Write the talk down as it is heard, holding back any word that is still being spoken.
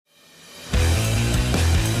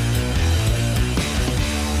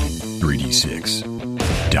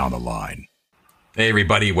3D6 down the line. Hey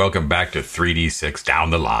everybody, welcome back to 3D6 Down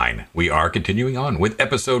the Line. We are continuing on with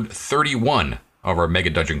episode 31 of our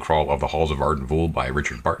Megadungeon crawl of the Halls of Arden by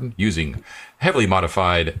Richard Barton, using a heavily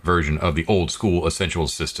modified version of the old school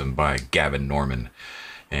Essentials system by Gavin Norman.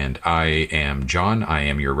 And I am John, I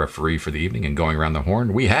am your referee for the evening, and going around the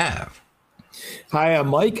horn, we have... Hi, I'm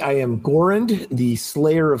Mike. I am Gorand, the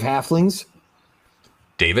Slayer of Halflings.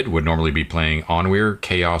 David would normally be playing Onweir,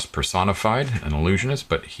 Chaos Personified, an illusionist,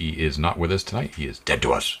 but he is not with us tonight. He is dead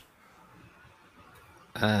to us.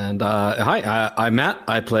 And hi, I'm Matt.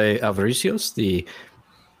 I play Avaricios, the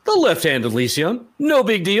left-handed Lysion. No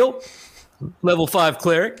big deal. Level 5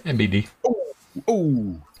 cleric. MBD.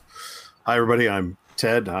 Oh. Hi, everybody. I'm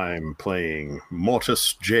Ted. I'm playing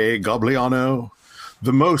Mortis J. Gobliano,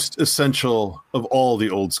 the most essential of all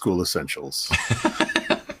the old school essentials.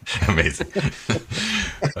 Amazing.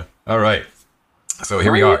 All right. So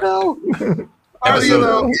here we are. Okay.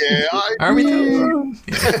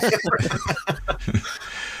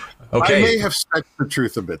 I may have stretched the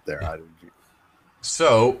truth a bit there.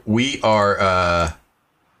 So we are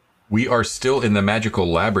still in the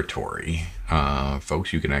magical laboratory,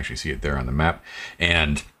 folks. You can actually see it there on the map,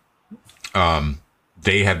 and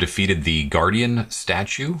they have defeated the Guardian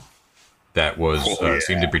statue that was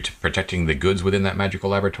seemed to be protecting the goods within that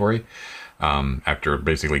magical laboratory. After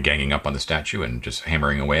basically ganging up on the statue and just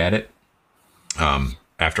hammering away at it.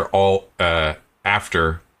 After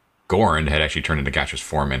Gorand had actually turned into gaseous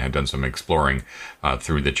form and had done some exploring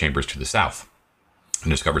through the chambers to the south and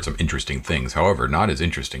discovered some interesting things. However, not as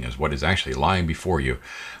interesting as what is actually lying before you.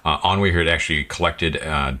 Onweir had actually collected,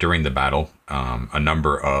 during the battle, a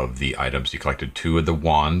number of the items. He collected 2 of the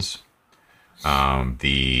wands,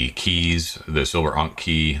 the keys, the silver ankh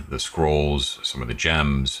key, the scrolls, some of the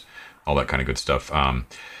gems, all that kind of good stuff.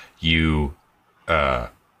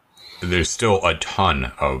 There's still a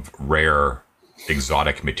ton of rare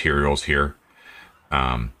exotic materials here.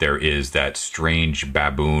 There is that strange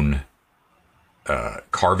baboon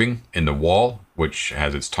carving in the wall, which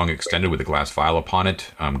has its tongue extended with a glass vial upon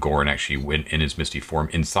it. Goran actually went in his misty form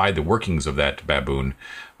inside the workings of that baboon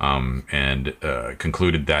and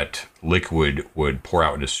concluded that liquid would pour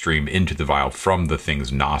out in a stream into the vial from the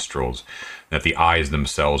thing's nostrils, that the eyes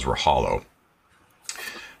themselves were hollow.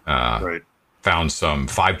 Right. Found some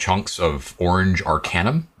 5 chunks of orange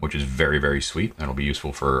arcanum, which is very, very sweet. That'll be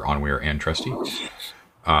useful for Onweir and Trusty.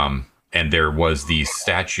 And there was the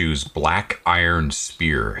statue's black iron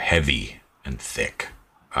spear, heavy and thick,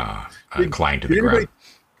 inclined to the ground.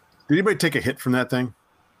 Did anybody take a hit from that thing?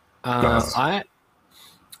 I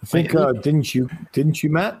think didn't you,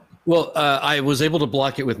 Matt? Well, I was able to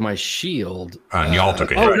block it with my shield. Njal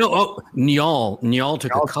took a hit. Njal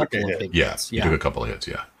took a couple of big hits. He took a couple of hits,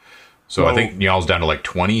 yeah. So I think Njal's down to like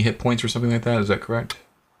 20 hit points or something like that. Is that correct?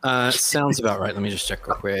 Sounds about right. Let me just check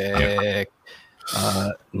real quick.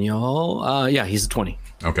 Njal, he's 20.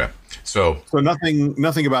 Okay. So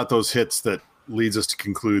nothing about those hits that leads us to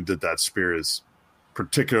conclude that spear is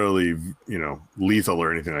particularly, lethal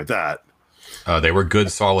or anything like that. They were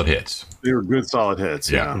good, solid hits. Yeah.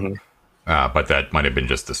 Mm-hmm. But that might have been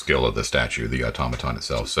just the skill of the statue, the automaton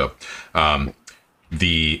itself. So, and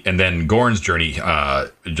then Goran's journey,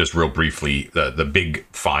 just real briefly, the big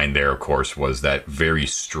find there, of course, was that very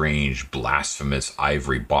strange, blasphemous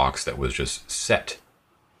ivory box that was just set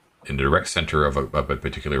in the direct center of a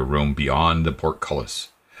particular room beyond the portcullis.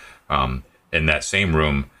 In that same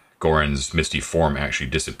room, Goran's misty form actually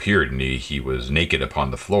disappeared, and he was naked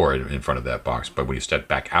upon the floor in front of that box. But when he stepped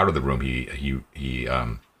back out of the room, he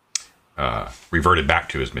reverted back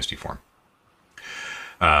to his misty form.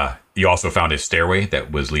 You also found a stairway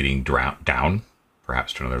that was leading down,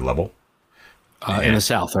 perhaps to another level. In the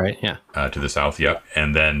south, right? Yeah. To the south, yep.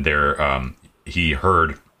 And then there, he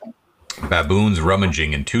heard baboons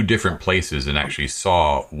rummaging in 2 different places, and actually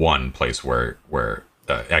saw one place where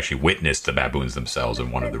actually witnessed the baboons themselves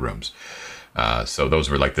in one of the rooms. So those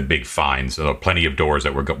were like the big finds. So plenty of doors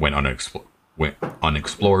that went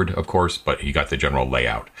unexplored, of course, but he got the general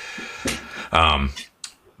layout.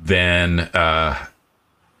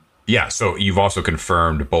 So you've also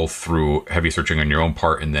confirmed, both through heavy searching on your own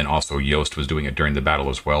part, and then also Yost was doing it during the battle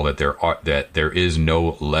as well, that there is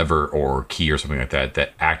no lever or key or something like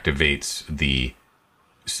that activates the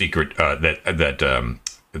secret that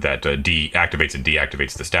deactivates and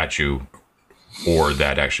deactivates the statue, or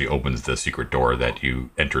that actually opens the secret door that you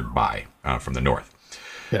entered by from the north.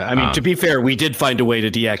 Yeah, I mean, to be fair, we did find a way to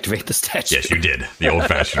deactivate the statue. Yes, you did. The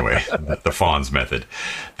old-fashioned way, the Fawn's method.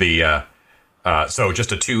 So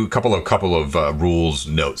just a couple of rules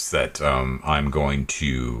notes that I'm going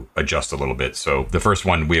to adjust a little bit. So the first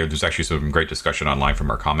one, there's actually some great discussion online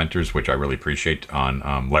from our commenters, which I really appreciate, on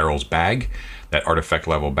Laryl's bag, that artifact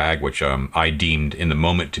level bag, which I deemed in the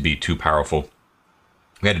moment to be too powerful.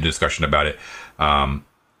 We had a discussion about it. I'm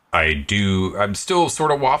still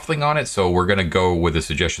sort of waffling on it, so we're going to go with a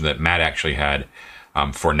suggestion that Matt actually had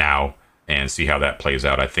for now and see how that plays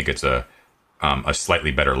out. I think it's a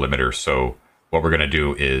slightly better limiter. So what we're going to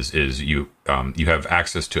do is you have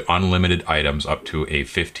access to unlimited items up to a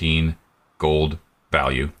 15 gold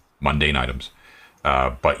value, mundane items,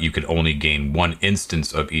 but you can only gain one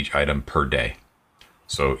instance of each item per day.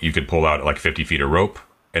 So you could pull out like 50 feet of rope,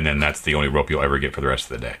 and then that's the only rope you'll ever get for the rest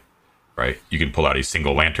of the day, right? You can pull out a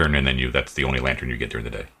single lantern, and then that's the only lantern you get during the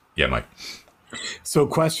day. Yeah, Mike. So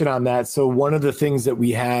question on that. So one of the things that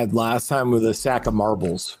we had last time was a sack of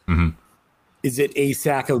marbles. Mm-hmm. Is it a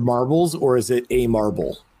sack of marbles or is it a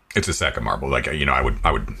marble? It's a sack of marble. Like, I would,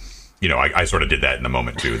 I sort of did that in the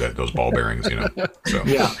moment too, those ball bearings, so.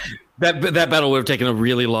 Yeah. That battle would have taken a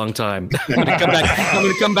really long time. I'm going to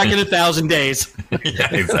come back in 1,000 days.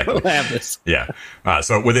 Yeah, exactly. We'll have this. Yeah.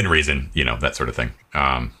 So within reason, that sort of thing.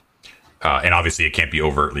 And obviously it can't be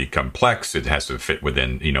overtly complex. It has to fit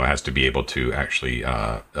within, it has to be able to actually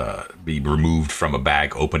be removed from a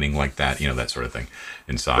bag opening like that, that sort of thing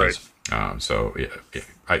in size. Right. So yeah,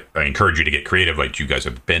 I encourage you to get creative like you guys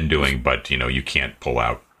have been doing, but you can't pull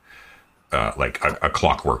out like a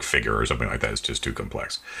clockwork figure or something like that. It's just too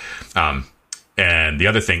complex. And the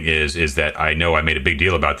other thing is that I know I made a big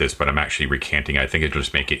deal about this, but I'm actually recanting. I think it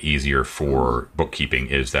just make it easier for bookkeeping,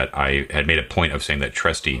 is that I had made a point of saying that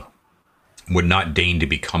Tresty would not deign to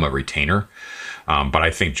become a retainer. But I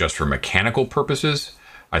think just for mechanical purposes,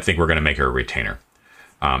 I think we're going to make her a retainer.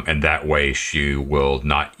 And that way she will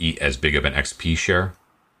not eat as big of an XP share,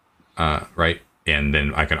 right? And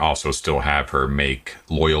then I can also still have her make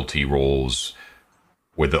loyalty rolls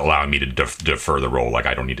with allowing me to defer the roll. Like,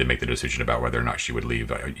 I don't need to make the decision about whether or not she would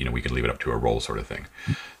leave. We can leave it up to a roll sort of thing.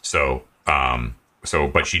 So,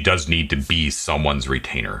 but she does need to be someone's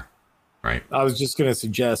retainer, right? I was just going to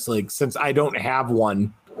suggest, like, since I don't have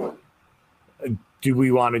one, do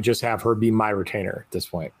we want to just have her be my retainer at this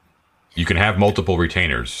point? You can have multiple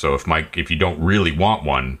retainers. So if you don't really want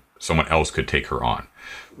one, someone else could take her on.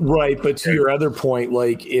 Right. But to your other point,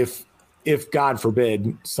 like if God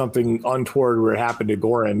forbid something untoward would happen to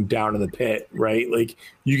Goran down in the pit, right? Like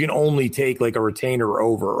you can only take like a retainer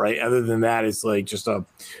over, right? Other than that, it's like just a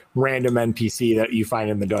random NPC that you find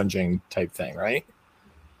in the dungeon type thing, right?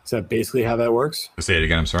 Is that basically how that works? Say it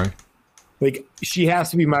again. I'm sorry. Like she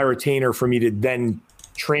has to be my retainer for me to then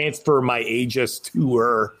transfer my Aegis to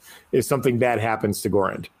her if something bad happens to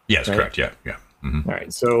Goran. Yes, right? Correct. Yeah. Mm-hmm. All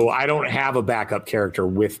right. So I don't have a backup character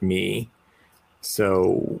with me.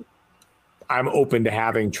 So I'm open to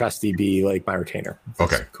having Trusty be like my retainer.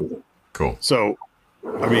 That's okay. Cool. So,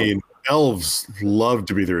 I mean, elves love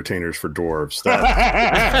to be the retainers for dwarves.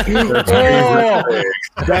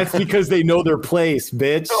 That's because they know their place,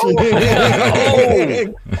 bitch.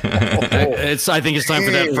 I think it's time for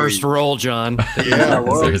that first roll, John. Yeah,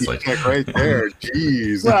 well, seriously. Right there.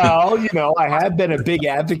 Jeez. Well, I have been a big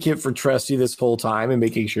advocate for Trusty this whole time and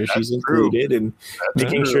making sure she's included and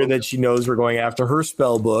making sure that she knows we're going after her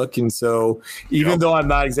spell book. And so even though I'm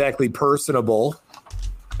not exactly personable,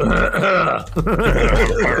 Okay.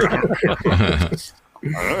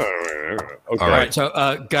 All right,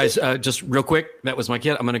 so guys, just real quick, that was my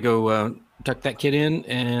kid. I'm going to go tuck that kid in,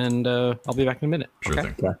 and I'll be back in a minute. Sure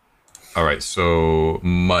thing. Okay. All right, so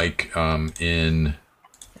Mike, in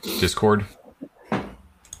Discord,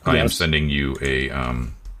 I am sending you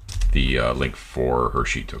the link for her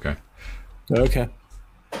sheet. Okay. Okay.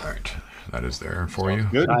 All right, that is there for you.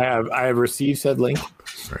 Good. I have received said link.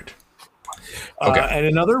 Right. Okay. And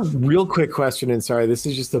another real quick question, and sorry, this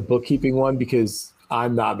is just a bookkeeping one because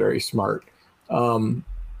I'm not very smart. The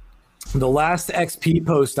last XP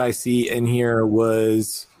post I see in here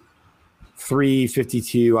was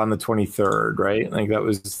 352 on the 23rd, right? Like that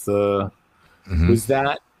was was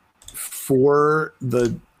that for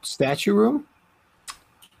the statue room?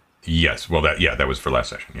 Yes. Well, that was for last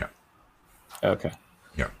session. Yeah. Okay.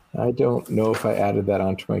 Yeah. I don't know if I added that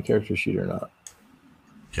onto my character sheet or not.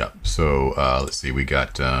 Yeah. So let's see. We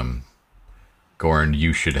got Goran.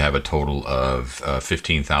 You should have a total of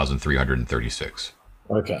 15,336.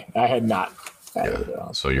 Okay, I had not added it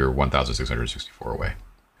on. So you're 1,664 away.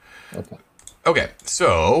 Okay. Okay.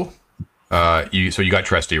 So you got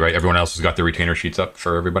Tresty, right? Everyone else has got their retainer sheets up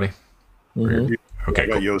for everybody. Mm-hmm. Okay.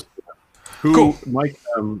 Cool. Yost, Mike,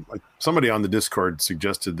 somebody on the Discord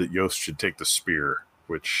suggested that Yost should take the spear,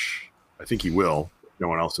 which I think he will. No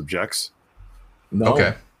one else objects. No.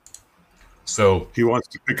 Okay. So He wants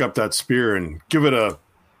to pick up that spear and give it a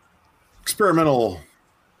experimental,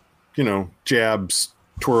 jabs,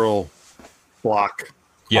 twirl, block.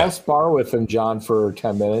 yeah. I'll spar with him, John, for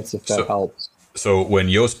 10 minutes if that So- helps. So when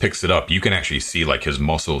Yost picks it up, you can actually see like his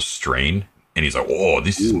muscles strain, and he's like, "Oh,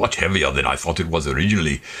 this is much heavier than I thought it was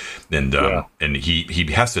originally." And and he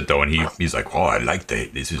has it though, and he's like, "Oh, I like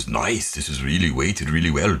that. This is nice. This is really weighted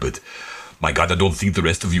really well, but." My God, I don't think the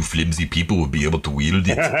rest of you flimsy people will be able to wield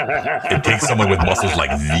it. It takes someone with muscles like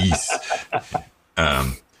these.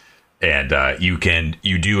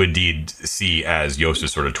 You do indeed see as Yost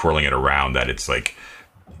is sort of twirling it around that it's like,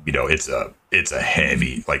 it's a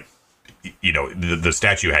heavy, like, the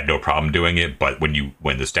statue had no problem doing it, but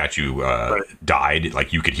when the statue died,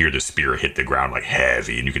 like you could hear the spear hit the ground like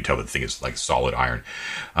heavy, and you can tell the thing is like solid iron.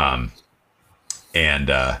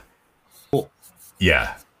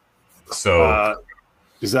 Yeah. So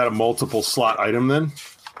is that a multiple slot item then?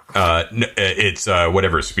 no, it's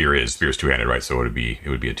whatever spear is. Spear's two-handed, right? So it would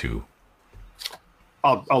be a two.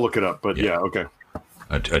 I'll look it up, but yeah okay.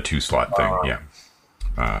 A two-slot thing, yeah.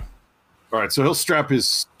 All right, so he'll strap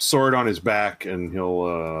his sword on his back, and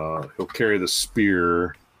he'll carry the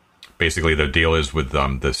spear. Basically, the deal is with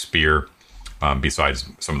the spear, besides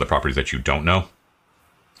some of the properties that you don't know,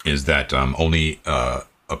 is that only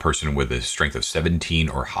a person with a strength of 17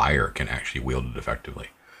 or higher can actually wield it effectively.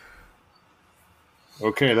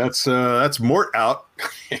 Okay, that's Mort out.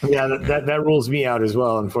 Yeah, that rules me out as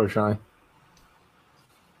well, unfortunately.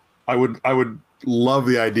 I would love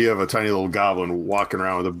the idea of a tiny little goblin walking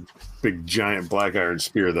around with a big giant black iron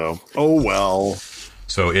spear, though. Oh well.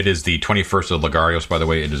 So it is the 21st of Ligarios, by the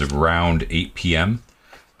way. It is around 8 p.m.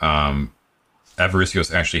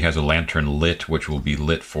 Avaricios actually has a lantern lit, which will be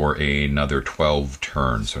lit for another 12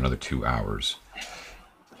 turns, so another 2 hours.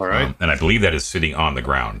 All right. And I believe that is sitting on the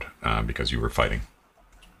ground because you were fighting.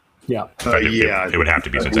 Yeah. In fact, it would have to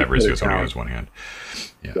be since we put it Avaricios only down. has one hand.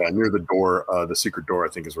 Yeah, near the door, the secret door, I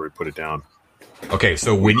think, is where we put it down. Okay,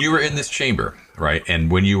 so when you were in this chamber, right,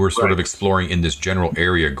 and when you were sort of exploring in this general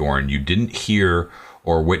area, Gorn, you didn't hear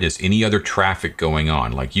or witness any other traffic going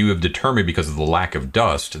on. Like you have determined because of the lack of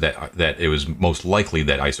dust that it was most likely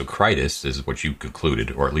that Isocritus is what you concluded,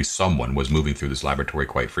 or at least someone was moving through this laboratory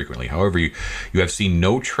quite frequently. However, you have seen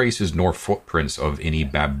no traces nor footprints of any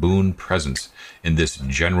baboon presence in this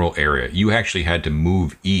general area. You actually had to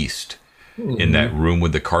move east in that room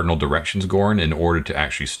with the cardinal directions, Gorn, in order to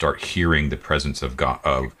actually start hearing the presence of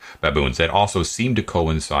baboons. That also seemed to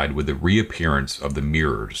coincide with the reappearance of the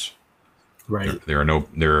mirrors. Right. There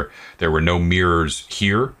were no mirrors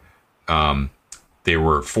here. There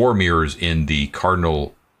were 4 mirrors in the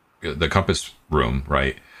the compass room,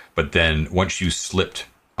 right? But then once you slipped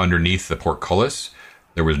underneath the portcullis,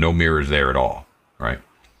 there was no mirrors there at all, right?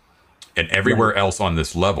 And everywhere else on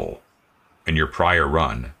this level, in your prior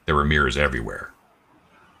run, there were mirrors everywhere,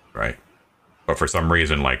 right? But for some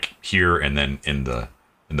reason, like here and then in the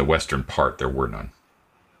western part, there were none.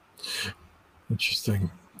 Interesting.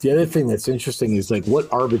 The other thing that's interesting is like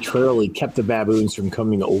what arbitrarily kept the baboons from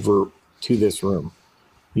coming over to this room.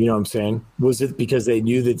 You know what I'm saying? Was it because they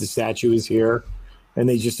knew that the statue was here and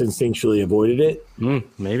they just instinctually avoided it?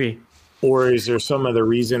 Maybe. Or is there some other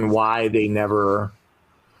reason why they never...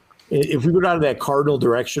 If we go down to that cardinal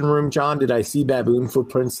direction room, John, did I see baboon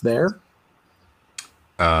footprints there?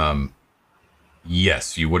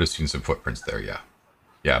 Yes, you would have seen some footprints there.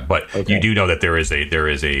 Yeah, but you do know that there is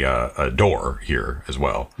a door here as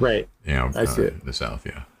well. Right. I see it. in the south.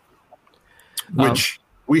 Yeah. Which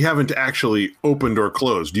we haven't actually opened or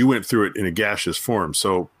closed. You went through it in a gaseous form,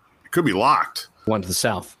 so it could be locked. One to the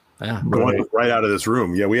south. Yeah. Going right out of this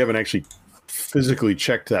room. Yeah, we haven't actually physically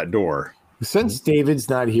checked that door. Since David's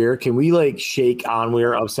not here, can we like shake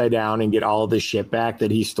Onweir upside down and get all of the shit back that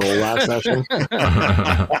he stole last session?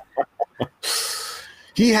 I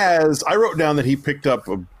wrote down that he picked up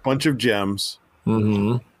a bunch of gems,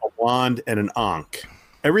 a wand, and an ankh.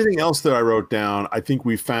 Everything else that I wrote down, I think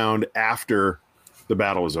we found after the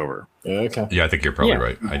battle was over. Okay. Yeah, I think you're probably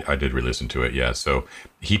right. I did re-listen to it. Yeah, so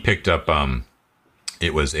he picked up.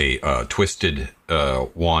 It was a twisted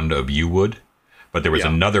wand of yew wood. But there was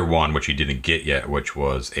another one which he didn't get yet, which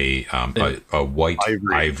was a white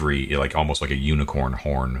ivory, like almost like a unicorn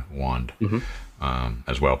horn wand,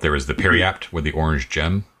 as well. There was the periapt with the orange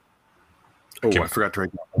gem. I forgot to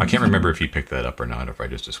write that. I can't remember if he picked that up or not, if I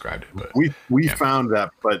just described it. But we found that,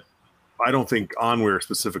 but I don't think Onweir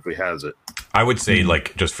specifically has it. I would say,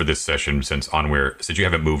 like, just for this session, since you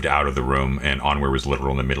haven't moved out of the room and Onweir was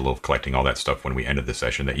literal in the middle of collecting all that stuff when we ended the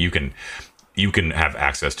session, that you can you can have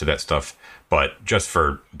access to that stuff, but just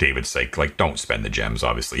for David's sake, like, don't spend the gems.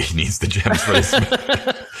 Obviously, he needs the gems for his spell.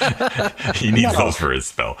 He needs those for his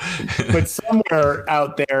spell. But somewhere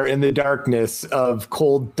out there in the darkness of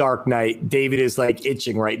cold, dark night, David is like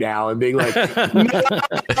itching right now and being like,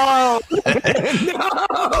 no, no.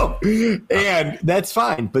 And that's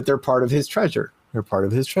fine, but they're part of his treasure. They're part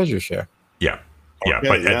of his treasure share. Yeah. Yeah,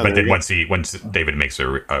 Okay, but then once David makes a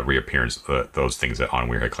reappearance, those things that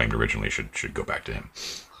Onweir had claimed originally should go back to him.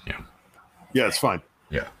 Yeah, it's fine.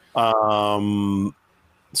 Yeah.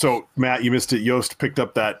 So Matt, you missed it. Yost picked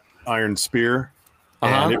up that iron spear,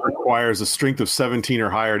 and it requires a strength of 17 or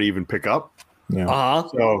higher to even pick up. Yeah.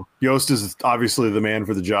 So Yost is obviously the man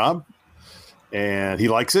for the job, and he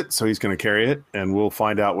likes it, so he's going to carry it, and we'll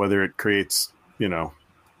find out whether it creates,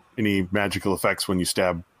 any magical effects when you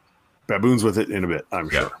stab baboons with it in a bit, I'm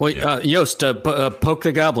sure. Wait, Yost, poke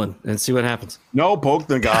the goblin and see what happens. No, poke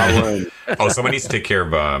the goblin. Oh, someone needs to take care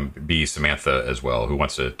of Samantha as well. Who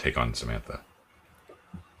wants to take on Samantha?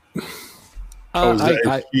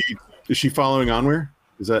 Is she following Onweir?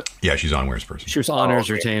 Is that? Yeah, she's Onweir's person. She was Honor's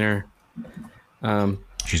retainer.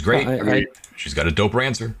 She's great. She's got a dope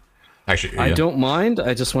rancer. Actually, I don't mind.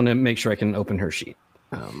 I just want to make sure I can open her sheet.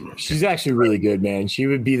 She's actually really good, man. She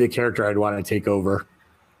would be the character I'd want to take over.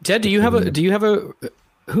 Ted, do you have a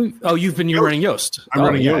who? Oh, you've been running Yost. I'm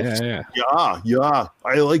running Yost. Yeah.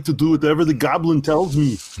 I like to do whatever the goblin tells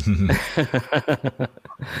me.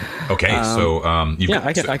 Okay, so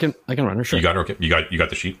I can run her. Sure. You got her. Okay. You got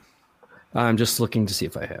the sheet. I'm just looking to see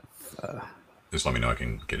if I have. Just let me know. I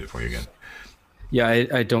can get it for you again. Yeah,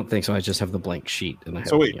 I don't think so. I just have the blank sheet, and I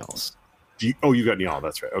have nothing else. You got Niall.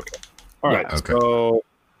 That's right. Okay. All right. Okay.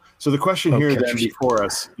 So the question here then before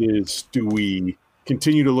us is: do we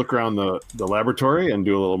continue to look around the laboratory and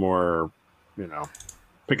do a little more,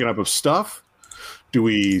 picking up of stuff? Do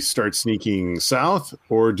we start sneaking south,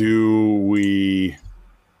 or do we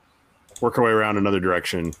work our way around another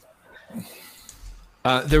direction?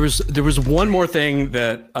 There was one more thing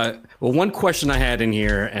that one question I had in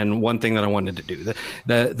here, and one thing that I wanted to do.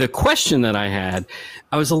 The question that I had,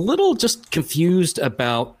 I was a little just confused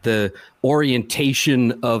about the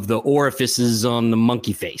orientation of the orifices on the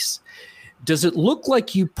monkey face. Does it look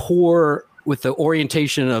like you pour, with the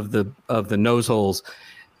orientation of the nose holes,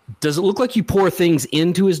 does it look like you pour things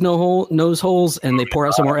into his nose holes and they pour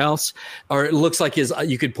out somewhere else? Or it looks like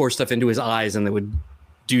you could pour stuff into his eyes and they would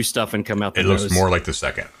do stuff and come out the nose? It looks more like the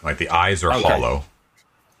second. Like the eyes are hollow,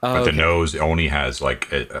 but the nose only has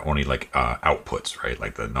outputs, right?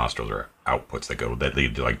 Like the nostrils are outputs that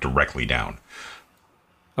lead like directly down.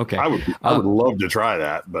 Okay. I would love to try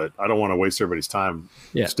that, but I don't want to waste everybody's time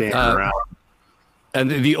standing around. And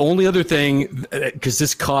the only other thing, because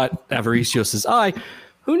this caught Avaricios' eye,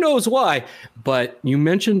 who knows why, but you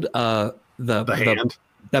mentioned the hand.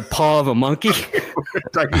 That paw of a monkey. He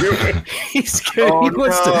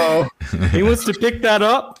wants to pick that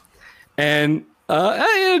up, and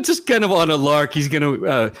just kind of on a lark, he's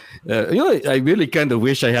gonna. I really kind of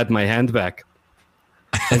wish I had my hand back,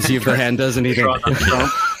 and see if the hand does anything.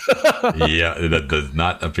 Yeah, that does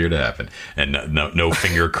not appear to happen, and no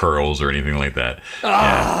finger curls or anything like that.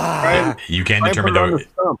 Right? You can determine though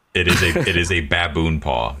it is a baboon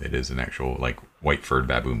paw. It is an actual white furred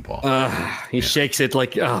baboon paw. He shakes it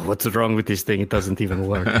like, what's wrong with this thing? It doesn't even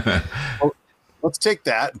work. Well, let's take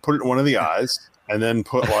that and put it in one of the eyes, and then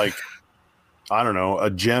put a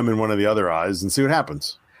gem in one of the other eyes, and see what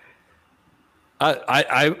happens.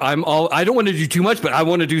 I don't want to do too much, but I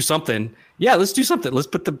want to do something. Yeah, let's do something. Let's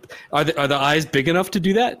put are the eyes big enough to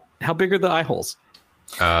do that? How big are the eye holes?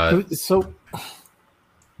 We're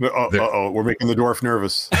making the dwarf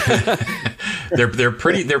nervous. They're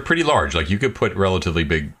pretty large. Like you could put relatively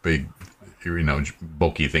big, bulky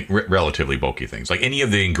relatively bulky things. Like any of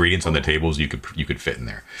the ingredients on the tables, you could fit in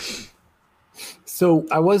there. So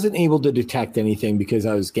I wasn't able to detect anything because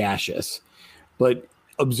I was gaseous, but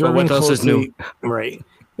observing what else closely, is new? Right.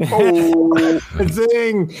 Oh,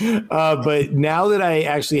 zing! But now that I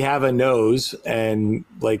actually have a nose and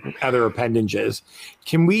other appendages,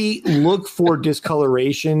 can we look for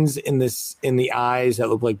discolorations in the eyes that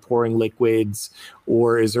look like pouring liquids,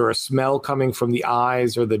 or is there a smell coming from the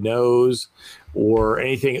eyes or the nose, or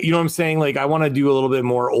anything? You know what I'm saying? I want to do a little bit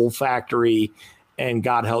more olfactory, and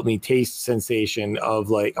God help me, taste sensation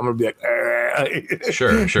of I'm gonna be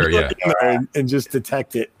sure, yeah, and just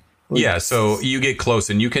detect it. Yeah, so you get close,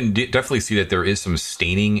 and you can definitely see that there is some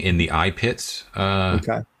staining in the eye pits.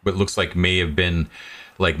 Okay. But it looks like may have been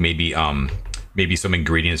maybe some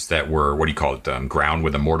ingredients that were ground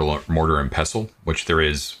with a mortar and pestle, which there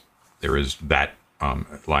is that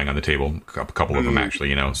lying on the table. A couple of them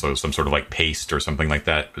actually, so some sort of like paste or something like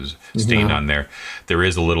that was stained on there. There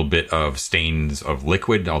is a little bit of stains of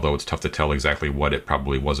liquid, although it's tough to tell exactly what it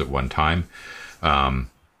probably was at one time.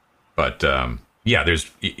 Yeah,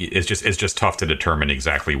 it's just tough to determine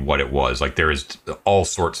exactly what it was. Like there is all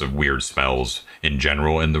sorts of weird smells in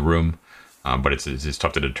general in the room, but it's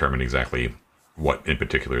tough to determine exactly what in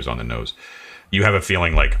particular is on the nose. You have a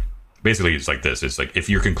feeling like basically it's like this. It's like if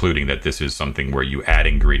you're concluding that this is something where you add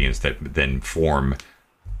ingredients that then form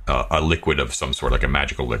a liquid of some sort, like a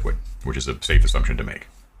magical liquid, which is a safe assumption to make,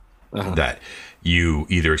 that you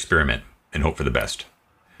either experiment and hope for the best.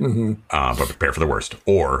 But prepare for the worst,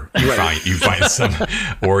 or you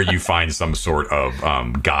find some sort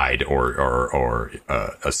of guide or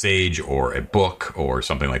a sage or a book or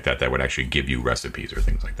something like that would actually give you recipes or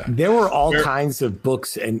things like that. There were all kinds of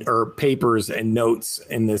books or papers and notes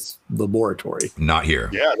in this laboratory. Not here.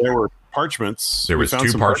 Yeah, there were parchments. There was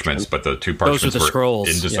 2 parchments, but the 2 parchments Those are the scrolls.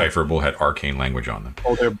 Indecipherable, had arcane language on them.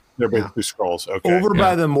 Oh, they're basically scrolls. Okay. Over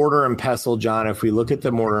by the mortar and pestle, John, if we look at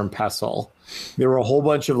the mortar and pestle, there were a whole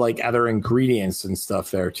bunch of like other ingredients and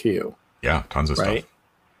stuff there too. Yeah, tons of stuff.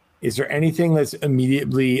 Is there anything that's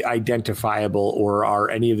immediately identifiable, or are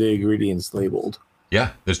any of the ingredients labeled?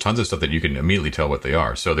 Yeah, there's tons of stuff that you can immediately tell what they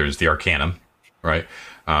are. So there's the arcanum, right?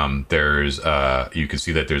 There's you can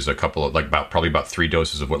see that there's a couple of probably about 3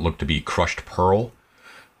 doses of what look to be crushed pearl.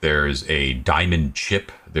 There's a diamond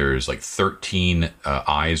chip. There's like 13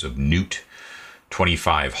 eyes of newt,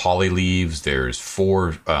 25 holly leaves. There's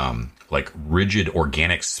 4 like rigid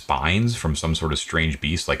organic spines from some sort of strange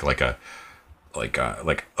beast, like a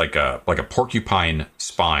porcupine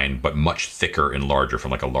spine, but much thicker and larger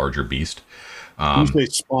from like a larger beast. When you say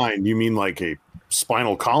spine, you mean like a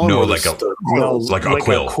spinal column? No, or like a quill. Like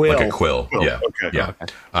a quill. Yeah. Okay.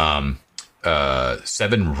 Yeah.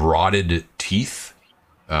 7 rotted teeth.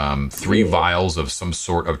 3 vials of some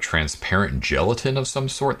sort of transparent gelatin of some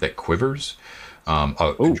sort that quivers.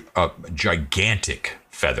 A gigantic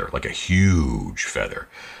feather, like a huge feather,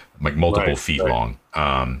 like multiple feet long.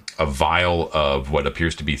 A vial of what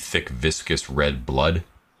appears to be thick, viscous red blood.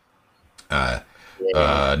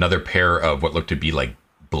 Another pair of what look to be like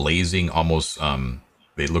blazing, almost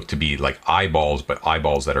they look to be like eyeballs, but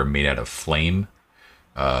eyeballs that are made out of flame.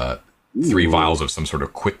 3 vials of some sort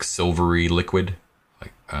of quicksilvery liquid,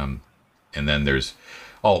 like and then there's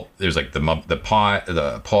like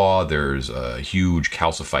the paw. There's a huge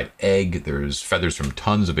calcified egg. There's feathers from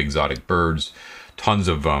tons of exotic birds, tons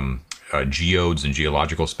of geodes and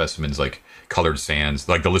geological specimens, like colored sands.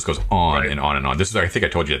 Like the list goes on and on and on. This is, I think I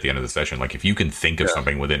told you at the end of the session, like if you can think of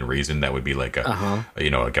something within reason that would be like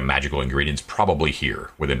like a magical ingredient's probably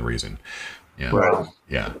here within reason. Yeah. Right.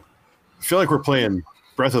 Yeah. I feel like we're playing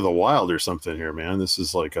Breath of the Wild or something here, man. This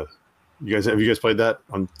is like have you guys played that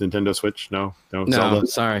on Nintendo Switch? No, Zelda?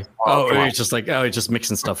 Sorry. It's just like just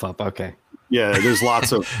mixing stuff up. Okay. Yeah, there's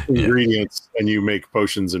lots of ingredients, and you make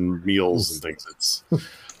potions and meals and things. It's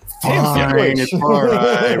fine. It's all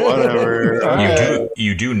right. Whatever.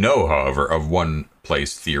 You do know, however, of one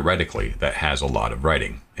place theoretically that has a lot of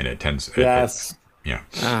writing, and it tends. Yes. Yeah.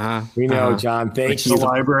 We know, John. Thank you. The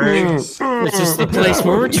library. Which is the place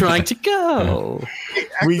where we're trying to go.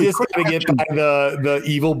 We just got to get by the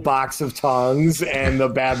evil box of tongues and the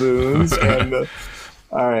baboons and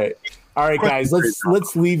all right, guys.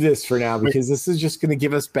 Let's leave this for now because this is just going to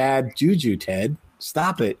give us bad juju. Ted,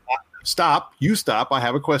 stop it. Stop. You stop. I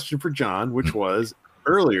have a question for John, which was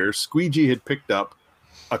earlier. Squeegee had picked up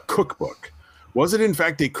a cookbook. Was it in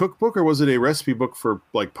fact a cookbook, or was it a recipe book for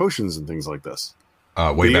like potions and things like this?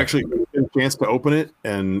 Way back. Actually get a chance to open it,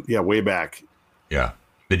 and way back. Yeah.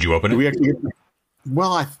 Did you open it? We actually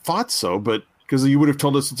well, I thought so, but because you would have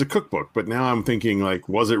told us it's a cookbook. But now I'm thinking, like,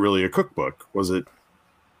 was it really a cookbook? Was it?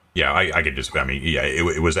 Yeah, I could just. I mean, yeah,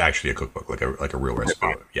 it was actually a cookbook, like a real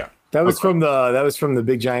recipe. Yeah. That was from the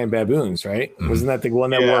Big Giant Baboons, right? Mm-hmm. Wasn't that the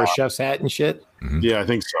one that wore a chef's hat and shit? Mm-hmm. Yeah, I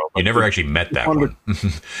think so. You never actually met that one.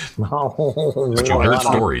 No, but you heard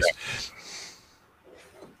stories.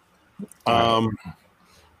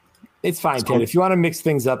 It's fine, Ted. If you want to mix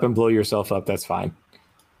things up and blow yourself up, that's fine.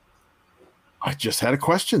 I just had a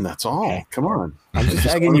question. That's all. Okay. Come on. I'm just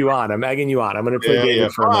egging you on. I'm egging you on. I'm going to play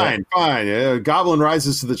David for a minute. Fine. Goblin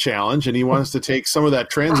rises to the challenge, and he wants to take some of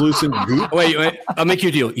that translucent goop. Wait. I'll make you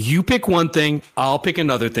a deal. You pick one thing. I'll pick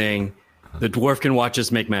another thing. The dwarf can watch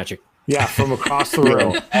us make magic. Yeah, from across the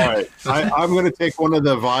room. All right. I'm going to take one of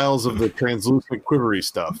the vials of the translucent quivery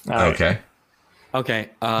stuff. Right. Okay.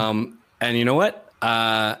 And you know what?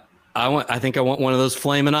 I think I want one of those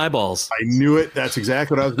flaming eyeballs. I knew it. That's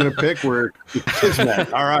exactly what I was going to pick. Where the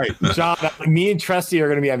kismet. All right, John, me and Trusty are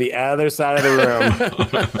going to be on the other side of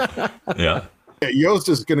the room. Yeah. Yost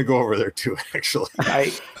is going to go over there too. Actually,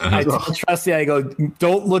 I tell Trusty, I go,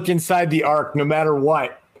 don't look inside the ark, no matter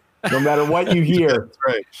what you hear. That's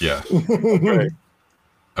right. Yeah. Right.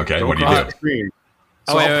 Okay. Don't What do you cross do? the screen.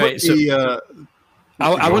 Oh, So wait, I'll wait, put so- the.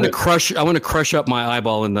 I want to crush up my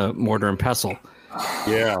eyeball in the mortar and pestle.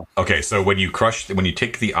 Yeah. Okay, so when you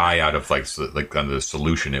take the eye out of like the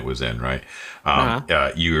solution it was in, right?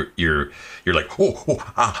 You're like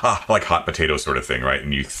like hot potato sort of thing, right?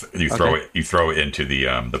 And you throw it into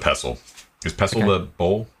the pestle. Is pestle the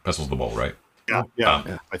bowl? Pestle's the bowl, right?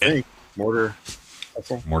 Yeah. I think mortar.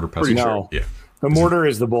 Mortar pestle. No. Yeah. The mortar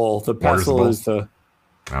is the bowl. The pestle is the.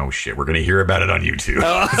 Oh shit! We're gonna hear about it on YouTube.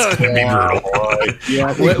 It's gonna be brutal.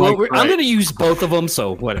 Yeah. I'm going to use both of them,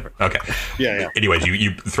 so whatever. Okay. Yeah. Anyways,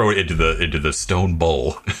 you throw it into the stone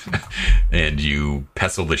bowl, and you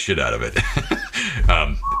pestle the shit out of it.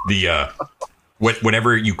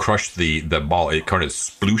 Whenever you crush the ball, it kind of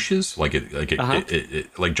splooshes,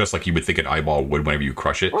 like just like you would think an eyeball would whenever you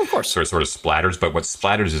crush it. Well, of course. So it sort of splatters, but what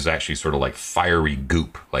splatters is actually sort of like fiery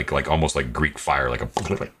goop, like almost like Greek fire, like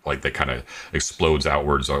that kind of explodes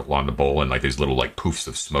outwards along the bowl, and like these little like poofs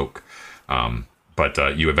of smoke.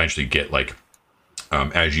 But you eventually get like,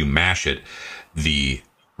 as you mash it, the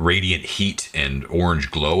radiant heat and orange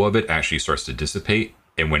glow of it actually starts to dissipate.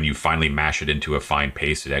 And when you finally mash it into a fine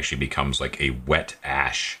paste, it actually becomes like a wet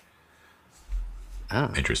ash.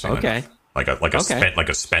 Oh, interesting. Okay. Enough. Like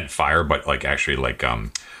a spent fire, but like actually like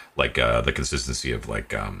the consistency of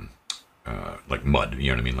like mud.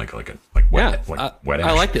 You know what I mean? Like wet. Wet ash.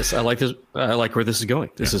 I like this. I like this. I like where this is going.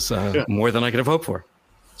 This is more than I could have hoped for.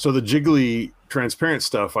 So the jiggly transparent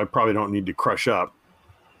stuff, I probably don't need to crush up,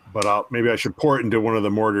 but maybe I should pour it into one of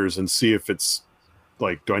the mortars and see if it's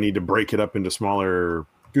like, do I need to break it up into smaller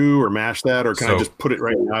goo or mash that, or can I just put it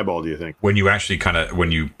right in the eyeball? Do you think? When you try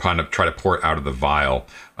to pour it out of the vial,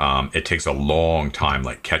 it takes a long time,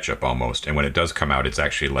 like ketchup almost. And when it does come out, it's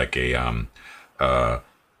actually like a what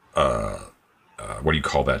do you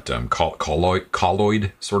call that?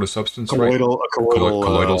 Colloid sort of substance,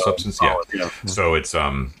 colloidal substance. Yeah. So it's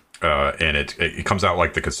and it comes out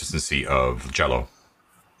like the consistency of Jello.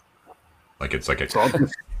 Like it's like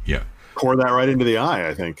yeah. Pour that right into the eye,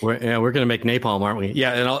 I think. We're going to make napalm, aren't we?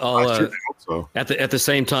 Yeah, and I'll I hope so. at the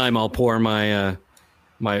same time, I'll pour my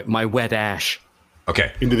my wet ash.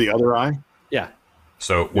 Okay. Into the other eye? Yeah.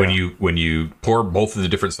 So when you pour both of the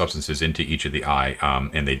different substances into each of the eye,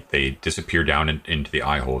 and they disappear down into the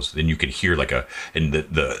eye holes, then you can hear and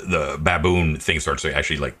the baboon thing starts to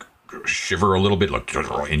actually like shiver a little bit, like,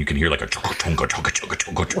 and you can hear like a chonka chonka chonka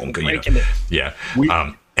chonka chonka. Yeah. We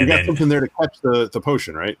got something there to catch the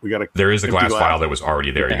potion, right? There is a glass vial that was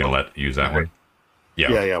already there. You're gonna use that one?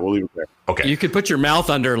 Yeah. We'll leave it there. Okay. You could put your mouth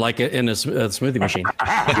under like in a smoothie machine.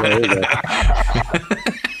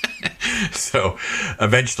 So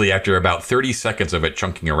eventually, after about 30 seconds of it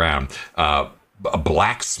chunking around, a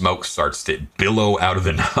black smoke starts to billow out of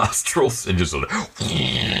the nostrils and just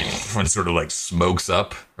sort of like smokes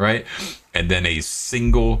up, right? And then a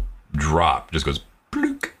single drop just goes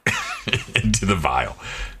plunk into the vial,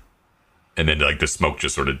 and then like the smoke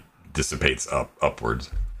just sort of dissipates upwards.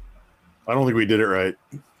 I don't think we did it right.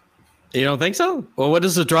 You don't think so? Well, what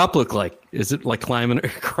does the drop look like? Is it like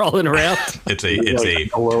crawling around? It's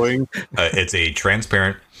a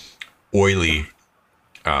transparent, oily,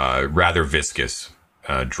 rather viscous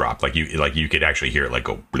drop. Like you could actually hear it like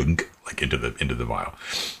go blunk like into the vial.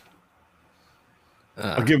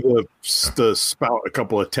 I'll give the spout a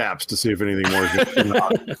couple of taps to see if anything more is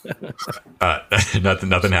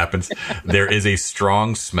nothing happens. There is a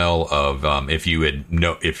strong smell of it's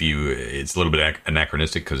a little bit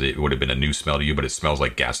anachronistic because it would have been a new smell to you, but it smells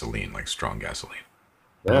like gasoline, like strong gasoline.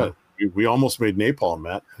 Yeah, we almost made napalm,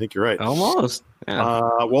 Matt. I think you're right. Almost. Yeah.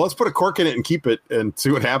 Well, let's put a cork in it and keep it and see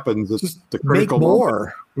what happens. It's the critical make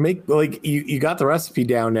more. Make like you got the recipe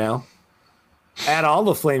down now. Add all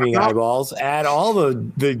the flaming eyeballs, add all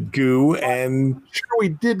the goo, and sure we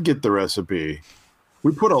did get the recipe.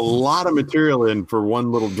 We put a lot of material in for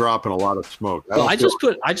one little drop and a lot of smoke. I just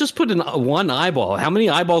put in one eyeball. How many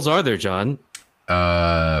eyeballs are there, John?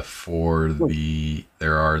 There's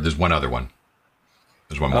one other one.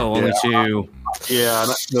 There's one more. Oh, only two. Yeah,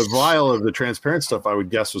 the vial of the transparent stuff I would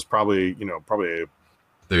guess was probably 8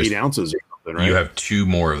 ounces or something, right? You have two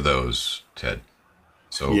more of those, Ted.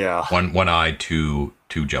 So yeah, one eye, two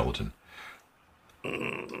gelatin.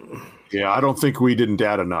 Yeah, I don't think we didn't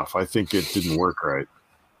add enough. I think it didn't work right.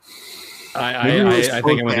 I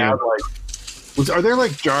think I'm with you. Are there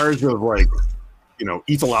like jars of like,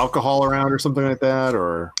 ethyl alcohol around or something like that?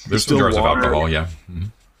 Or there's some jars of alcohol, yeah. Mm-hmm.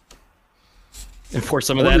 And pour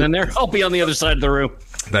some of that in there. I'll be on the other side of the room.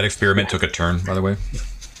 That experiment took a turn, by the way.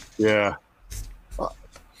 Yeah.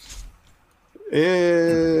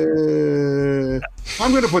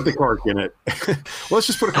 I'm going to put the cork in it. Let's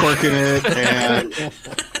just put a cork in it,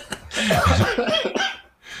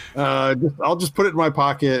 and I'll just put it in my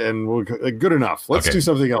pocket, and we'll good enough. Let's do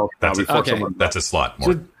something else. That's a slot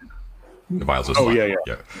more. The vials of slot.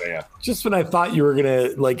 Yeah. Just when I thought you were gonna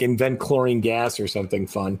like invent chlorine gas or something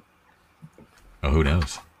fun. Oh, who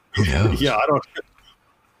knows? Who knows? Yeah, I don't.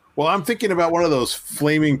 Well, I'm thinking about one of those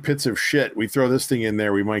flaming pits of shit. We throw this thing in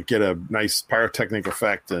there, we might get a nice pyrotechnic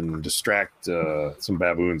effect and distract some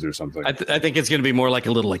baboons or something. I think it's going to be more like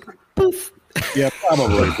a little like poof. Yeah,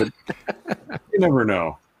 probably. But you never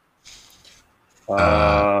know.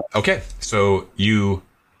 Okay, so you,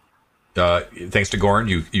 thanks to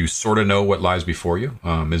Goran, you sort of know what lies before you.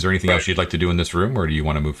 Is there anything else you'd like to do in this room, or do you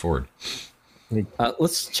want to move forward?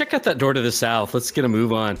 Let's check out that door to the south. Let's get a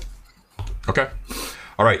move on. Okay.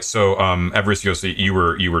 All right. So, Everest, you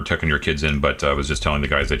were tucking your kids in, but I was just telling the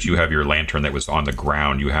guys that you have your lantern that was on the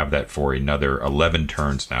ground. You have that for another 11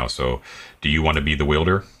 turns now. So, do you want to be the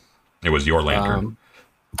wielder? It was your lantern.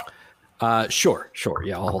 Sure.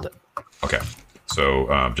 Yeah, I'll hold it. Okay.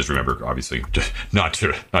 So just remember, obviously, just not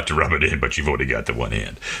to rub it in, but you've only got the one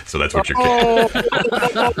hand. So that's what you're carrying.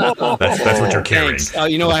 That's what you're carrying. Thanks.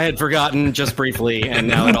 I had forgotten just briefly, and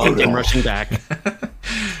now it all came rushing back.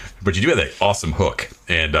 But you do have that awesome hook,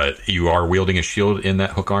 and you are wielding a shield in that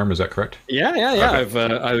hook arm. Is that correct? Yeah.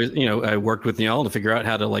 Okay. I worked with Niall to figure out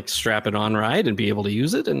how to like strap it on right and be able to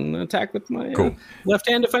use it and attack with my left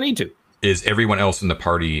hand if I need to. Is everyone else in the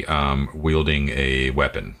party wielding a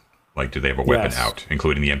weapon? Like, do they have a weapon out,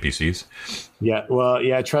 including the NPCs? Yeah. Well,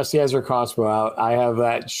 yeah. Trusty has her crossbow out. I have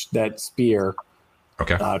that spear.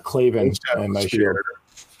 Okay. Claven and my shield.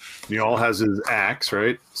 Niall has his axe,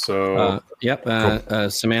 right? So.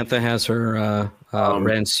 Yep. Samantha has her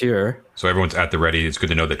rancier. So everyone's at the ready. It's good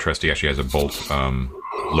to know that Trusty actually has a bolt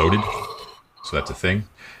loaded. So that's a thing.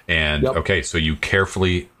 And okay, so you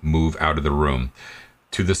carefully move out of the room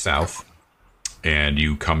to the south, and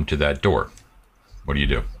you come to that door. What do you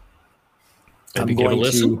do? I'm going to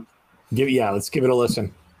let's give it a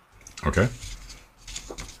listen. Okay.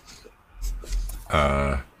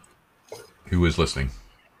 Who is listening?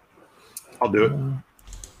 I'll do it.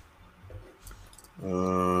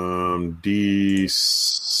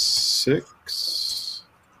 D6.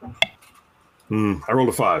 I rolled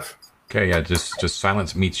a 5. Okay, yeah, just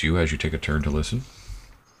silence meets you as you take a turn to listen.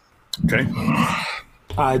 Okay.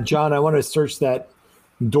 John, I want to search that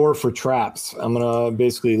door for traps. I'm gonna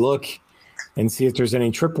basically look and see if there's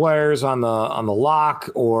any tripwires on the lock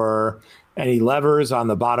or any levers on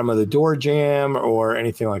the bottom of the door jamb or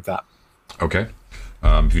anything like that. Okay.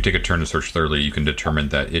 If you take a turn to search thoroughly, you can determine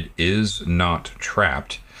that it is not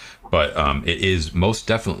trapped, but it is most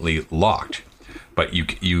definitely locked. But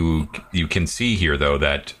you can see here though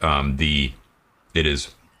that it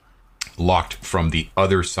is locked from the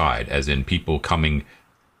other side, as in people coming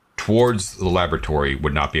towards the laboratory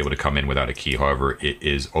would not be able to come in without a key. However, it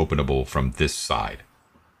is openable from this side.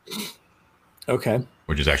 Okay.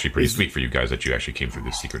 Which is actually pretty sweet for you guys that you actually came through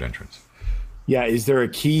this secret entrance. Yeah. Is there a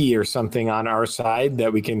key or something on our side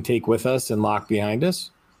that we can take with us and lock behind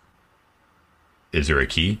us? Is there a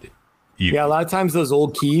key? Yeah. A lot of times those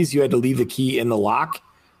old keys, you had to leave the key in the lock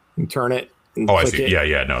and turn it. And I see.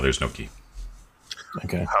 Yeah. No, there's no key.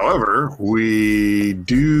 Okay. However, we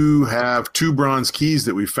do have 2 bronze keys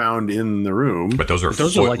that we found in the room. But those are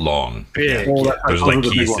foot long. Big. Yeah. Those are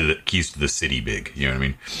like keys to the city big. You know what I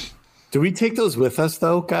mean? Do we take those with us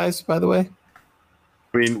though, guys, by the way?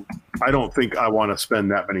 I mean, I don't think I want to spend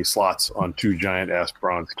that many slots on 2 giant ass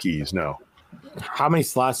bronze keys. No. How many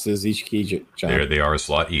slots is each key, John? They are a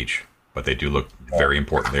slot each, but they do look very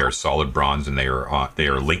important. They are solid bronze, and they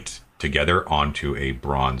are linked together onto a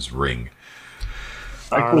bronze ring.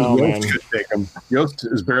 Yost could take them. Yost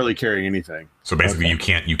is barely carrying anything. So basically,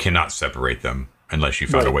 you cannot separate them unless you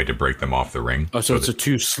found a way to break them off the ring. Oh, so it's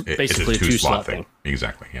basically a two slot thing.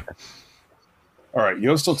 Exactly. Yeah. All right,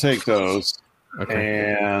 Yost will take those.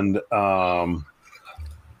 Okay. And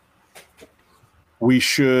we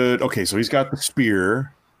should. Okay, so he's got the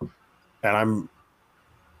spear, and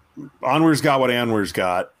Onweir's got what Onweir's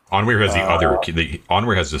got. Onweir has the other key.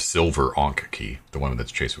 Onweir has the silver Ankh key, the one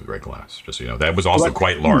that's chased with red glass. Just so you know, that was also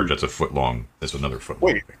quite large. That's a foot long. That's another foot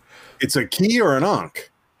long. Wait, it's a key or an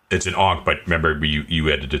Ankh? It's an Ankh, but remember, you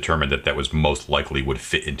had to determine that was most likely would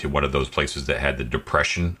fit into one of those places that had the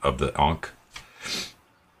depression of the Ankh.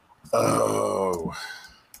 Oh,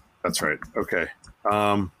 that's right. Okay.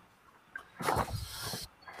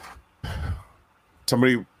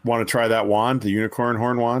 Somebody want to try that wand, the unicorn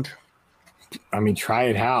horn wand? I mean, try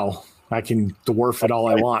it how? I can dwarf it all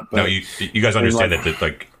I want. But No, you guys understand that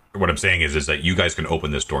like what I'm saying is that you guys can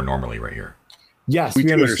open this door normally right here. yes, We we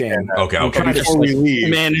do understand. understand that. Okay. Before we leave,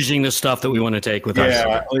 Managing the stuff that we want to take with us.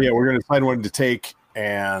 yeah, we're going to decide what to take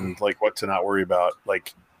and like what to not worry about.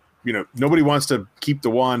 Like, nobody wants to keep the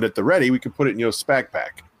wand at the ready. We can put it in Yost's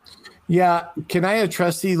backpack. Yeah, can I have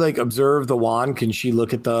Trusty like observe the wand? Can she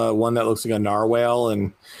look at the one that looks like a narwhal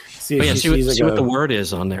and see if she sees see what the word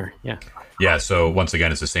is on there? Yeah. Yeah, so once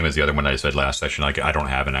again, it's the same as the other one I said last session. Like, I don't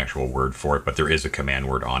have an actual word for it, but there is a command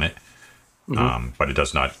word on it. But it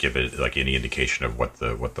does not give it like any indication of what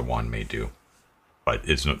the wand may do. But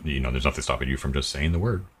it's there's nothing stopping you from just saying the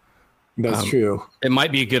word. That's true. It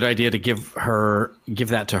might be a good idea to give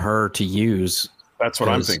that to her to use. That's what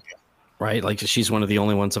I'm thinking. Right, like she's one of the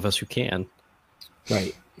only ones of us who can.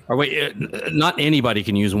 Right. Or wait, not anybody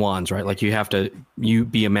can use wands, right? Like you have to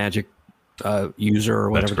be a magic user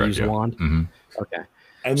or whatever to use a wand. Mm-hmm. Okay.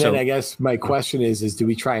 And then I guess my question is do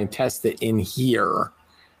we try and test it in here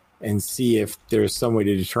and see if there's some way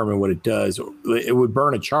to determine what it does? It would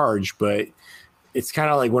burn a charge, but it's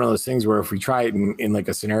kind of like one of those things where if we try it in like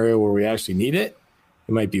a scenario where we actually need it,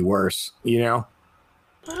 it might be worse,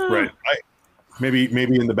 Right. Maybe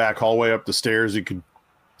in the back hallway up the stairs, you could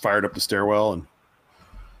fire it up the stairwell, and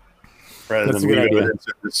rather That's than a good leave idea.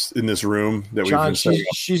 it in this room that John, we've been setting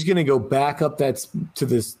up. she's going to go back up to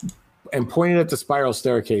this and point it at the spiral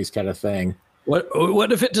staircase kind of thing.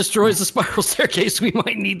 What if it destroys the spiral staircase? We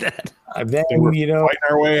might need that. Then, Fighting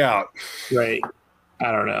our way out. right.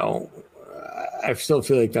 I don't know. I still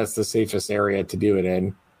feel like that's the safest area to do it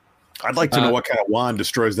in. I'd like to know what kind of wand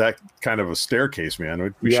destroys that kind of a staircase,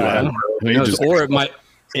 man. We should Yeah. have Who knows? Or it might.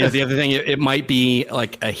 Yeah, the other thing, it might be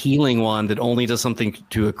like a healing wand that only does something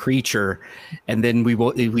to a creature, and then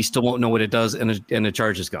we still won't know what it does, and the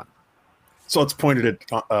charge is gone. So it's pointed at.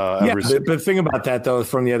 But the thing about that, though,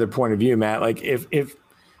 from the other point of view, Matt, like if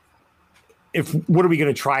what are we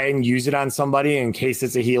going to try and use it on somebody in case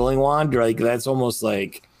it's a healing wand? Like that's almost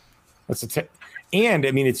like that's and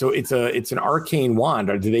I mean it's an arcane wand.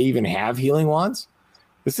 Or do they even have healing wands?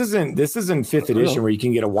 This isn't fifth edition where you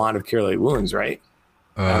can get a wand of cure light wounds, right?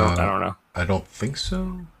 I don't know. I don't think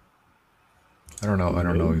so. I don't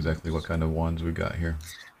know exactly what kind of wands we got here.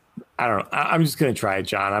 I don't know. I'm just going to try it,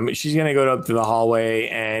 John. She's going to go up to the hallway.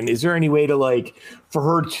 And is there any way to for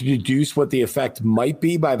her to deduce what the effect might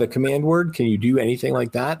be by the command word? Can you do anything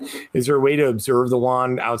like that? Is there a way to observe the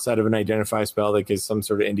wand outside of an identify spell that gives some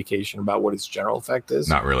sort of indication about what its general effect is?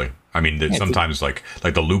 Not really. I mean, sometimes like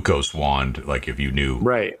the Lukos wand, like if you knew,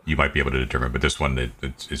 right, you might be able to determine. But this one, it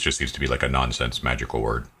just seems to be like a nonsense magical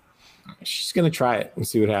word. She's going to try it and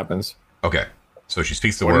see what happens. Okay. So she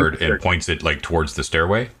speaks the word and points it towards the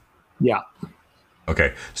stairway. Yeah.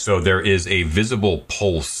 Okay. So there is a visible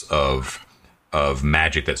pulse of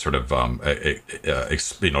magic that sort of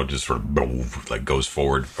just sort of goes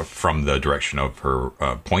forward from the direction of her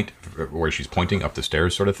point where she's pointing up the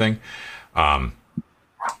stairs, sort of thing.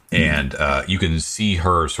 And you can see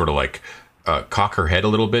her sort of cock her head a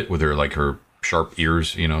little bit with her sharp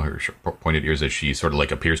ears, her pointed ears, as she sort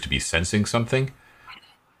of appears to be sensing something.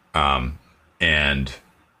 And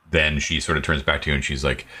then she sort of turns back to you and she's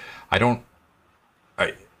like, I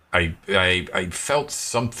felt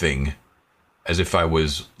something as if I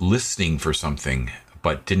was listening for something,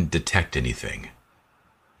 but didn't detect anything.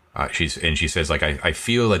 She says, I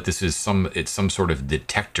feel that this is some sort of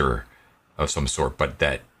detector of some sort, but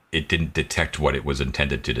that it didn't detect what it was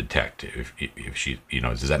intended to detect. If she,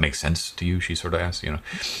 does that make sense to you? She sort of asked,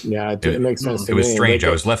 Yeah, it makes sense. It was strange. I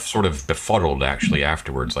was left sort of befuddled actually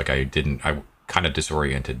afterwards. I kind of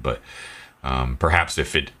disoriented, but perhaps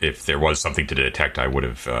if there was something to detect, I would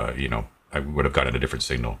have, I would have gotten a different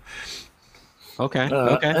signal. Okay.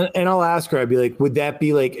 And I'll ask her. I'd be like, would that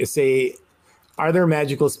be say, are there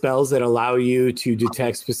magical spells that allow you to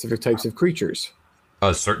detect specific types of creatures?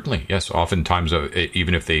 Certainly, yes. Oftentimes,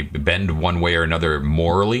 even if they bend one way or another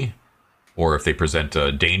morally, or if they present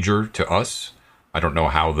a danger to us, I don't know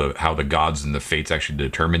how the gods and the fates actually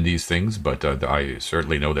determine these things, but I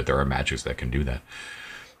certainly know that there are magics that can do that.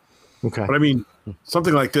 Okay. But I mean,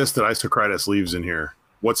 something like this that Isocritus leaves in here,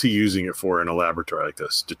 what's he using it for in a laboratory like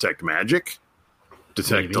this? Detect magic?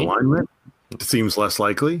 Detect alignment? It seems less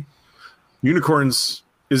likely. Unicorns,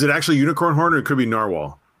 is it actually unicorn horn or it could be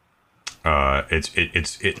narwhal?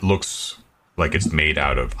 It looks like it's made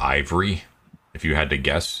out of ivory, if you had to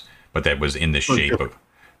guess, but that was in the shape of.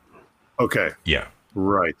 Okay. Yeah.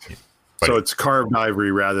 Right. So it's carved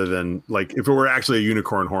ivory rather than like if it were actually a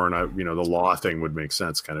unicorn horn, the law thing would make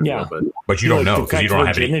sense, kind of. Yeah. Deal, but you don't know because you don't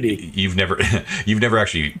have virginity. any. You've never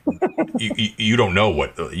actually. You don't know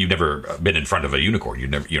what. You've never been in front of a unicorn. You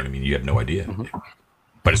know what I mean. You have no idea. Mm-hmm.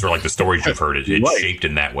 But it's sort of like the stories you've heard. It's right. Shaped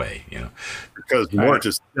in that way, Because Mort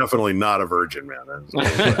is definitely not a virgin, man.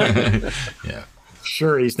 Yeah.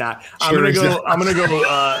 Sure, he's not. I'm gonna go.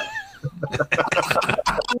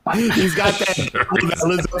 He's got that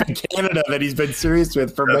lives up in Canada that he's been serious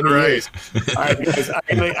with for many years. All right, guys,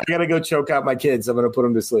 I gotta go choke out my kids. I'm gonna put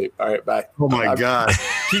them to sleep. All right, bye. Oh my God!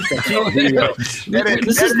 This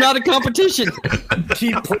is not a competition.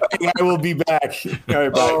 Keep playing. I will be back. All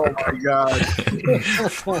right, bye. Oh my God!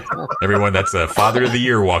 Everyone, that's a Father of the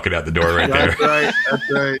Year walking out the door right there.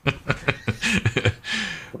 That's right.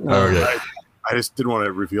 Okay. I just didn't want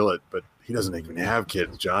to reveal it, but he doesn't even have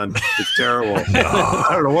kids, John. It's terrible. I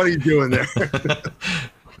don't know what he's doing there.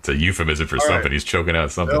 It's a euphemism for something. Right. He's choking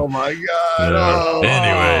out something. Oh my God.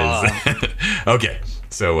 Anyways. Okay.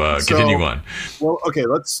 So continue on. Well, okay,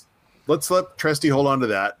 let's let Tresty hold on to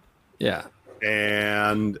that. Yeah.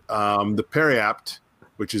 And the periapt,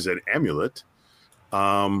 which is an amulet.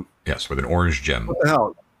 Yes, with an orange gem. What the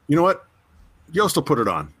hell? You know what? Yost will put it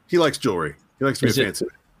on. He likes jewelry. He likes to be fancy.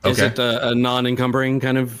 Is it a non-encumbering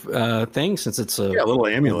kind of thing since it's a little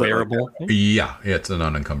amulet wearable? Yeah, it's a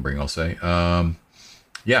non-encumbering, I'll say.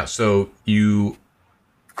 So you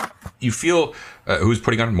feel who's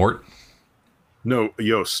putting on Mort? No,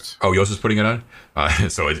 Yost. Oh, Yost is putting it on.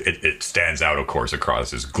 So it stands out, of course, across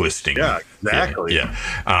his glistening. Yeah, exactly. Yeah.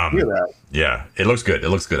 Look at that. Yeah, it looks good. It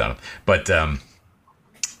looks good on him. But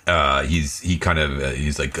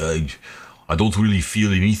he's like. I don't really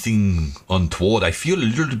feel anything untoward. I feel a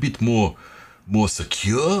little bit more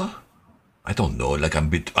secure. I don't know, like I'm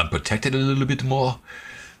protected a little bit more,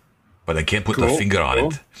 but I can't put the finger on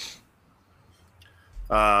it.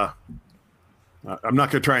 I'm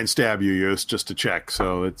not going to try and stab you, Yost, just to check.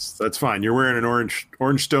 So that's fine. You're wearing an orange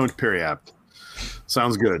stone periapt.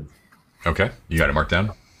 Sounds good. Okay, you got it marked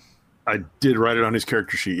down. I did write it on his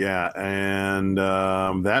character sheet, yeah, and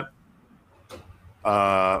that.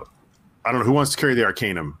 I don't know who wants to carry the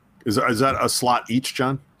Arcanum. Is that a slot each,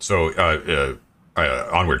 John? So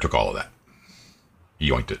Onward took all of that. He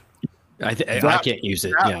yoinked it. I can't use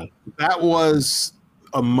it. That was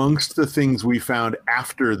amongst the things we found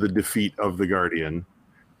after the defeat of the Guardian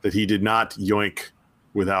that he did not yoink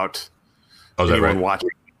without anyone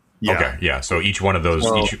watching. Yeah. Okay, yeah. So each one of those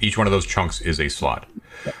each one of those chunks is a slot.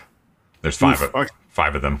 There's five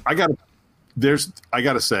of them. I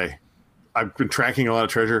gotta say, I've been tracking a lot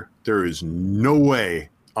of treasure. There is no way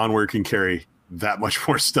Onward can carry that much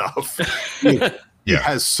more stuff. He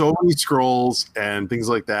has so many scrolls and things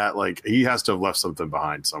like that. Like he has to have left something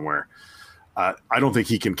behind somewhere. I don't think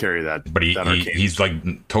he can carry that. But he's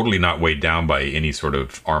like totally not weighed down by any sort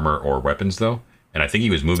of armor or weapons, though. And I think he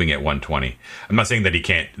was moving at 120. I'm not saying that he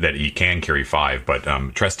can carry 5, but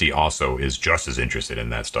Tresty also is just as interested in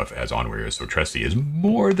that stuff as Onweir is. So Tresty is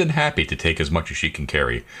more than happy to take as much as she can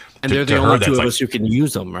carry. And they're the only two of us who can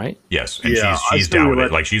use them, right? Yes, and she's down with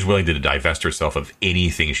it. Like she's willing to divest herself of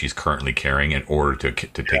anything she's currently carrying in order to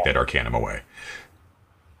take that Arcanum away.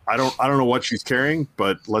 I don't know what she's carrying,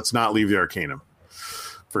 but let's not leave the Arcanum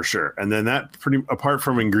for sure. And then that apart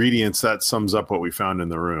from ingredients, that sums up what we found in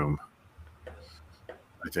the room.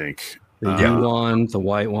 I think the blue wand, the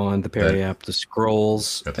white wand, the periapt, the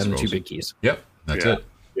scrolls, and the 2 big keys. Yep, that's it.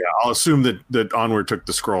 Yeah, I'll assume that Onward took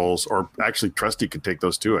the scrolls, or actually Trusty could take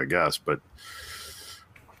those too, I guess. But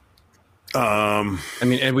I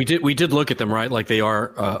mean, and we did look at them, right? Like they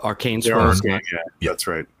are arcane scrolls. Yeah, that's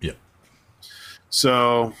right. Yeah.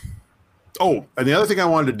 So, and the other thing I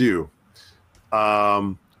wanted to do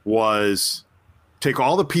was take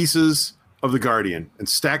all the pieces of the Guardian and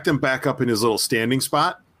stack them back up in his little standing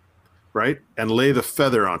spot, right? And lay the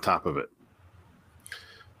feather on top of it.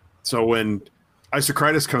 So when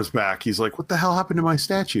Isocritus comes back, he's like, what the hell happened to my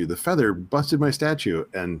statue? The feather busted my statue.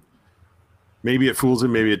 And maybe it fools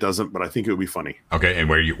him, maybe it doesn't, but I think it would be funny. Okay, and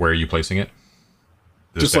where are you placing it?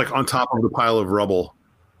 Just like on top of the pile of rubble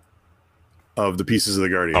of the pieces of the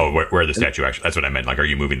Guardian. Oh, where the statue actually? That's what I meant. Like, are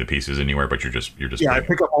you moving the pieces anywhere? But you're just. Yeah, I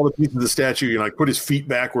pick up all the pieces of the statue. Like put his feet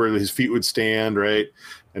back where his feet would stand, right,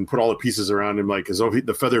 and put all the pieces around him, like as though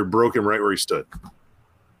the feather broke him right where he stood.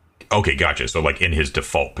 Okay, gotcha. So, like in his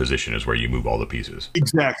default position is where you move all the pieces.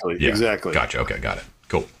 Exactly. Yeah, exactly. Gotcha. Okay, got it.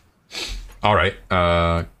 Cool. All right.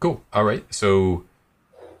 Cool. All right. So,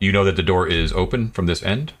 you know that the door is open from this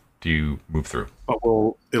end. Do you move through?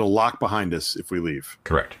 Well, it'll lock behind us if we leave.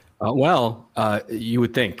 Correct. You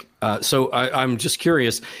would think. So I'm just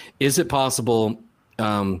curious, is it possible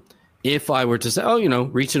if I were to say,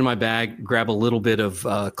 reach into my bag, grab a little bit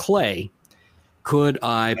of clay, could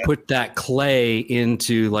I put that clay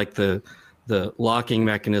into like the locking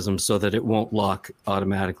mechanism so that it won't lock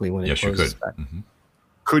automatically when it closes? Yes, you could. Back? Mm-hmm.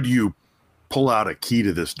 Could you pull out a key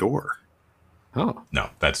to this door? Oh, no,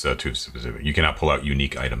 that's too specific. You cannot pull out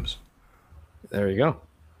unique items. There you go.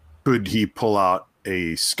 Could he pull out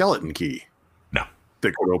a skeleton key? No.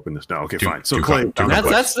 That could open this. No, okay, fine. So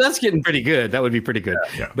that's getting pretty good. That would be pretty good.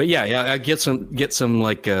 Yeah. But yeah, get some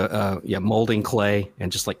like molding clay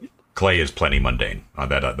and just like clay is plenty mundane.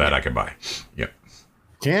 That I can buy. Yep.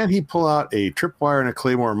 Can he pull out a tripwire and a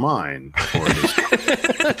claymore mine?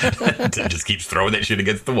 Just keeps throwing that shit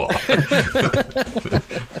against the wall.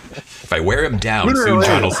 If I wear him down, soon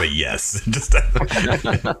John will say yes. Just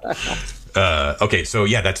okay, so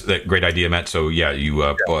yeah, that's a great idea, Matt. So yeah,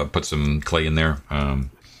 you put some clay in there.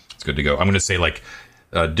 It's good to go. I'm going to say like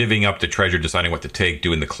divvying up the treasure, deciding what to take,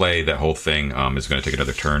 doing the clay. That whole thing is going to take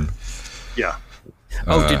another turn. Yeah.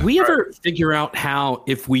 Did we ever figure out how,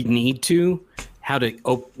 if we need to, how to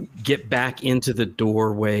get back into the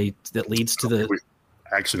doorway that leads to the...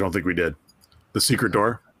 I actually don't think we did. The secret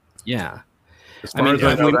door? Yeah. As far as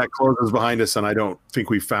I know, that closes behind us, and I don't think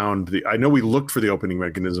we found I know we looked for the opening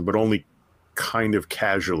mechanism, but only kind of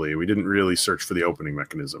casually. We didn't really search for the opening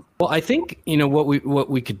mechanism. Well, I think, what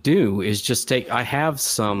we could do is just take... I have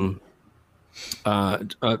some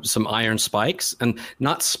iron spikes, and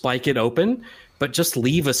not spike it open, but just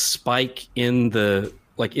leave a spike in the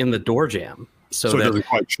door jamb. So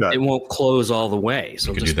that it won't close all the way.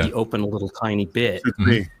 So just be open a little tiny bit,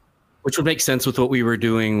 which would make sense with what we were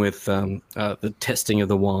doing with the testing of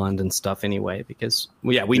the wand and stuff anyway, because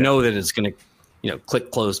we know that it's going to,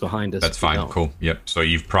 click close behind us. That's fine. Cool. Yep. So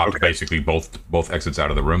you've propped basically both exits out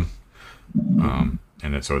of the room.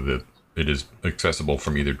 And so that it is accessible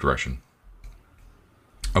from either direction.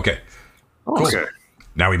 Okay. Cool. Okay.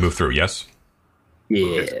 Now we move through. Yes.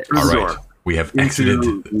 Yeah. All right. We have exited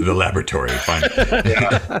the laboratory. Fine.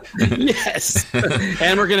 Yes.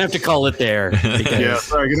 And we're going to have to call it there. Yeah.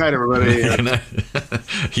 Sorry. Good night, everybody.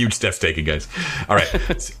 Huge steps taken, guys. All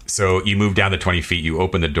right. So you move down the 20 feet. You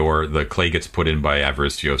open the door. The clay gets put in by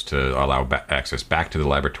Avaricios to allow access back to the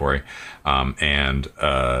laboratory. And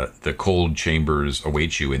the cold chambers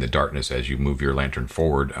await you in the darkness as you move your lantern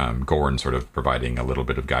forward. Goran sort of providing a little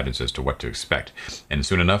bit of guidance as to what to expect. And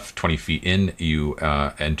soon enough, 20 feet in, you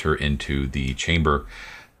enter into the chamber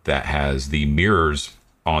that has the mirrors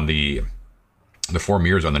on the 4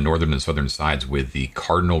 mirrors on the northern and southern sides with the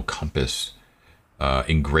cardinal compass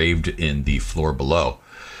engraved in the floor below.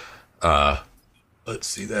 Let's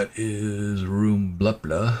see, that is room blah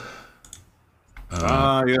blah.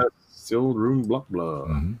 Yes, the old room blah blah.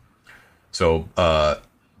 Mm-hmm. So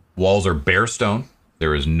walls are bare stone.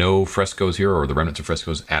 There is no frescoes here or the remnants of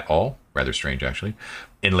frescoes at all. Rather strange, actually.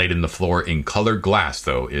 Inlaid in the floor in colored glass,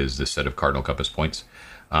 though, is this set of cardinal compass points.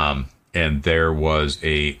 And there was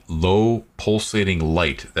a low pulsating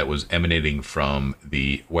light that was emanating from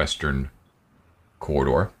the western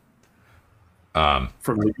corridor. From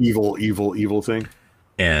the evil thing.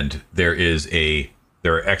 And there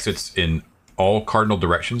are exits in all cardinal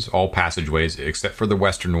directions, all passageways, except for the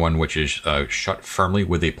western one, which is shut firmly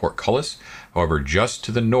with a portcullis. However, just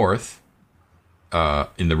to the north,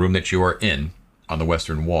 in the room that you are in, on the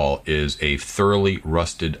western wall, is a thoroughly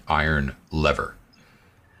rusted iron lever.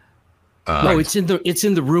 No, it's in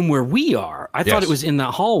the room where we are. I thought it was in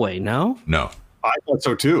that hallway. No. I thought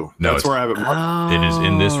so too. No, that's where I have it marked. It is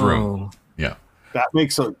in this room. Yeah. That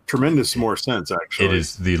makes a tremendous more sense, actually. It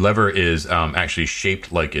is. The lever is actually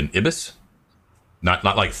shaped like an ibis, not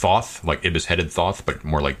like Thoth, like ibis-headed Thoth, but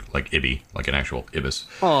more like Ibi, like an actual ibis.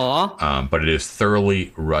 Aww. But it is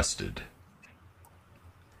thoroughly rusted.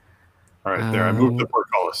 All right, there. I moved the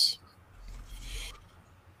portcullis.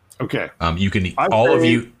 Okay. You can all of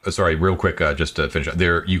you. Sorry, real quick, just to finish.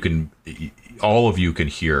 There, you can. All of you can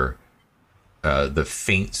hear the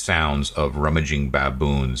faint sounds of rummaging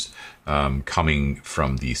baboons coming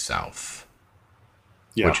from the south.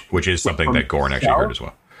 Yeah. Which is something that Goran actually heard as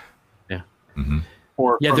well. Yeah.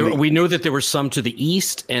 Mm-hmm. We know that there were some to the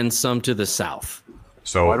east and some to the south.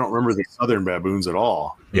 So I don't remember the southern baboons at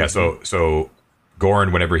all. Yeah. So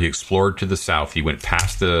Goran, whenever he explored to the south, he went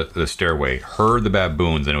past the stairway, heard the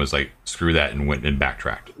baboons, and it was like, screw that, and went and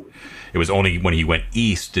backtracked. It was only when he went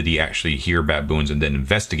east did he actually hear baboons and then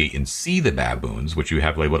investigate and see the baboons, which you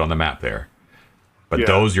have labeled on the map there. But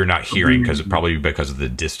those you're not hearing probably because of the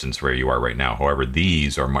distance where you are right now. However,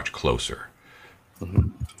 these are much closer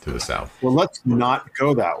to the south. Well, let's not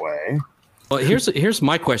go that way. Well, here's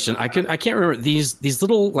my question. I can't remember these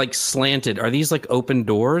little like slanted. Are these like open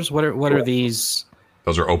doors? What are these?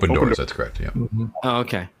 Those are open doors. That's correct. Yeah. Mm-hmm. Oh,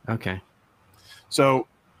 okay. Okay. So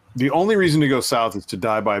the only reason to go south is to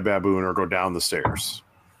die by a baboon or go down the stairs.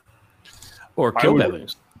 Or kill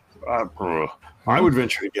baboons. I would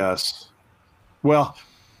venture to guess. Well,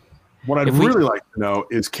 what I'd really like to know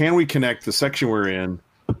is, can we connect the section we're in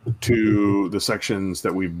to the sections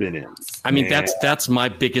that we've been in? I mean, that's my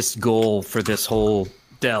biggest goal for this whole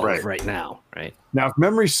delve right now. Right now, if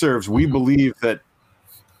memory serves, we believe that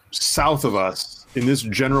south of us, in this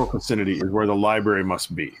general vicinity, is where the library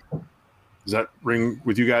must be. Does that ring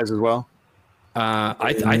with you guys as well?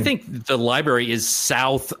 I think the library is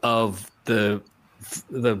south of the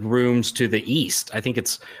rooms to the east. I think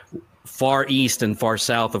it's far east and far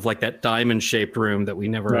south of like that diamond shaped room that we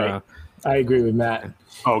never. Right. I agree with Matt.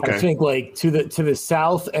 Okay. I think like to the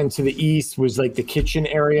south and to the east was like the kitchen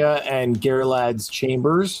area, and Gerlad's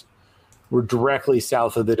chambers were directly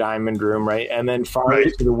south of the diamond room, right? And then farther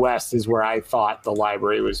to the west is where I thought the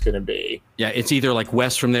library was going to be. Yeah, it's either like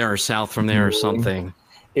west from there or south from there or something.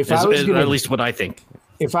 I was at least what I think.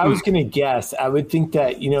 If I was going to guess, I would think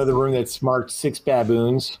that, the room that's marked 6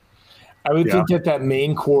 baboons, I would think that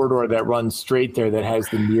main corridor that runs straight there that has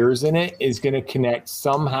the mirrors in it is going to connect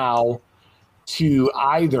somehow to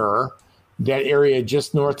either that area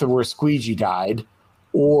just north of where Squeegee died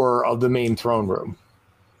or of the main throne room.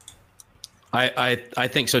 I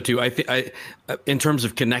think so too. I in terms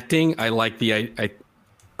of connecting, I like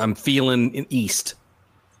I'm feeling in east.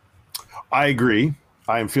 I agree.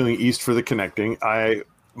 I am feeling east for the connecting. But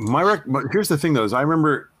here's the thing though, is I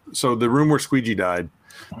remember, so the room where Squeegee died,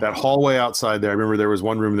 that hallway outside there, I remember there was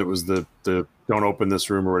one room that was the don't open this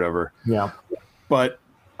room or whatever. Yeah. But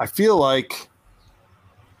I feel like,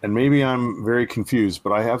 and maybe I'm very confused,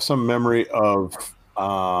 but I have some memory of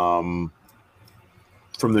from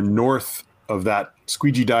the north of that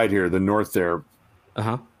Squeegee died here, the north there.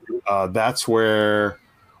 That's where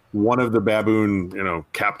one of the baboon,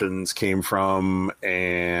 captains came from,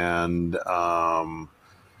 and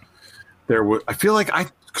there was. I feel like I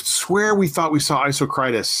could swear we thought we saw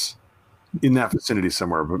Isocritus in that vicinity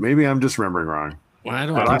somewhere, but maybe I'm just remembering wrong. Well, I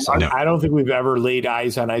don't think so. I don't think we've ever laid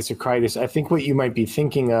eyes on Isocritus. I think what you might be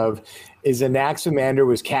thinking of is Anaximander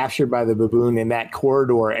was captured by the baboon in that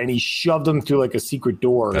corridor, and he shoved him through like a secret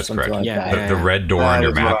door or something like that. The red door on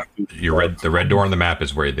your map. The red door on the map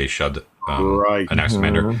is where they shoved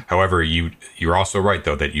Anaximander. Mm-hmm. However, you're also right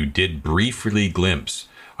though that you did briefly glimpse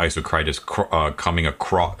Isocritus cutting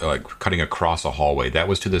across a hallway. That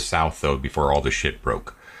was to the south though, before all the shit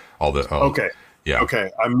broke. Okay. Yeah. Okay.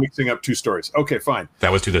 I'm mixing up two stories. Okay, fine.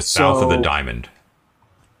 That was to the south of the diamond.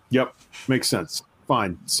 Yep. Makes sense.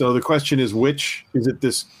 Fine. So the question is, is it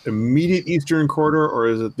this immediate eastern corridor, or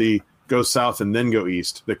is it the go south and then go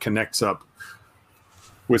east that connects up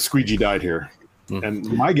with Squeegee died here? And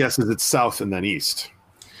my guess is it's south and then east.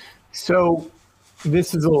 So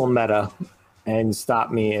this is a little meta, and stop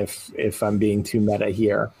me if I'm being too meta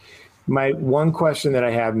here. My one question that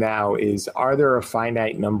I have now is, are there a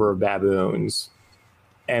finite number of baboons?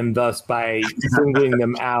 And thus, by singling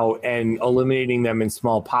them out and eliminating them in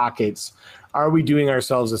small pockets, are we doing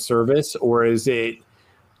ourselves a service? Or is it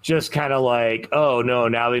just kind of like, oh, no,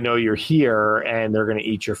 now they know you're here and they're going to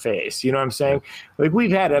eat your face? You know what I'm saying? Like,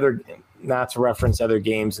 we've had not to reference other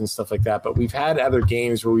games and stuff like that, but we've had other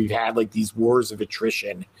games where we've had like these wars of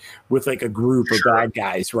attrition with like a group of bad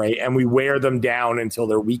guys, right? And we wear them down until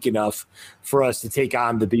they're weak enough for us to take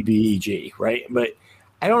on the BBEG, right? But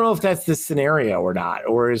I don't know if that's the scenario or not,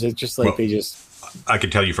 or is it just like I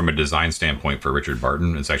can tell you from a design standpoint for Richard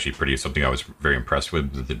Barton, it's actually something I was very impressed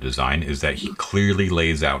with the design, is that he clearly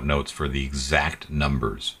lays out notes for the exact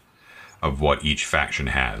numbers of what each faction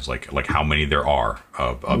has, like how many there are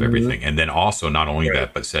of everything. And then also not only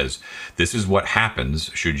that, but says, this is what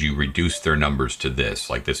happens should you reduce their numbers to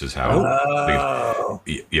this. Like, this is how,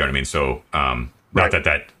 you know what I mean? So, not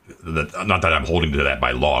that I'm holding to that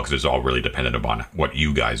by law, because it's all really dependent upon what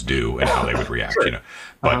you guys do and how they would react,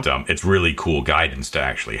 But it's really cool guidance to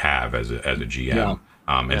actually have as a GM.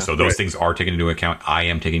 Yeah. So those things are taken into account. I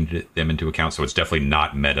am taking them into account. So it's definitely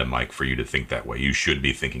not meta, Mike, for you to think that way. You should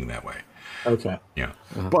be thinking that way. Okay. Yeah.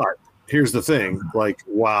 But here's the thing, like,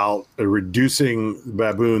 while reducing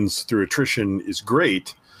baboons through attrition is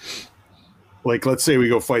great, like, let's say we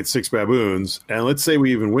go fight 6 baboons, and let's say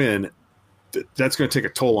we even win, that's going to take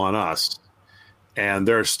a toll on us. And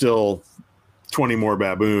there are still 20 more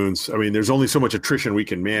baboons. I mean, there's only so much attrition we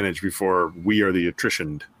can manage before we are the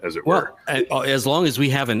attritioned, as it were. As long as we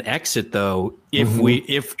have an exit, though,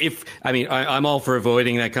 I'm all for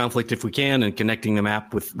avoiding that conflict if we can and connecting the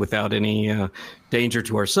map without any danger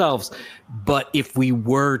to ourselves. But if we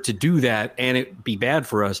were to do that and it be bad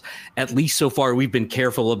for us, at least so far we've been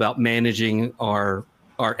careful about managing our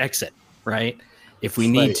exit, right? If we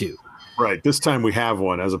need to. Right. This time we have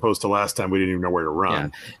one, as opposed to last time we didn't even know where to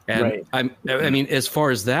run. Yeah. And I mean, as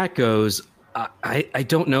far as that goes, I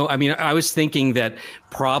don't know. I mean, I was thinking that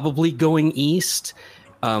probably going east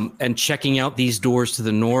and checking out these doors to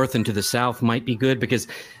the north and to the south might be good, because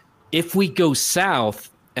if we go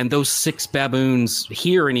south and those 6 baboons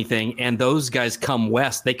hear anything and those guys come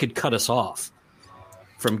west, they could cut us off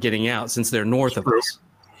from getting out since they're north of us.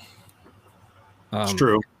 It's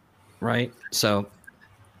true. Right. So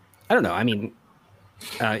I don't know. I mean,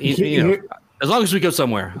 you know, as long as we go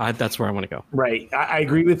somewhere, that's where I want to go. Right. I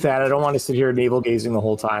agree with that. I don't want to sit here navel gazing the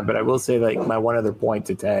whole time, but I will say, like, my one other point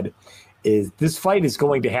to Ted is this fight is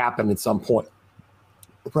going to happen at some point,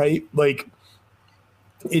 right? Like,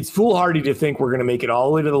 it's foolhardy to think we're going to make it all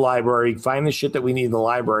the way to the library, find the shit that we need in the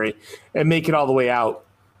library, and make it all the way out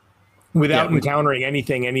without encountering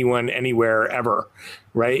anything, anyone, anywhere, ever,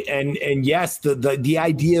 right? And yes, the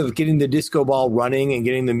idea of getting the disco ball running and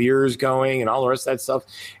getting the mirrors going and all the rest of that stuff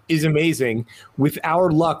is amazing. With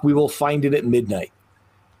our luck, we will find it at midnight.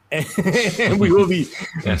 And we will be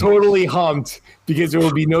totally humped because there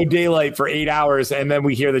will be no daylight for 8 hours, and then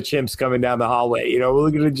we hear the chimps coming down the hallway. You know,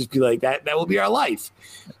 we're going to just be like, that will be our life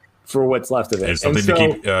for what's left of it. It's something to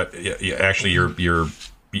keep. Actually,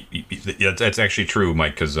 that's actually true,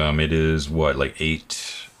 Mike, because it is what, like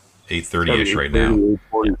 8:30ish right now. 8:40,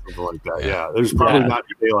 something like that. Yeah, there's probably not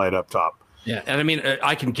daylight up top. Yeah, and I mean,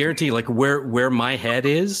 I can guarantee, like, where my head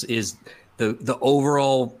is the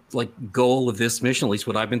overall, like, goal of this mission, at least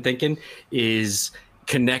what I've been thinking, is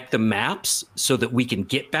connect the maps so that we can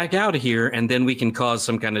get back out of here, and then we can cause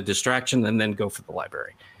some kind of distraction and then go for the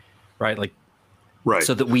library, right? Like, right,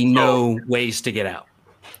 so that we know ways to get out.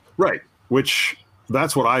 Right, which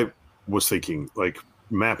that's what I was thinking. Like,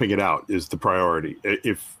 mapping it out is the priority.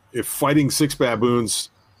 If fighting 6 baboons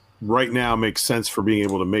right now makes sense for being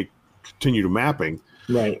able to continue to mapping,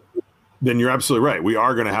 right, then you're absolutely right. We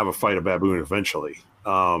are going to have a fight of baboon eventually.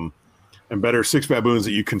 And better 6 baboons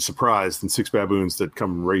that you can surprise than 6 baboons that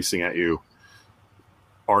come racing at you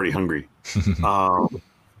already hungry. Okay.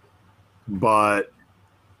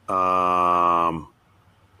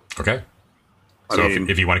 So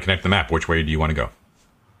if you want to connect the map, which way do you want to go?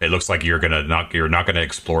 It looks like you're not going to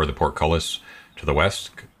explore the portcullis to the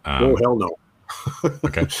west. Oh, hell no.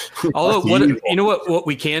 Okay. Although, what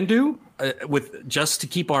we can do with just to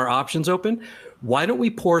keep our options open, why don't we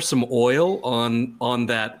pour some oil on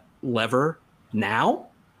that lever now,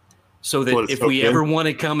 so that if we ever want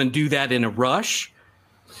to come and do that in a rush,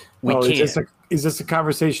 we can. Is this a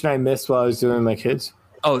conversation I missed while I was doing my kids?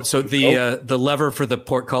 Oh, so the lever for the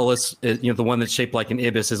portcullis, the one that's shaped like an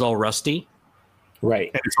ibis, is all rusty.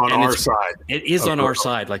 Right. And it's on our side. It is on our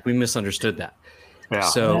side. Like, we misunderstood that. Yeah.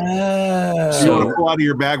 So you want to pull out of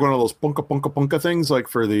your bag one of those punka things, like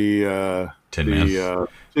for the Tin Man.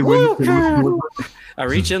 Oil can. I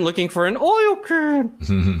reach in looking for an oil can.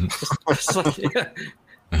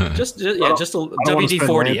 just a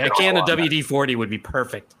WD-40. A can of WD-40 would be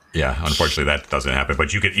perfect. Yeah, unfortunately that doesn't happen.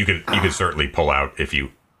 But you could certainly pull out, if you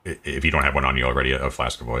don't have one on you already, a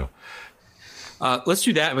flask of oil. Let's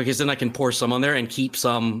do that, because then I can pour some on there and keep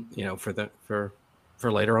some, for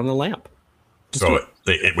later on the lamp.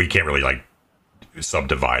 We can't really, like,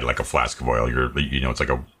 subdivide like a flask of oil. It's like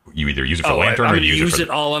you either use it for lantern or you use it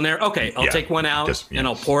all on there. Okay, I'll take one out and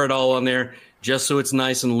I'll pour it all on there just so it's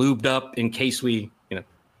nice and lubed up in case we,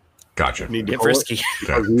 Gotcha. Need to get frisky.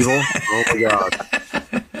 Oh my god.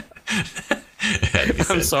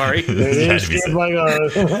 I'm sorry.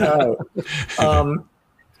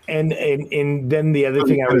 And then the other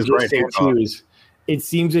thing I was going to say too is, it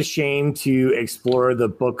seems a shame to explore the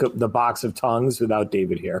box of tongues without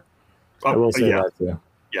David here. I will say that too.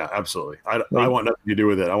 Yeah, absolutely. I want nothing to do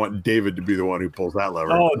with it. I want David to be the one who pulls that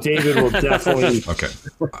lever. Oh, David will definitely. Okay,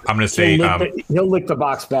 I'm going to say he'll lick the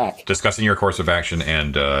box back. Discussing your course of action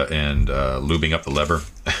and lubing up the lever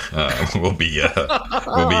will be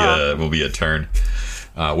a turn.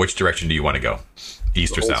 Which direction do you want to go?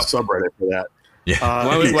 East or south? Subreddit for that. Yeah.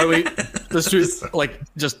 Why we let's do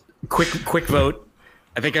just quick vote.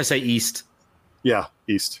 I think I say east. Yeah,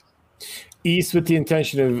 east. East, with the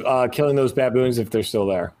intention of killing those baboons if they're still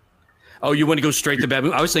there. Oh, you want to go straight to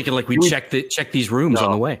baboon? I was thinking, like, we check these rooms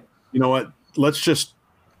on the way. You know what? Let's just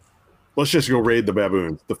let's just go raid the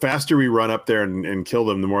baboons. The faster we run up there and kill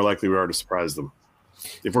them, the more likely we are to surprise them.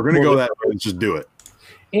 If we're going to go that way, let's just do it.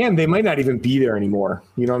 And they might not even be there anymore.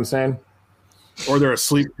 You know what I'm saying? Or they're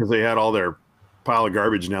asleep because they had all their pile of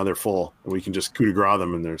garbage. Now they're full, and we can just coup de grace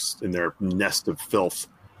them in their nest of filth.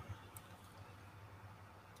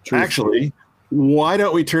 True. Actually, why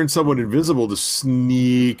don't we turn someone invisible to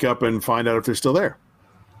sneak up and find out if they're still there?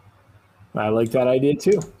 I like that idea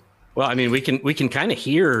too. Well, I mean, we can kind of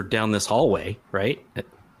hear down this hallway, right?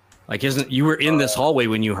 Like, isn't you were in this hallway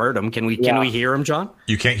when you heard them? Can we hear them, John?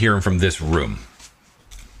 You can't hear them from this room.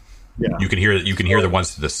 Yeah, you can hear the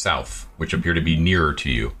ones to the south, which appear to be nearer to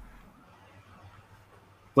you.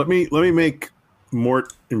 Let me make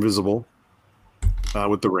Mort invisible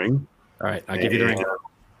with the ring. All right, I'll give you the ring.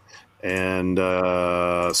 And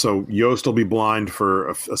so Yost will be blind for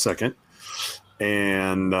a second,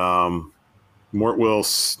 and Mort will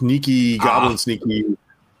goblin sneaky.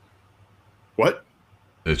 What?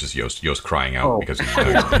 It's just Yost crying out because he hold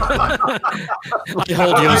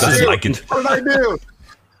Yost. doesn't like it. What did I do?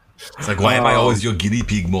 It's like, why am I always your guinea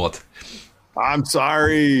pig, Mort? I'm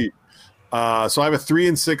sorry. So I have a 3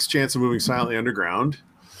 in 6 chance of moving silently underground,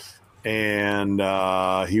 and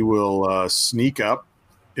he will sneak up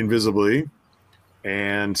invisibly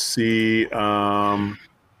and see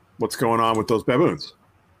what's going on with those baboons.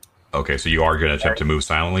 Okay, so you are going to attempt to move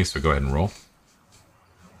silently, so go ahead and roll.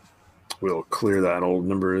 We'll clear that old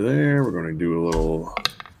number there. We're going to do a little...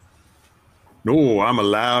 No, I'm a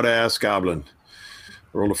loud-ass goblin.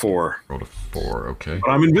 Roll a 4. Roll a 4, okay.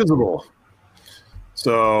 But I'm invisible.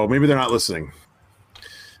 So maybe they're not listening.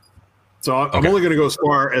 So I'm only going to go as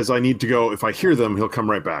far as I need to go. If I hear them, he'll come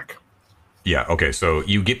right back. Yeah, okay, so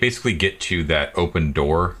you basically get to that open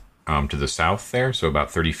door to the south there, so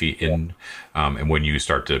about 30 feet in, and when you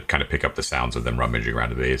start to kind of pick up the sounds of them rummaging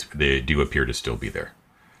around, they do appear to still be there.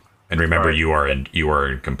 And remember, right. you are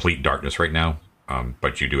in complete darkness right now,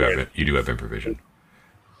 but you do have infravision.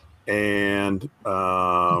 And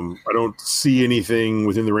I don't see anything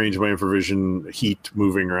within the range of my infravision. Heat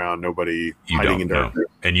moving around, nobody hiding in darkness.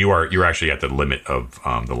 No. And you're actually at the limit of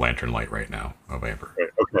the lantern light right now of Amber. Right,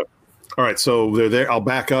 okay. All right, so they're there. I'll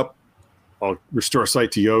back up. I'll restore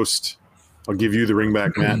sight to Yost. I'll give you the ring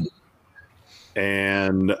back, Matt.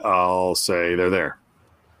 And I'll say they're there.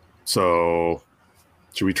 So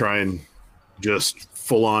should we try and just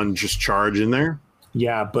full on just charge in there?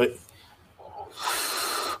 Yeah, but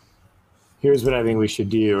here's what I think we should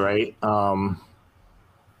do, right? The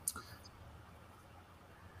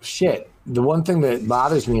one thing that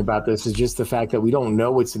bothers me about this is just the fact that we don't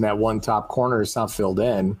know what's in that one top corner. It's not filled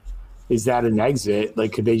in. Is that an exit?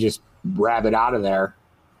 Like, could they just rabbit out of there?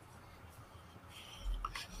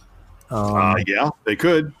 Yeah, they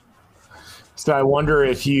could. So I wonder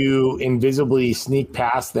if you invisibly sneak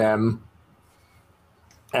past them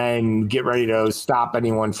and get ready to stop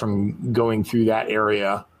anyone from going through that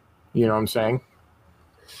area. You know what I'm saying?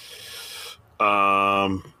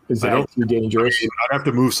 Is that too dangerous? I'd have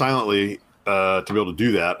to move silently to be able to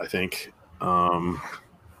do that, I think.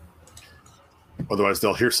 Otherwise,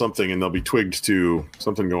 they'll hear something and they'll be twigged to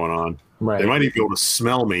something going on. Right. They might even be able to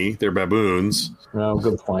smell me. They're baboons. Oh,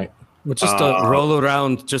 good point. We'll just roll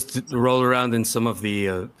around in some of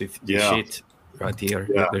the shit right here.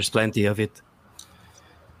 Yeah. There's plenty of it.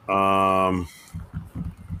 I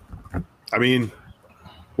mean,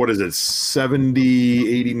 what is it?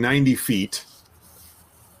 70, 80, 90 feet.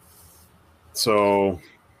 So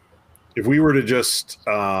if we were to just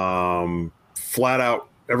flat out,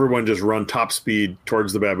 everyone just run top speed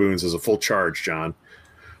towards the baboons as a full charge, John,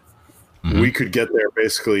 we could get there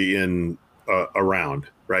basically in a round,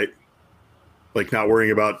 right? Like not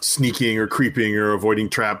worrying about sneaking or creeping or avoiding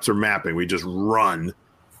traps or mapping. We just run.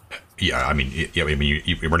 Yeah, I mean,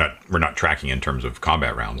 we're not tracking in terms of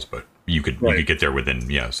combat rounds, but you could get there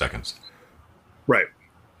within seconds. Right.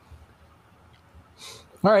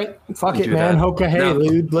 All right, fuck it, man. Okay, hey,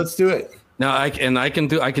 dude, let's do it. Now I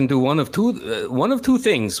can do one of two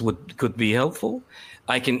things could be helpful.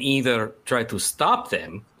 I can either try to stop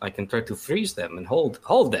them. I can try to freeze them and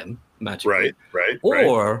hold them magically. Right.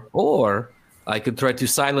 Or I could try to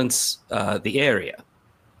silence the area.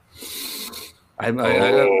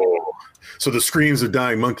 So the screams of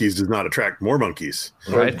dying monkeys does not attract more monkeys.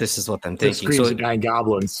 Right. This is what I'm thinking. The screams of dying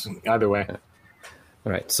goblins. Either way.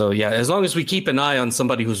 All right. So yeah, as long as we keep an eye on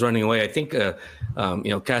somebody who's running away, I think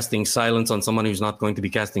casting silence on someone who's not going to be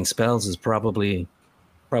casting spells is probably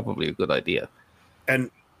a good idea.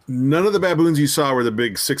 And none of the baboons you saw were the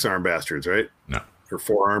big 6-arm bastards, right? No. Or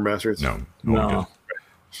 4-arm bastards? No.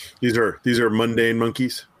 These are mundane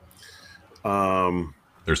monkeys.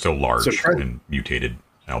 They're still large and mutated.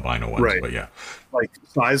 albino ones, Right. but yeah. Like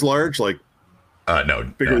size large, like No,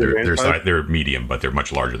 bigger than they're medium, but they're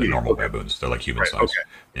much larger than normal baboons. They're like human size. Okay.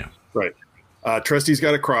 Yeah. Right. Trusty's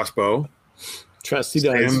got a crossbow. Trusty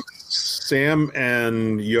does. Sam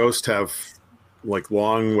and Yost have like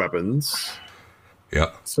long weapons.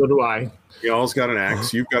 Yeah. So do I. Y'all's got an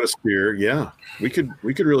axe. You've got a spear. Yeah, we could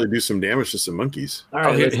really do some damage to some monkeys. All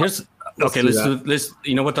right. Let's do this.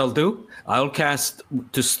 You know what I'll do? I'll cast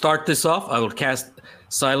to start this off. I will cast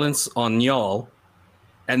silence on y'all,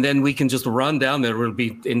 and then we can just run down there. We'll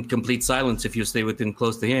be in complete silence if you stay within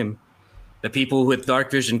close to him. The people with dark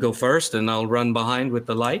vision go first, and I'll run behind with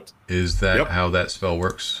the light. Is that how that spell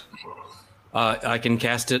works? I can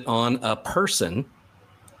cast it on a person.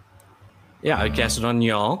 Yeah, I cast it on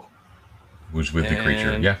y'all. Who's with the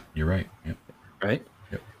creature? Yeah, you're right. Yep. Right.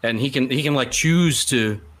 Yep. And he can like choose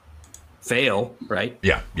to fail. Right.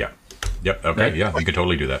 Yeah. Yep. Okay. Right. Yeah, you could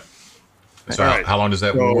totally do that. So Right. how long does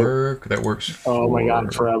that work? That works. Oh my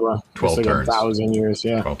God, forever. 12 it's like turns. 1,000 years.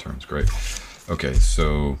 Yeah. 12 turns. Great. Okay.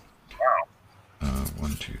 So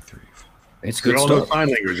 1, 2, 3, 4. It's We good all know stuff. sign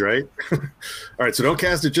language, right? All right, so don't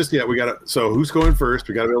cast it just yet. So who's going first?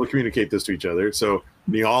 We got to be able to communicate this to each other. So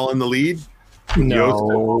y'all in the lead.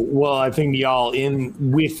 No, well, I think y'all in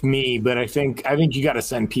with me, but I think you got to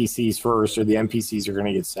send PCs first, or the NPCs are going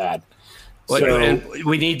to get sad. But, So- and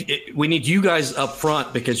we need you guys up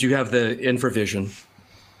front because you have the infravision.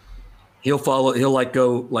 He'll follow. He'll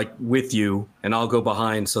go with you, and I'll go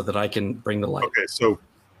behind so that I can bring the light. Okay,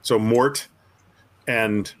 so Mort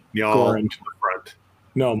and y'all in Goran. front.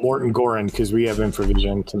 No, Morton Goran, because we have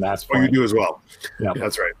infravision to Matt's Oh, you point. do as well. Yeah.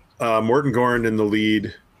 That's right. Mort and Goran in the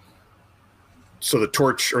lead. So the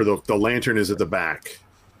torch or the lantern is at the back.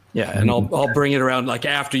 Yeah, and I'll bring it around. Like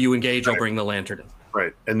after you engage, I'll bring the lantern in.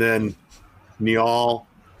 Right. And then Niall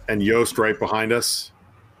and Yost right behind us.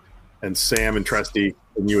 And Sam and Trusty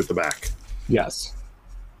and you at the back. Yes.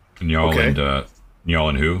 Njal Okay.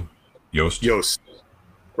 and who? Yost? Yost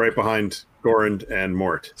right behind Goran and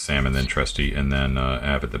Mort. Sam, and then Trusty, and then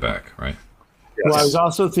Ab at the back, right? Yes. Well, I was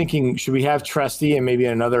also thinking, should we have Trusty and maybe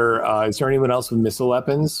another? Is there anyone else with missile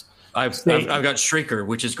weapons? I've got Shrieker,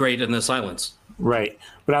 which is great in the silence. Right.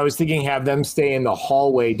 But I was thinking have them stay in the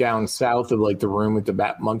hallway down south of like the room with the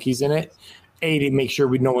bat monkeys in it. A, to make sure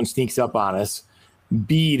no one sneaks up on us.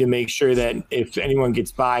 B, to make sure that if anyone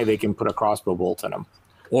gets by, they can put a crossbow bolt in them.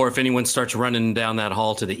 Or if anyone starts running down that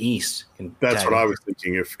hall to the east. That's what I was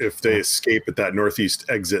thinking. If they escape at that northeast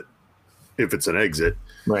exit, if it's an exit,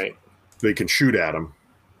 Right. they can shoot at them.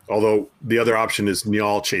 Although the other option is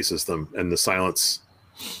Niall chases them and the silence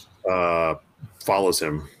follows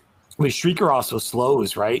him. But Shrieker also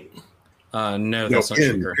slows, right? No, that's not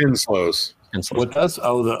Shrieker. Pin slows. What does?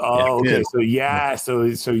 Okay. Pin. So yeah, so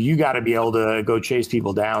you got to be able to go chase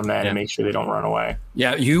people down then Yeah. and make sure they don't run away.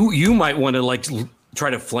 Yeah, you might want to try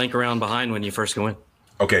to flank around behind when you first go in.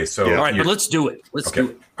 Okay, so Yeah. All right, but let's do it. Let's do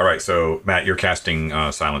it. All right, so Matt, you're casting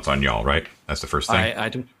silence on y'all, right? That's the first thing. I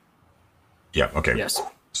do. Yeah. Okay. Yes.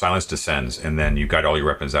 Silence descends, and then you got all your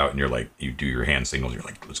weapons out, and you're like, you do your hand signals. You're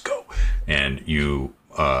like, let's go, and you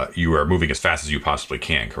are moving as fast as you possibly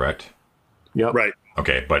can. Correct? Yep. Right.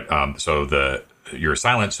 Okay, but so you're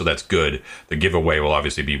silent, so that's good. The giveaway will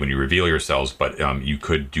obviously be when you reveal yourselves, but you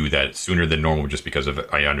could do that sooner than normal just because of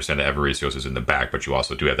I understand that Avaricios is in the back, but you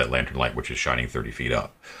also do have that lantern light, which is shining 30 feet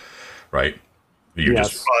up, right? You're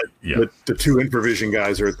Yes. The two infravision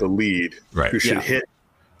guys are at the lead. Right. Who should Yeah. hit?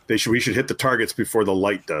 We should hit the targets before the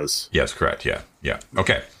light does. Yes, correct. Yeah.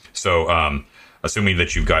 Okay. So, assuming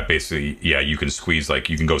that you've got basically, you can squeeze,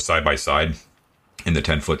 you can go side by side in the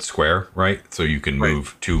 10-foot square, right? So you can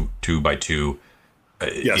move two by two,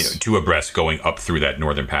 Yes. two abreast going up through that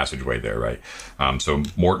northern passageway there, right? So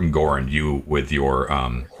Morton Goran, you with your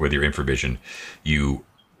infravision, you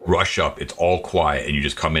rush up. It's all quiet, and you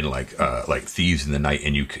just come in like thieves in the night,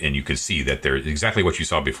 and you can see that they're exactly what you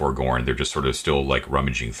saw before Goran. They're just sort of still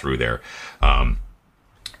rummaging through there, and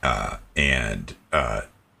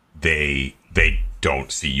they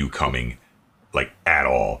don't see you coming at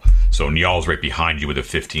all. So Niall's right behind you with a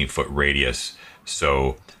 15-foot radius.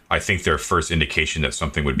 So I think their first indication that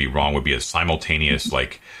something would be wrong would be a simultaneous,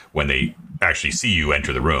 when they actually see you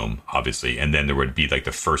enter the room, obviously, and then there would be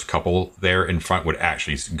the first couple there in front would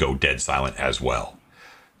actually go dead silent as well,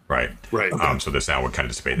 right? Right. So the sound would kind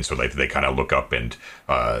of dissipate, and so they kind of look up, and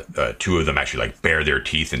two of them actually bare their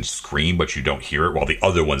teeth and scream, but you don't hear it, while the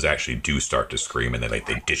other ones actually do start to scream, and they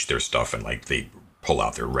ditch their stuff and they pull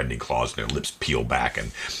out their rending claws and their lips peel back,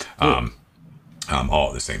 and all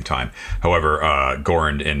at the same time. However,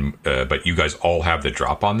 Goran and but you guys all have the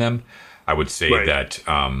drop on them. I would say that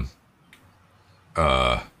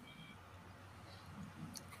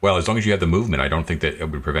Well, as long as you have the movement, I don't think that it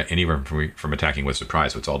would prevent anyone from attacking with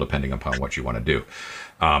surprise. So it's all depending upon what you want to do.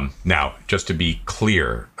 Now, just to be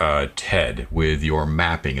clear, Ted, with your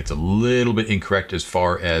mapping, it's a little bit incorrect as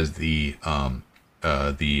far as the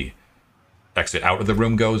exit out of the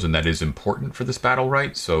room goes, and that is important for this battle,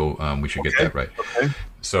 right? So we should get that right. Okay.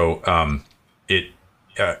 So it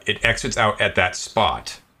exits out at that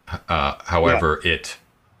spot. However, it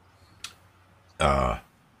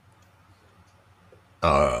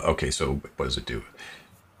okay, so what does it do?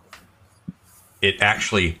 It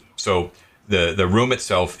actually, so the room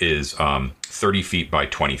itself is 30 feet by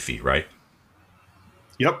 20 feet, right?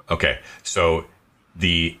 Yep. Okay, so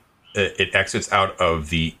it exits out of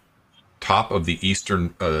the top of the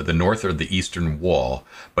eastern, the north or the eastern wall,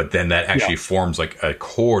 but then that actually forms like a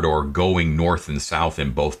corridor going north and south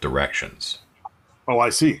in both directions. Oh, I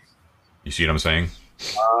see. You see what I'm saying?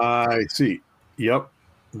 I see. Yep.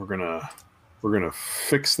 We're gonna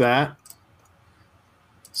fix that.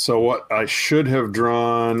 So what I should have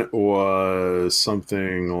drawn was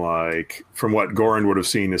something like, from what Goran would have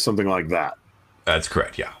seen, is something like that. That's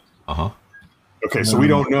correct. Yeah. Okay, so we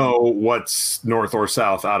don't know what's north or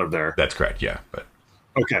south out of there. That's correct. Yeah, but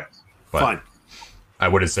fine. I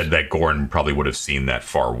would have said that Goran probably would have seen that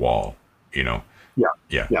far wall. You know.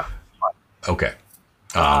 Yeah. Okay.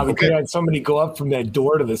 We could have somebody go up from that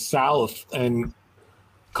door to the south and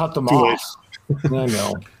cut them Too late. off. I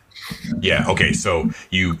know. Yeah. Okay. So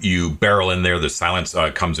you barrel in there. The silence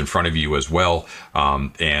comes in front of you as well,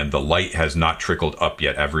 and the light has not trickled up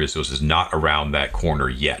yet. Avaricios is not around that corner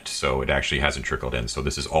yet, so it actually hasn't trickled in. So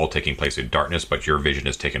this is all taking place in darkness, but your vision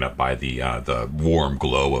is taken up by the warm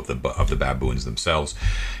glow of the baboons themselves.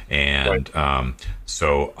 And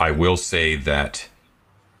so I will say that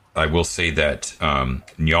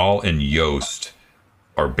Njal and Yost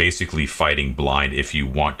are basically fighting blind if you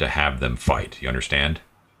want to have them fight. You understand?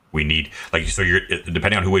 We need, like, so you're,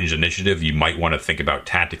 depending on who wins initiative, you might want to think about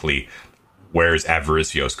tactically, where's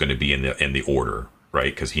Avaricios going to be in the order,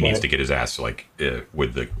 right? Because he needs to get his ass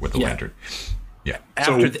with the lantern. Yeah.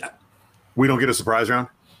 So we don't get a surprise round?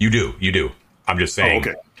 You do. I'm just saying. Oh,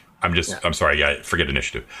 okay. I'm sorry. Yeah, forget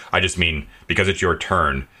initiative. I just mean because it's your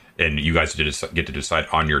turn and you guys get to decide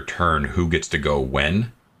on your turn who gets to go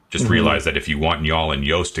when. Just realize that if you want Njal and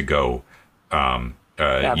Yost to go, you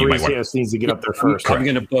might want needs to get up there first. I'm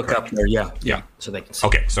going to book up there. Yeah. So they can see.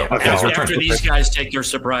 Okay. So after these guys take their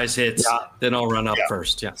surprise hits, then I'll run up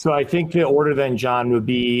first. Yeah. So I think the order then, John, would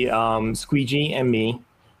be Squeegee and me.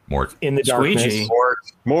 Mort in the darkness. Squeegee.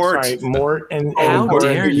 Mort. Sorry, Mort and how Mort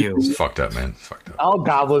dare you? It's fucked up, man. It's fucked up. All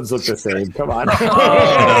goblins look the same. Come on.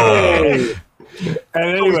 And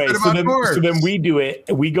anyway, so then we do it.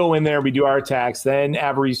 We go in there. We do our attacks. Then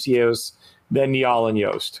Avaricios. Then Njal and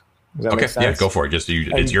Yost. Does that make sense? Yeah, go for it.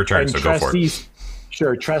 It's your turn, so go for it.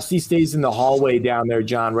 Sure. Trusty stays in the hallway down there,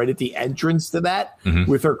 John, right at the entrance to that,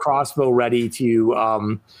 with her crossbow ready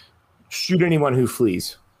to shoot anyone who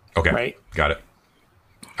flees. Okay. Right. Got it.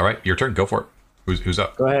 All right, your turn. Go for it. Who's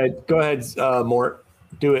up? Go ahead, Mort.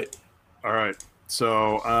 Do it. All right.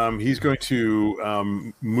 So he's going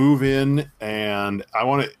to move in, and I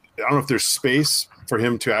don't know if there's space for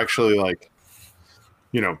him to actually, like,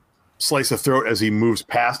 slice a throat as he moves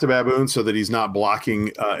past a baboon so that he's not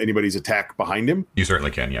blocking anybody's attack behind him. You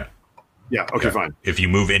certainly can, yeah. Yeah, okay, fine. If you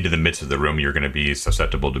move into the midst of the room, you're going to be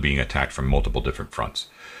susceptible to being attacked from multiple different fronts.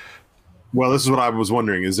 Well, this is what I was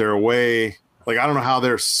wondering. Is there a way, like, I don't know how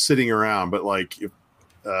they're sitting around, but, like,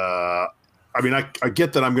 I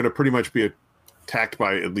get that I'm going to pretty much be attacked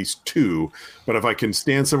by at least 2, but if I can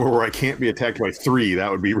stand somewhere where I can't be attacked by 3, that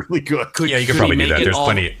would be really good. You could probably do that.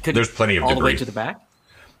 There's plenty of all debris. The way to the back.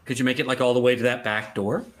 Could you make it like all the way to that back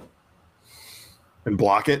door and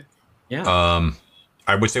block it? Yeah.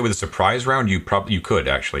 I would say with a surprise round, you could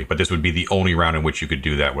actually, but this would be the only round in which you could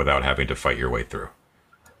do that without having to fight your way through.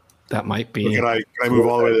 That might be. Can I move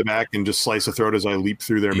all the way to the back and just slice a throat as I leap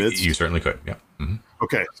through their midst? You certainly could. Yeah. Mm-hmm.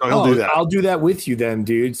 Okay, so he'll do that. I'll do that with you then,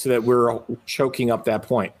 dude, so that we're choking up that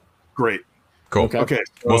point. Great. Cool. Okay.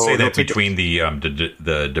 So we'll say that between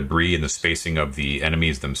the debris and the spacing of the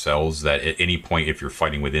enemies themselves, that at any point, if you're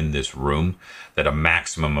fighting within this room, that a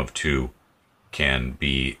maximum of 2 can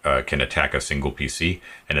attack a single PC,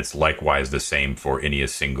 and it's likewise the same for a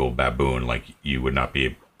single baboon. Like you would not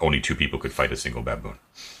be only 2 people could fight a single baboon.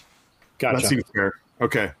 Gotcha. That seems fair.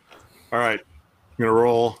 Okay. All right. I'm gonna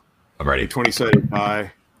roll. I'm ready. 20-sided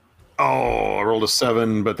die. Oh, I rolled a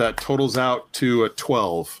 7, but that totals out to a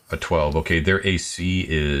 12. A 12. Okay, their AC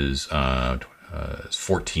is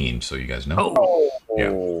 14, so you guys know.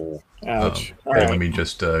 Oh, ouch. Let me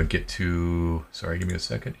just get to... Sorry, give me a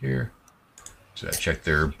second here. check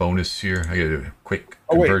their bonus here. I get a quick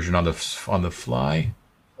conversion on the fly.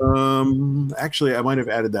 Actually, I might have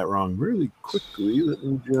added that wrong. Really quickly, let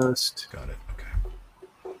me just. Got it. Okay.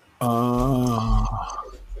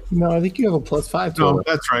 No, I think you have a +5 to No, it.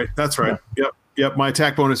 that's right. That's right. Yeah. Yep. My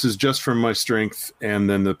attack bonus is just from my strength, and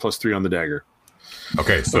then the +3 on the dagger.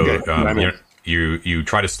 Okay, so you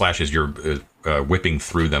try to slash as you're whipping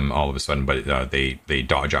through them all of a sudden, but they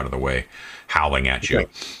dodge out of the way, howling at you.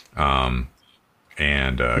 Okay.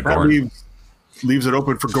 And that Goran leaves it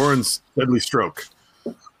open for Goran's deadly stroke.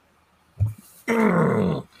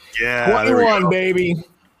 Yeah, 21, baby.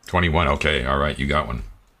 21. Okay, all right, you got one.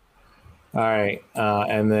 All right,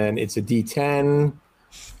 and then it's a D10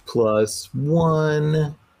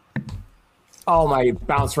 +1. Oh my!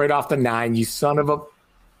 Bounced right off the 9. You son of a.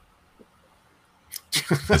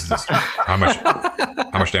 How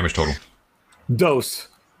much damage total? Dose.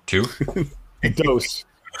 2. Dose.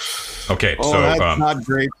 Okay, Oh, so that's not a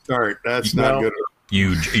great start. That's not good.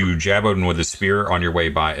 You jab him with a spear on your way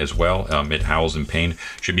by as well. It howls in pain.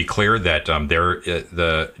 Should be clear that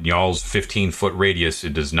the Nyal's 15-foot radius,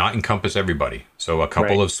 it does not encompass everybody. So a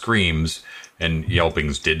couple of screams and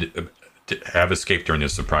yelpings did have escaped during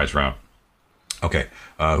this surprise round. Okay,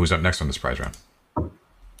 who's up next on the surprise round?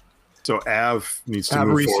 So Av needs to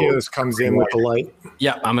move Fabricios forward. comes in with the light.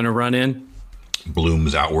 Yeah, I'm going to run in.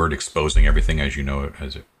 Blooms outward, exposing everything as you know it,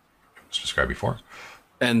 as it was described before.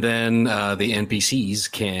 And then the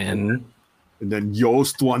NPCs can. And then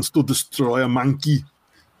Yost wants to destroy a monkey.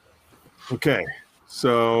 Okay.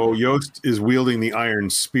 So Yost is wielding the iron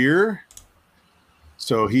spear.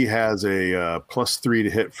 So he has a +3 to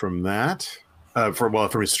hit from that. From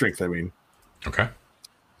his strength, I mean. Okay.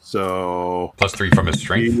 So +3 from his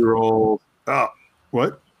strength. He rolled. Oh,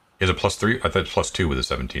 what? He has a +3. I thought +2 with a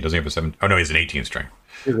 17. Doesn't he have a 7? Oh no, he has an 18 strength.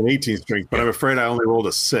 He has an 18 strength, but I'm afraid I only rolled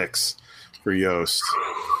a 6 for Yost.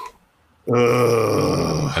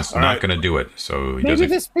 That's not going to do it. So he Maybe doesn't.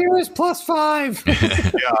 the spear is +5.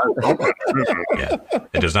 Yeah,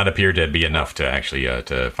 it does not appear to be enough to actually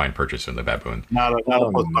to find purchase in the baboon. Not a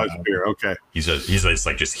 +5 spear. Okay. He's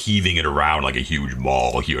like just heaving it around like a huge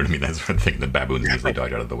maul. You know what I mean? That's the thing. The baboons easily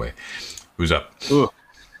dodge out of the way. Who's up? Ooh.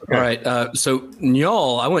 Okay. All right. So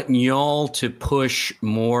Njal, I want Njal to push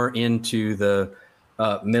more into the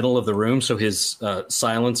middle of the room, so his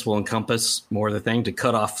silence will encompass more of the thing to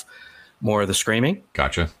cut off more of the screaming.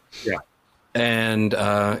 Gotcha. Yeah. And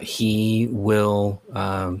he will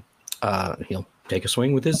he'll take a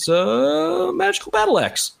swing with his magical battle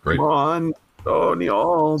axe. Great. Come on. Oh,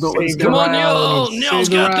 Neil. Don't let us Come on, round. Njal. Njal's Save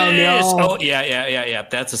the got round, this. Njal. Oh, yeah.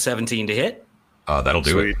 That's a 17 to hit. That'll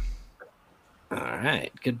do Sweet. it. All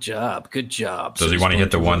right. Good job. Does he want to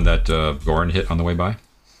hit the one that Goran hit on the way by?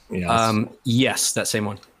 Yes. Yes, that same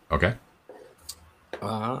one. Okay.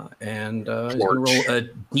 And he's going to roll a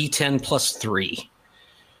D10 +3.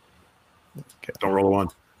 Okay, don't roll a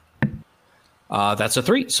 1. That's a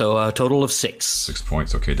 3, so a total of 6. 6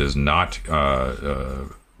 points. Okay. Does not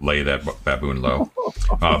lay that baboon low.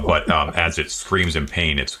 But as it screams in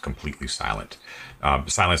pain, it's completely silent.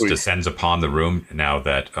 Silence descends upon the room now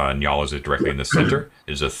that Njal is directly in the center.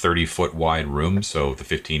 It is a 30-foot wide room, so the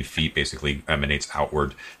 15 feet basically emanates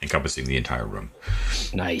outward, encompassing the entire room.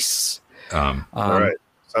 Nice. All right.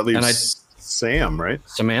 So that leaves Sam, right?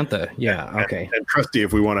 Samantha. Yeah. Okay. And Trusty,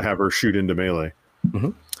 if we want to have her shoot into melee.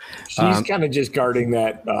 She's kind of just guarding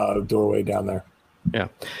that doorway down there.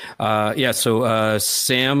 Yeah. So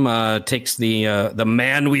Sam takes the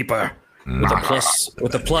Man Weeper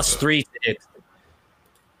with a +3 to hit.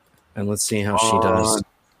 And let's see how she does.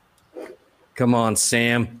 Come on,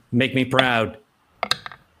 Sam. Make me proud.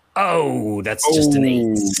 Oh, that's just an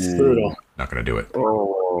 8. Brutal. Not going to do it.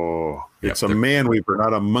 Oh, it's a man weeper,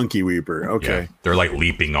 not a monkey weeper. Okay. Yeah. They're like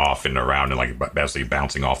leaping off and around and like basically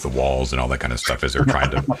bouncing off the walls and all that kind of stuff as they're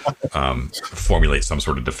trying to formulate some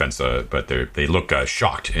sort of defense. But they look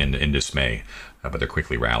shocked and in dismay, but they're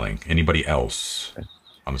quickly rallying. Anybody else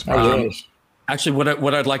on this project? Actually,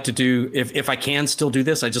 what I'd like to do, if I can still do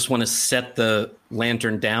this, I just want to set the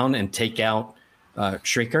lantern down and take out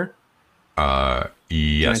Shrieker.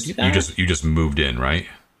 Yes. You just moved in, right?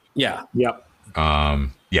 Yeah. Yep.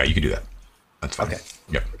 Yeah, you can do that. That's fine. Okay.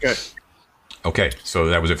 Yep. Okay. Okay, so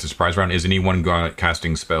that was if the surprise round. Is anyone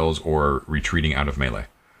casting spells or retreating out of melee?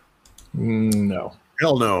 No.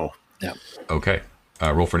 Hell no. Yeah. Okay.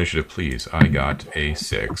 Roll for initiative, please. I got a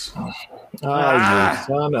 6. Oh, you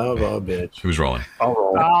son of a bitch. Who's rolling? I'll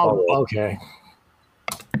roll. Oh, okay.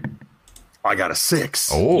 I got a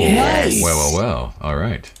 6. Oh, Yes. Well. All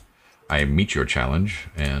right. I meet your challenge,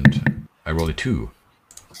 and I rolled a 2.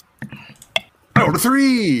 I rolled a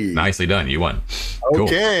 3. Nicely done. You won. Cool.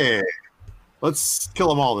 Okay. Let's kill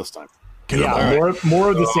them all this time.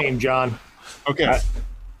 More of the same, John. Okay.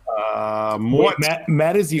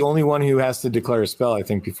 Matt is the only one who has to declare a spell, I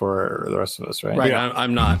think, before the rest of us, right? Right. Yeah.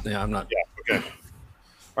 I'm not. Yeah, I'm not. Yeah. Okay.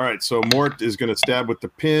 All right. So Mort is going to stab with the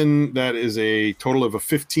pin. That is a total of a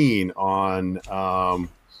 15 on.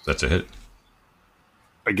 That's a hit.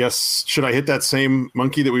 I guess, should I hit that same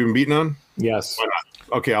monkey that we've been beating on? Yes. Why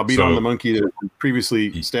not? Okay, I'll beat on the monkey that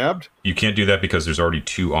previously stabbed. You can't do that because there's already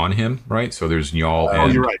 2 on him, right? So there's Njal Oh,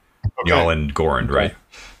 and you're right. Okay. Njal and Gorand, right?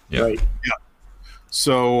 Yeah. Right. Yeah.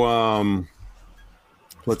 So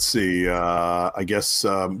let's see. I guess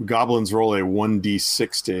goblins roll a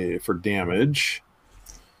 1d6 for damage.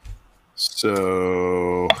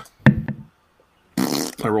 So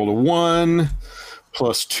I rolled a 1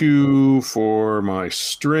 plus 2 for my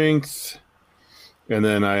strength. And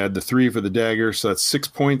then I had the 3 for the dagger. So that's 6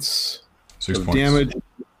 points of damage.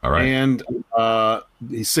 All right. And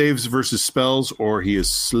he saves versus spells or he is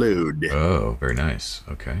slowed. Oh, very nice.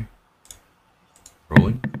 Okay.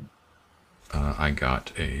 Rolling. I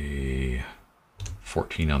got a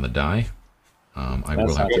 14 on the die. I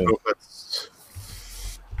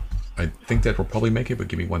think that will probably make it, but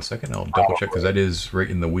give me 1 second. I'll double check because that is right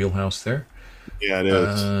in the wheelhouse there. Yeah, it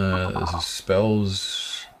is.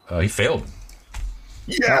 Spells. He failed.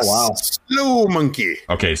 Yes. Oh, wow. Slow monkey.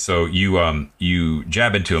 Okay, so you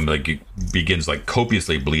jab into him, like, he begins like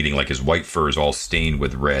copiously bleeding, like his white fur is all stained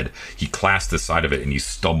with red. He clasps the side of it and he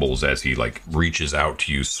stumbles as he like reaches out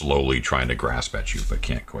to you slowly, trying to grasp at you, but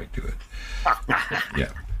can't quite do it. Yeah.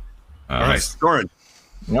 Nice. Goran.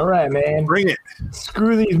 All right, man. Bring it.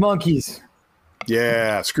 Screw these monkeys.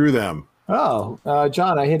 Yeah, screw them. Oh,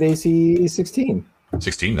 John, I hit AC 16.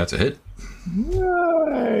 16, that's a hit.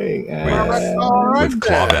 Yay. With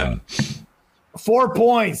Clawbem. 4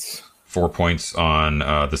 points. 4 points on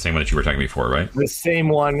the same one that you were talking before, right? The same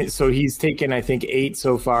one. So he's taken, I think, 8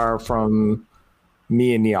 so far from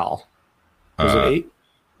me and Njal. Was it 8?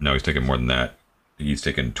 No, he's taken more than that. He's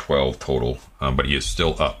taken 12 total, but he is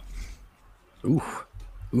still up. Oof.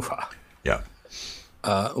 Yeah.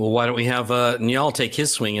 Well, why don't we have Njal take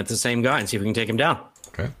his swing at the same guy and see if we can take him down?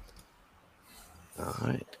 Okay. All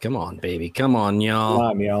right. Come on, baby. Come on, Njal. Come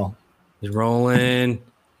on, Njal. He's rolling.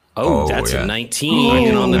 Oh, that's yeah. a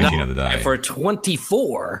 19 on the 19 on the die. for a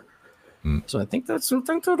 24. So I think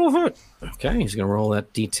that'll hit. Okay, he's going to roll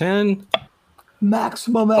that D10.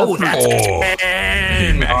 Maximum Oh, effort. that's He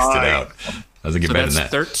maxed it out. Doesn't get so better that's than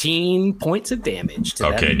that. 13 points of damage to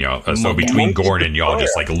Okay, that. Njal. So between Gorn and Njal,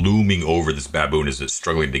 just like looming over this baboon as it's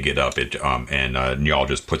struggling to get up, and Njal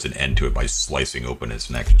just puts an end to it by slicing open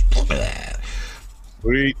its neck. Just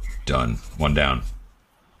Sweet. done. One down.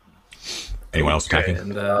 Anyone else attacking?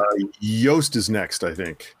 And Yost is next, I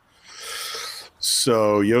think.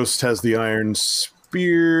 So Yost has the iron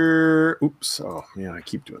spear. Oops. Oh, man, I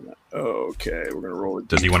keep doing that. Okay, we're going to roll it.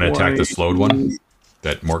 Does he want to attack the slowed one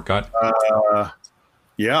that Mort got?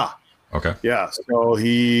 Yeah. Okay. Yeah. So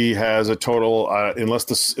he has a total, unless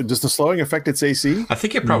does the slowing affect its AC? I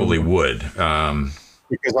think it probably would.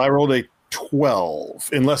 Because I rolled a 12,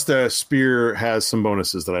 unless the spear has some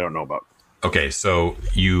bonuses that I don't know about. Okay, so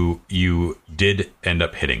you did end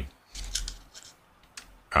up hitting.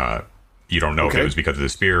 You don't know if it was because of the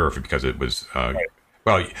spear or if because it was.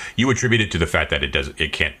 Well, you attribute it to the fact that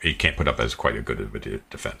it can't put up as quite a good of a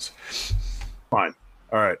defense. Fine.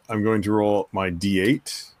 All right. I'm going to roll my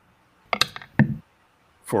D8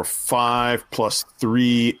 for 5 plus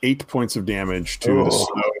 3, 8 points of damage to the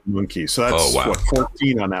snow monkey. So that's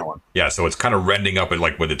 14 on that one. Yeah, so it's kind of rending up and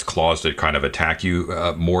like with its claws to kind of attack you,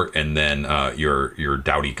 Mort, and then your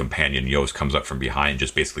doughty companion Yost comes up from behind,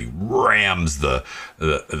 just basically rams the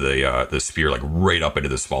spear like right up into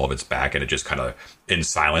the small of its back, and it just kind of in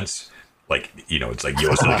silence, like it's like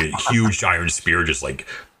Yost like a huge iron spear, just like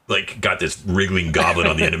got this wriggling goblin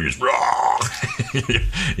on the end of yours. Like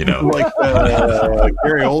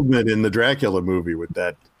Gary Oldman in the Dracula movie with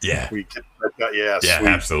that. Yeah. Yeah,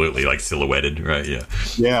 absolutely. Like silhouetted, right? Yeah.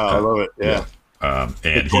 Yeah, I love it. Yeah. And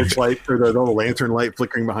the torchlight or the little lantern light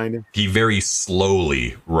flickering behind him. He very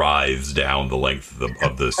slowly writhes down the length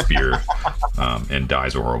of the spear and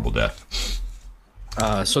dies a horrible death.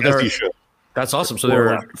 So that's awesome. So there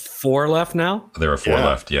are 4 left now? There are 4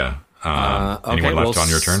 left, yeah. Anyone left on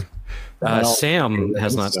your turn? Sam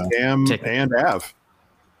has not. Sam and Av.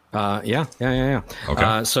 Yeah.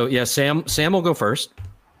 Okay. So yeah, Sam will go first.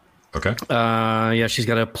 Okay. Yeah, she's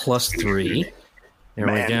got a +3. There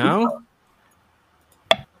we go.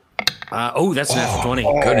 That's an natural 20.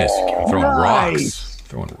 Goodness, throwing rocks.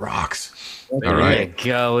 Throwing rocks. All There right. you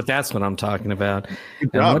go. That's what I'm talking about.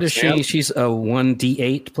 And job, what is Sam. she? She's a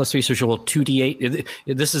 1d8 plus 3, so she'll roll 2d8.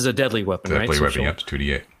 This is a deadly weapon, right? Deadly So weapon. she'll- Yep.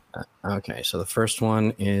 2d8. Okay, so the first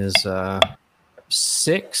one is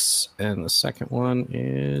 6, and the second one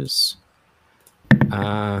is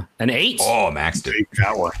an 8. Oh, maxed it. Take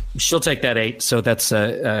that one. She'll take that 8, so that's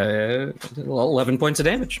 11 points of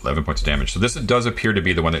damage. 11 points of damage. So this does appear to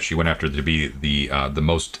be the one that she went after to be the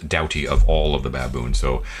most doughty of all of the baboons.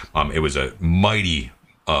 So it was a mighty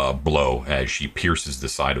blow as she pierces the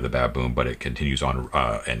side of the baboon, but it continues on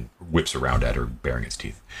and whips around at her, baring its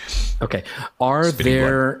teeth. Okay. Are Spitting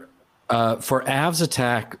there for Av's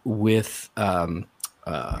attack with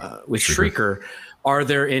Shrieker? Are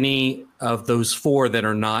there any of those 4 that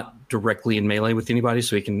are not directly in melee with anybody,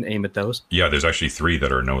 so he can aim at those? Yeah, there's actually 3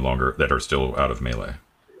 that are still out of melee.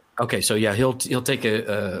 Okay, so yeah, he'll take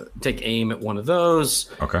take aim at one of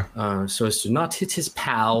those. Okay. So as to not hit his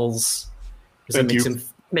pals, because that Thank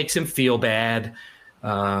makes him feel bad.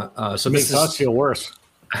 So Makes this us is feel worse.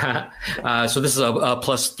 so this is a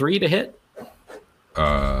 +3 to hit.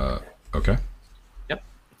 Okay. Yep.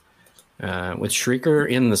 With Shrieker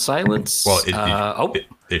in the silence. Well,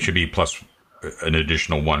 it should be plus an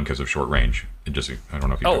additional 1 because of short range. It just I don't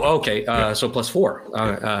know if you. okay. So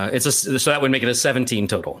 +4. So that would make it a 17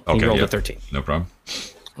 total. He rolled a 13. No problem.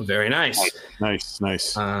 Very nice. Nice.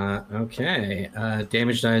 Okay.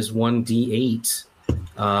 Damage die is 1d8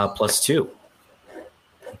 +2.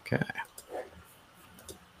 Okay.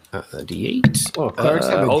 D8. Oh, clerics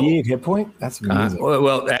have a D8 hit point? That's amazing.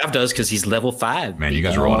 Well, Av does because he's level 5. Man, you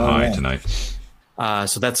guys are rolling high tonight.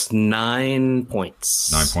 So that's 9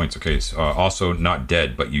 points. 9 points. Okay. So, also not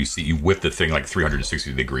dead, but you whip the thing like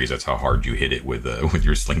 360 degrees. That's how hard you hit it with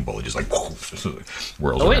your sling bullet. Just like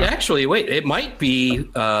whirls. Oh wait, around. actually, it might be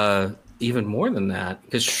even more than that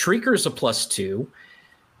because Shrieker's a +2,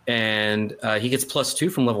 and he gets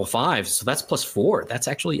 +2 from level 5, so that's +4. That's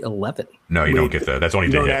actually 11. No, you don't get that. That's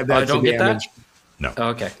only to hit. I don't get that. No.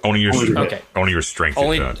 Okay. Only your strength.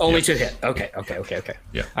 Only is, to hit. Okay.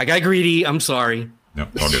 Yeah. I got greedy. I'm sorry. No,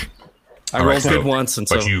 all good. I rolled good once, and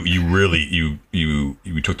but so you really you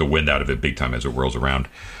took the wind out of it big time as it whirls around.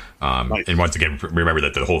 Nice. And once again, remember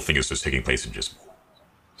that the whole thing is just taking place in just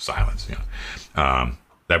silence. Yeah.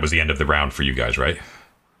 That was the end of the round for you guys, right?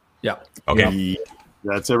 yeah. Okay.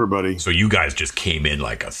 That's everybody. So you guys just came in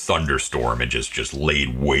like a thunderstorm and just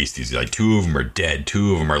laid waste. These like 2 of them are dead.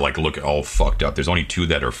 2 of them are like looking all fucked up. There's only 2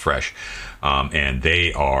 that are fresh, and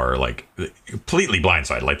they are like completely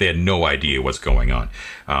blindsided. Like they had no idea what's going on.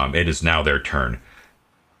 It is now their turn.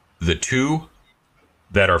 The 2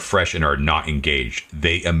 that are fresh and are not engaged,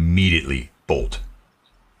 they immediately bolt.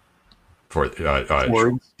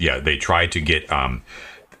 Yeah, they try to get.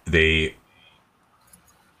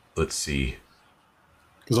 Let's see.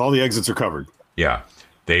 Because all the exits are covered. Yeah,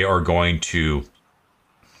 they are going to.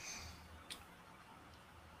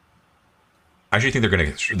 I actually think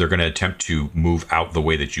they're going to attempt to move out the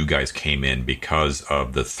way that you guys came in because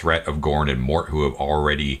of the threat of Gorn and Mort, who have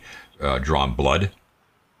already drawn blood.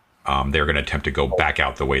 They're going to attempt to go back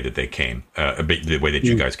out the way that they came, the way that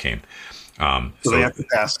you guys came. So they have to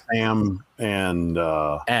pass Sam and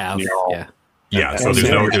Av. Neil. Yeah, so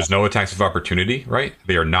there's no attacks of opportunity, right?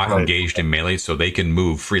 They are not engaged in melee, so they can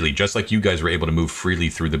move freely, just like you guys were able to move freely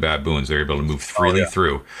through the baboons. They're able to move freely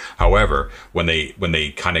through. However, when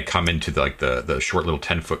they kind of come into the short little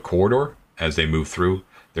 10-foot corridor as they move through,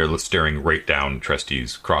 they're staring right down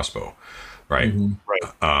Tresti's crossbow, right?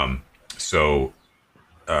 Right. So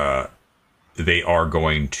they are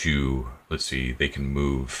going to, let's see, they can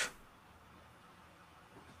move.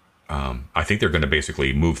 I think they're going to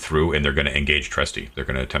basically move through and they're going to engage Tresti. They're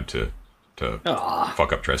going to attempt to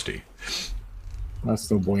fuck up Tresti. That's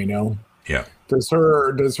no bueno. Yeah. Does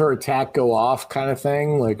her attack go off kind of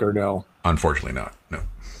thing, like, or no? Unfortunately not. No.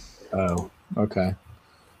 Oh, okay.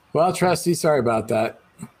 Well, Tresti, sorry about that.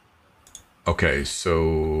 Okay,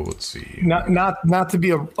 so let's see. Not to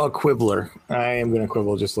be a quibbler. I am going to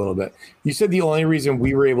quibble just a little bit. You said the only reason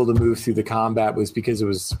we were able to move through the combat was because it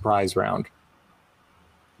was a surprise round.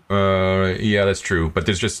 Yeah, that's true. But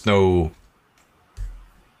there's just no.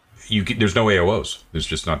 There's no AOs. There's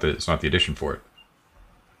just not it's not the addition for it.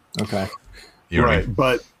 Okay. You know what I Right, mean?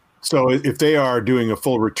 but so if they are doing a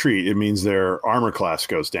full retreat, it means their armor class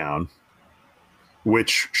goes down,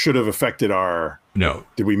 which should have affected our. No.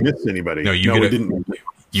 Did we miss anybody? No, you we get didn't.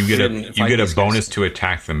 you get Didn't fight a these bonus guys. to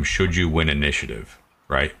attack them should you win initiative,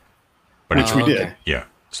 right? But Which we did. Yeah.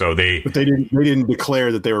 So they But they didn't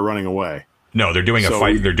declare that they were running away. no, they're doing a So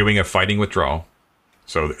fight. They're doing a fighting withdrawal.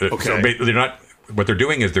 So Okay. they're not. What they're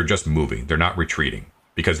doing is they're just moving. They're not retreating.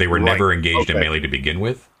 because they were never engaged in melee to begin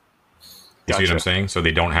with. You see what I'm saying? So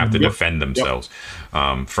they don't have to defend themselves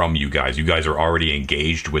from you guys. You guys are already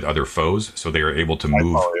engaged with other foes, so they are able to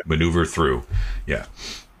maneuver through. Yeah.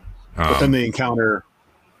 But then they encounter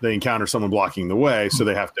someone blocking the way, so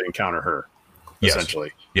they have to encounter her.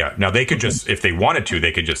 Essentially. Yeah. Now they could just, if they wanted to,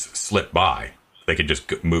 they could just slip by. They could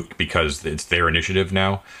just move because it's their initiative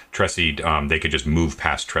now. Tresty, they could just move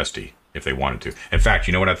past Tresty if they wanted to. In fact,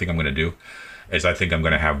 you know what I think I'm going to do? Is I think I'm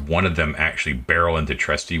going to have one of them actually barrel into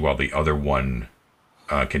Tresty while the other one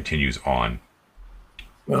continues on.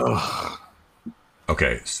 Ugh.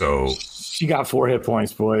 Okay, so... She got 4 hit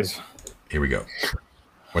points, boys. Here we go.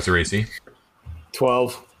 What's her AC?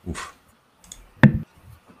 12. Oof.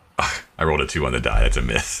 I rolled a 2 on the die. That's a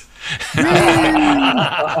miss.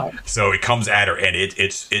 So it comes at her, and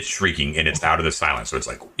it's shrieking, and it's out of the silence. So it's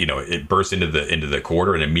like, it bursts into the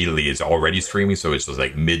corridor, and immediately is already screaming. So it's just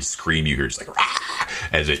like mid scream, you hear just like rah!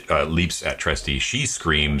 As it leaps at Tresty. She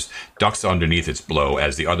screams, ducks underneath its blow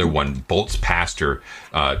as the other one bolts past her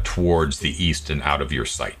towards the east and out of your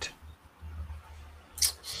sight.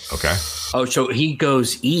 Okay. Oh, so he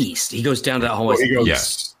goes east. He goes down to that hallway.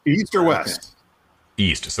 East or west. Okay.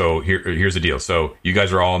 East. So here's the deal. So you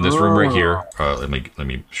guys are all in this room right here. Let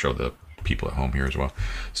me show the people at home here as well.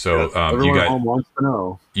 So everyone at home wants to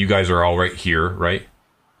know. You guys are all right here, right?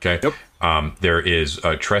 Okay. Yep. There is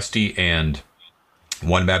Tresty and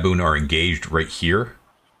one baboon are engaged right here.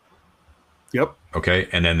 Yep. Okay,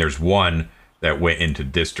 and then there's one that went into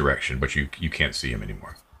this direction, but you can't see him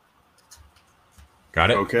anymore. Got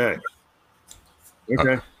it? Okay.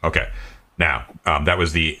 Okay. Now, that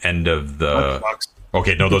was the end of the...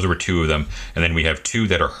 Okay, no, those were 2 of them. And then we have 2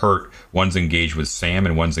 that are hurt. One's engaged with Sam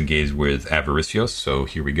and one's engaged with Avaricios. So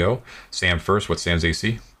here we go. Sam first. What's Sam's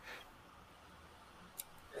AC?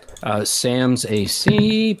 Sam's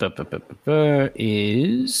AC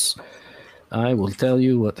is... I will tell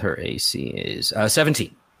you what her AC is.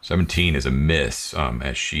 17. 17 is a miss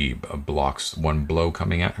as she blocks one blow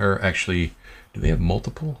coming at her. Actually, do they have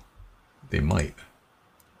multiple? They might.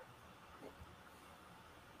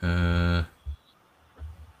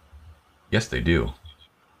 Yes, they do.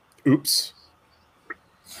 Oops.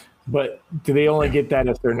 But do they only get that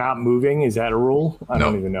if they're not moving? Is that a rule? I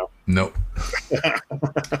don't even know. Nope.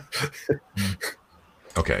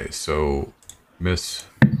 Okay, so miss.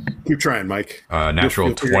 Keep trying, Mike.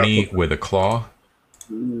 Natural 20 with a claw.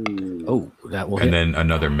 Oh, that will hit. And then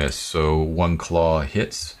another miss. So 1 claw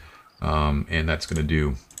hits, and that's going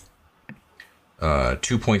to do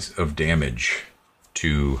 2 points of damage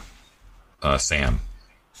to Sam.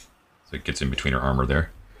 So it gets in between her armor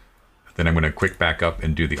there. Then I'm going to quick back up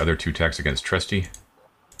and do the other 2 attacks against Tresty.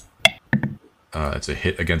 It's a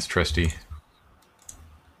hit against Tresty.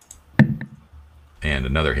 And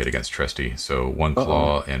another hit against Tresty. So 1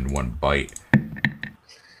 claw and 1 bite.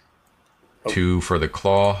 2 for the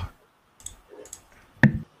claw.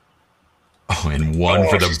 Oh, and 1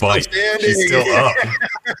 for the bite. She's still up.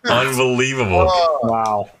 Unbelievable.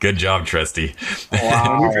 Wow. Good job, Tresty.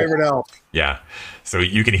 Wow. New favorite elf. Yeah. So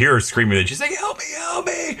you can hear her screaming, and she's like, help me, help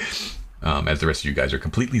me. As the rest of you guys are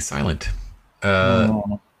completely silent.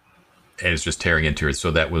 And it's just tearing into her.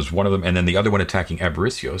 So that was one of them. And then the other one attacking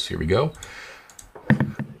Avaricios. Here we go.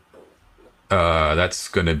 That's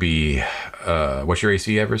going to be... what's your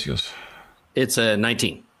AC, Avaricios? It's a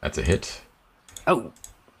 19. That's a hit. Oh.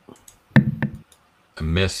 A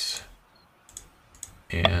miss.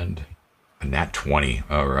 And a nat 20.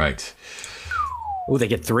 All right. Oh, they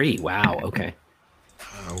get 3. Wow. Okay.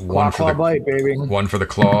 One for the bite, baby. 1 for the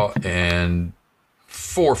claw and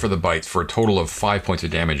 4 for the bites for a total of 5 points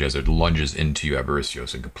of damage as it lunges into you,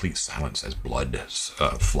 Avaricios, in complete silence as blood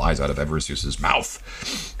flies out of Avaricios'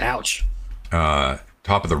 mouth. Ouch.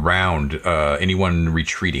 Top of the round. Anyone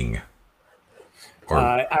retreating?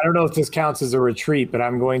 I don't know if this counts as a retreat, but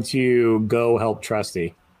I'm going to go help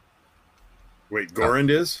Tresty. Wait, Gorand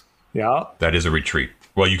is? Yeah. That is a retreat.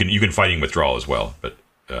 Well, you can fighting withdrawal as well, but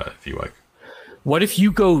if you like. What if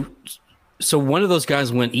you go... So one of those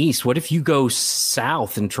guys went east. What if you go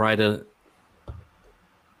south and try to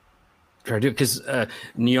do it? Because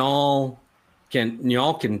Niall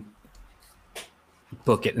can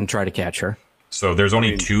book it and try to catch her. So there's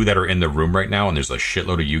only 2 that are in the room right now, and there's a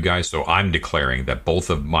shitload of you guys. So I'm declaring that both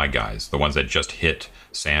of my guys, the ones that just hit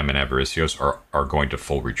Sam and Avaricios, are going to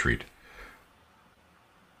full retreat.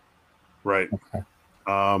 Right. Okay.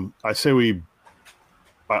 I say we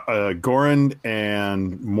Gorand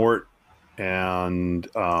and Mort and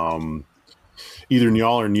either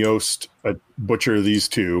Niall or Nyost butcher these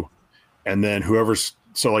 2, and then whoever's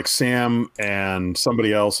like Sam and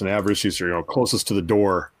somebody else and Avaricios are closest to the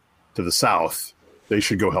door to the south. they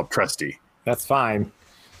should go help Tresty. That's fine.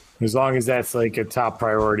 As long as that's like a top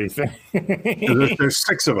priority thing. There's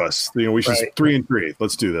 6 of us. We should 3 and 3.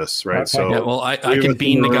 Let's do this, right? Okay. So Yeah, well, I can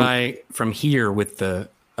beam the guy from here with the.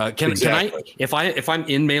 Can I? If I'm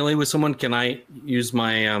in melee with someone, can I use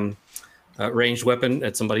my ranged weapon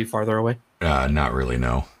at somebody farther away? Not really.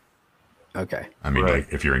 No. Okay. I mean,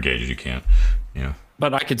 like, if you're engaged, you can't. Yeah.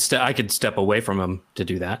 But I could step away from him to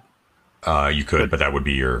do that. You could, but that would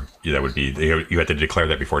be you had to declare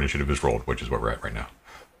that before initiative is rolled, which is where we're at right now.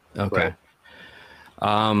 Okay.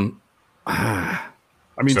 Right. I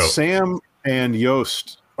mean, Sam and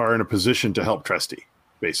Yost are in a position to help Tresty,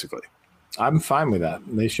 basically. I'm fine with that.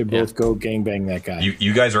 They should both go gangbang that guy.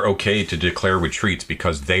 You guys are okay to declare retreats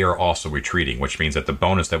because they are also retreating, which means that the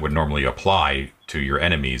bonus that would normally apply to your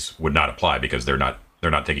enemies would not apply because they're not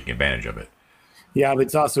taking advantage of it. Yeah, but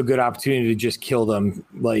it's also a good opportunity to just kill them,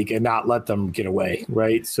 and not let them get away,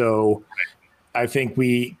 right? So I think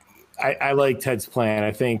I like Ted's plan.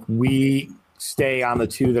 I think we stay on the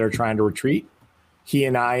 2 that are trying to retreat. He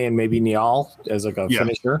and I and maybe Niall as like a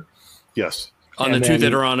finisher. Yes. On the 2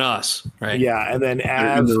 that are on us, right? Yeah, and then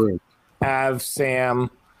Av, Sam,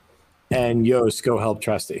 and Yost go help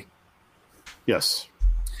Tresty. Yes.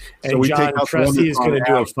 And so John, Tresty is going to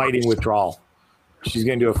do a fighting withdrawal. She's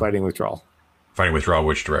going to do a fighting withdrawal. Fighting withdrawal,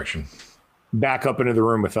 which direction? Back up into the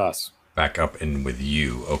room with us. Back up in with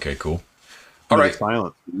you. Okay, cool. All right.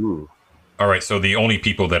 Silent. Ooh. All right. So the only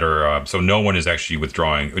people that are so no one is actually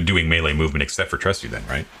doing melee movement except for Tresty, then,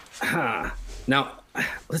 right? Now,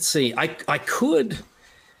 let's see. I could,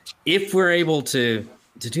 if we're able to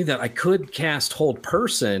do that, I could cast Hold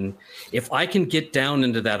Person. If I can get down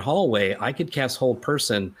into that hallway, I could cast Hold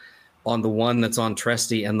Person on the one that's on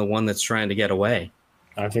Tresty and the one that's trying to get away.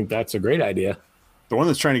 I think that's a great idea. The one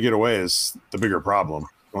that's trying to get away is the bigger problem.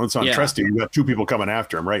 The one that's on Tresty, we've got 2 people coming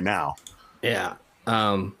after him right now. Yeah.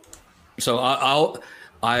 So I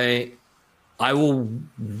will.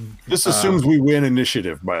 This assumes we win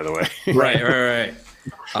initiative, by the way. Right.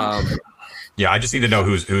 Yeah, I just need to know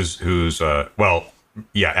who's Avaricios,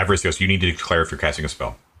 you need to declare if you're casting a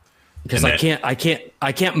spell. Because I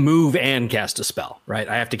can't move and cast a spell, right?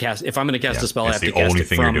 I have to cast, if I'm going to cast a spell, I have to cast it. That's the only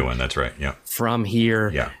thing you're doing. That's right. Yeah. From here.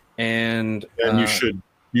 Yeah. And you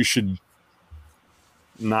should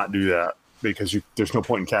not do that because there's no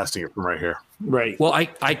point in casting it from right here. Right. Well, I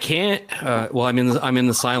can't. I'm in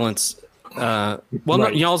the silence. No,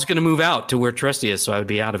 y'all's going to move out to where Tresty is, so I would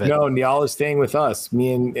be out of it. No, y'all is staying with us.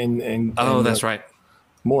 Me and that's right.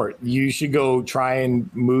 Mort, you should go try and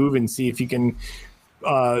move and see if you can hit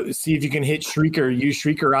Shrieker. Use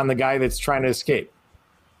Shrieker on the guy that's trying to escape.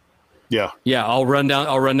 Yeah. I'll run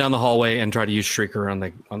down the hallway and try to use Shrieker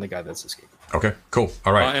on the guy that's escaping. Okay, cool.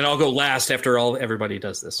 All right. And I'll go last after everybody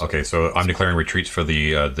does this. Okay, so I'm declaring retreats for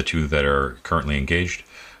the 2 that are currently engaged.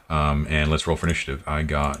 And let's roll for initiative. I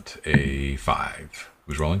got a 5.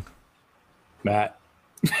 Who's rolling? Matt.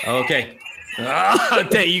 Okay.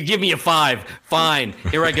 You give me a 5. Fine.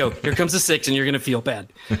 Here I go. Here comes a 6, and you're going to feel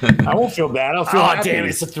bad. I won't feel bad. I'll feel happy. Damn,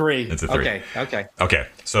 it's a 3. It's a 3. Okay.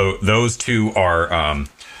 So those 2 are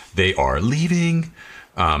they are leaving.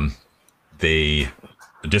 They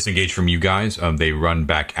disengage from you guys. They run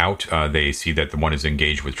back out. They see that the one is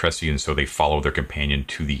engaged with Tresty, and so they follow their companion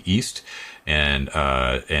to the east and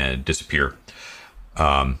disappear.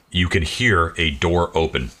 You can hear a door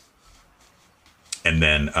open and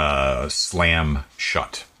then slam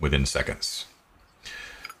shut within seconds.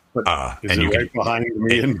 And you can behind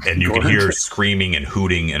me and you can hear screaming and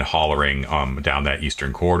hooting and hollering down that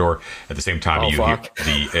eastern corridor. At the same time, hear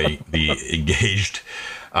the engaged.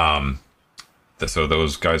 So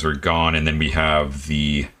those guys are gone, and then we have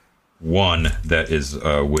the one that is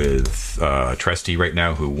with Tresty right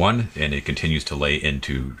now, who won, and it continues to lay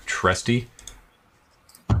into Tresty.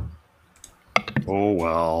 Oh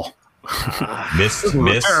well, miss.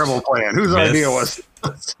 Terrible plan. Whose idea was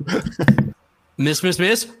this?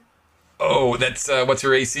 Miss. Oh, that's what's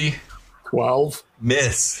your AC? 12.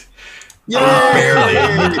 Miss. Oh,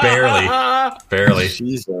 barely.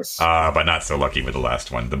 Jesus. But not so lucky with the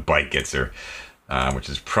last one. The bite gets her, which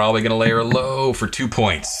is probably going to lay her low for 2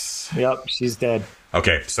 points. Yep, she's dead.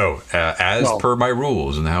 Okay, so as per my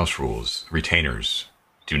rules and the house rules, retainers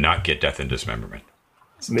do not get death and dismemberment.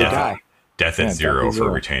 They die. Death at 0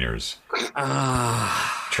 for retainers.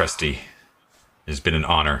 Tresty, it has been an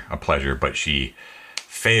honor, a pleasure, but she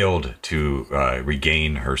failed to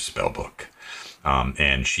regain her spellbook.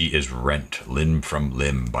 And she is rent limb from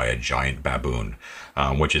limb by a giant baboon,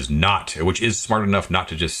 which is smart enough not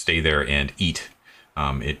to just stay there and eat.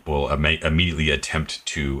 It will immediately attempt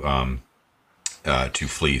to to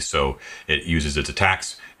flee. So it uses its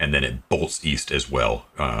attacks, and then it bolts east as well.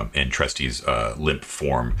 And Tresty's limp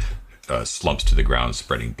form slumps to the ground,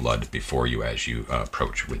 spreading blood before you as you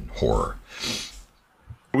approach with horror.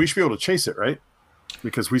 We should be able to chase it, right?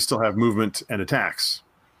 Because we still have movement and attacks.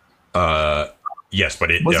 Yes,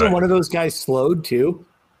 but it wasn't one of those guys slowed too.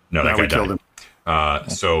 No, that guy killed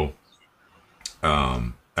died.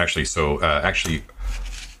 Actually,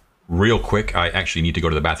 real quick, I actually need to go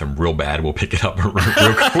to the bathroom real bad. We'll pick it up real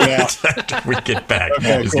quick after we get back.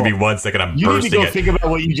 Okay, Just give me 1 second. I'm you bursting. need to go think about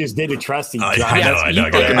what you just did to Trusty. I know. I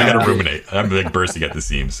got to ruminate. I'm like bursting at the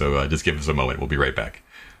seams. So just give us a moment. We'll be right back.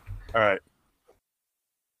 All right.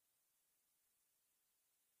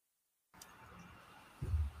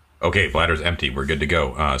 Okay, bladder's empty. We're good to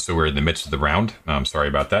go. So we're in the midst of the round. I'm sorry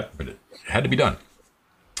about that, but it had to be done.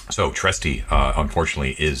 So Tresty,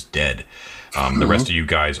 unfortunately, is dead. The rest of you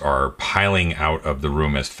guys are piling out of the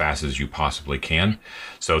room as fast as you possibly can.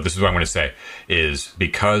 So this is what I'm going to say, is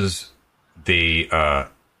because they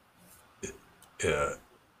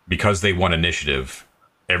won initiative,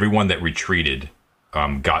 everyone that retreated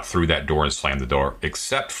got through that door and slammed the door,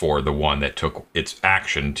 except for the one that took its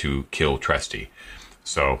action to kill Tresty.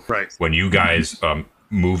 So when you guys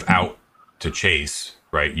move out to chase,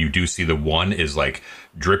 right, you do see the one is like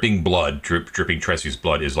dripping blood, dripping Tresty's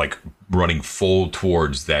blood is like running full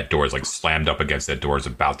towards that door, is like slammed up against that door, is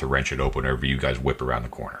about to wrench it open whenever you guys whip around the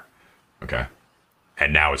corner. Okay.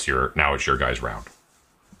 And now it's your guys' round.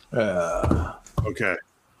 Okay.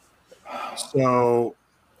 So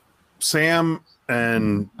Sam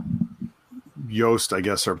and Yost, I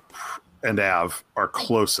guess, and Av are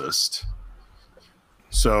closest.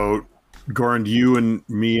 So, Goran, you and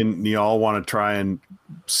me and Niall want to try and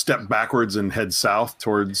step backwards and head south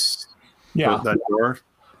towards that door?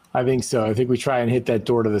 I think so. I think we try and hit that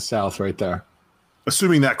door to the south right there.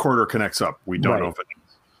 Assuming that corridor connects up. We don't know if it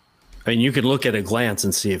is. I mean, you can look at a glance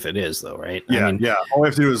and see if it is, though, right? Yeah, I mean, All we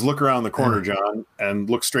have to do is look around the corner, John, and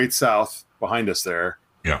look straight south behind us there.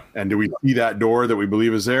 Yeah. And do we see that door that we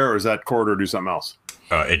believe is there, or does that corridor do something else?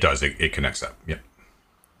 It does. It connects up. Yeah.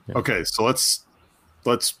 Okay, so let's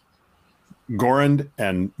Goran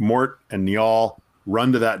and Mort and Niall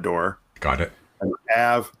run to that door. Got it. And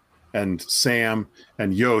Av and Sam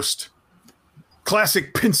and Yost.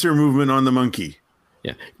 Classic pincer movement on the monkey.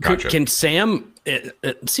 Yeah. Gotcha. Can Sam?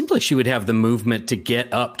 It seems like she would have the movement to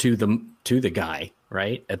get up to the guy,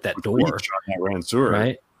 right, at that door. That ran through her.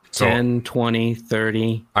 Right. So, 10, 20,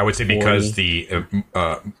 30. I would say 40. Because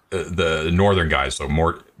the northern guys, so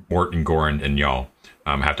Mort and Goran and y'all,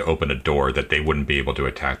 have to open a door that they wouldn't be able to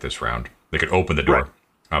attack this round. They could open the door,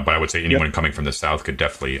 but I would say anyone coming from the south could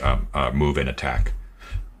definitely move and attack.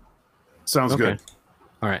 Sounds good.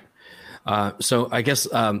 All right. So I guess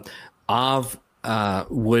Av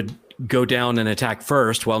would go down and attack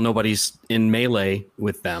first while nobody's in melee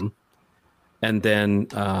with them. And then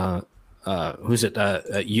who's it?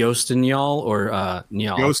 Yost and y'all or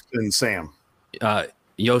Niall? Yost and Sam.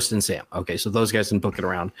 Yost and Sam. Okay, so those guys can book it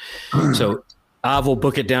around. So Av will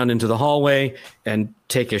book it down into the hallway and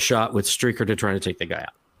take a shot with Streaker to try to take the guy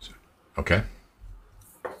out. Okay.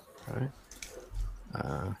 All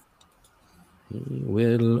right. He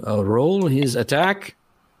will roll his attack.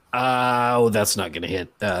 Oh, that's not going to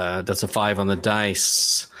hit. That's a 5 on the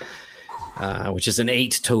dice, which is an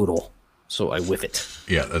 8 total. So I whiff it.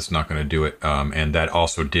 Yeah, that's not going to do it. And that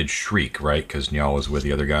also did shriek, right? Because Niall was with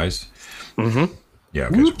the other guys. Mm-hmm. Yeah.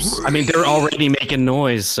 I mean, they're already making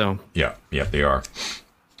noise, so. Yeah, they are.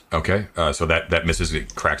 Okay, so that misses.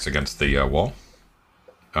 It cracks against the wall.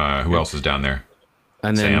 Who else is down there?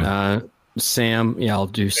 And then Sam. Yeah, I'll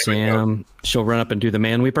do Sam. She'll run up and do the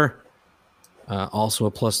Man-Weeper. Also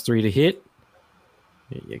a +3 to hit.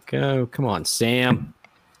 There you go. Come on, Sam.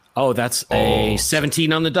 Oh, that's a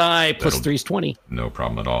 17 on the die. +3 is 20. No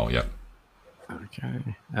problem at all. Yep.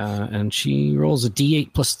 Okay. And she rolls a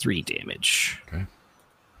D8 +3 damage. Okay.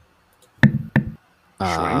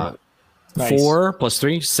 4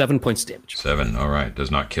 +3, 7 points damage. 7. All right.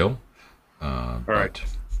 Does not kill. All right.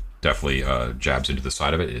 Definitely jabs into the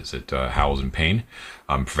side of it. Is it howls in pain,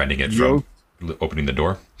 preventing it from opening the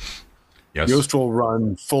door? Yes. Yost will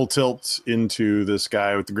run full tilt into this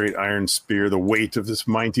guy with the great iron spear, the weight of this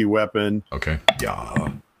mighty weapon. Okay.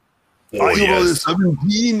 Yeah. I rolled a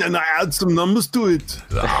 17 and I add some numbers to it.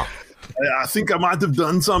 Ah. I think I might have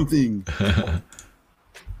done something.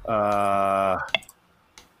 I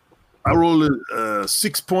rolled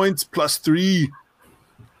 6 points +3.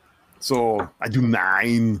 So I do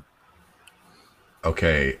 9.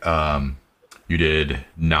 Okay. You did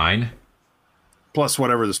 9. Plus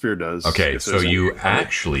whatever the spear does. Okay, so you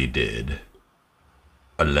actually did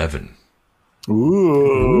 11.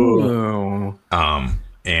 Ooh.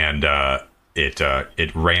 And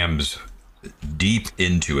it rams deep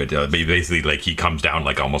into it. Basically, like he comes down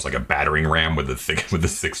like almost like a battering ram with the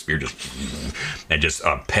thick spear, just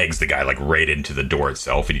pegs the guy like right into the door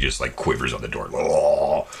itself, and he just like quivers on the door,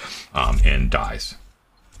 and dies.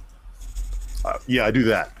 Yeah, I do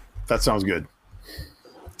that. That sounds good.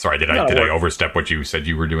 Sorry, did I overstep what you said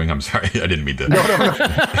you were doing? I'm sorry, I didn't mean to.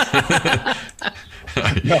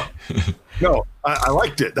 No, I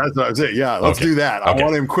liked it. That's what I was saying. Yeah, let's do that. I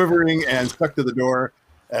want him quivering and stuck to the door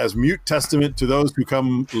as mute testament to those who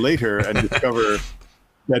come later and discover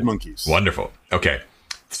dead monkeys. Wonderful. Okay.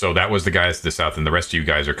 So that was the guys to the south, and the rest of you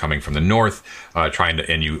guys are coming from the north,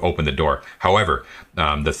 and you open the door. However,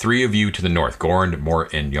 the three of you to the north, Gorn,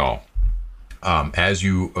 Mort, and Njal, as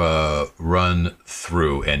you run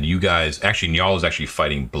through, and you guys, actually, Njal is actually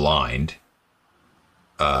fighting blind.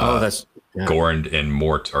 Gorn and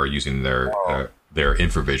Mort are using their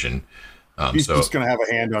infravision. He's just going to have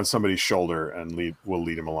a hand on somebody's shoulder and we'll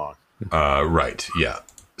lead him along. Right. Yeah.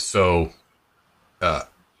 So,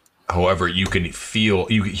 however, you can feel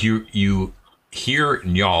you hear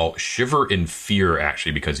Njal shiver in fear,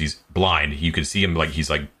 actually, because he's blind. You can see him like he's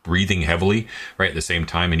like breathing heavily right at the same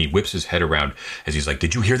time, and he whips his head around as he's like,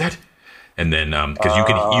 "Did you hear that?" And then, because you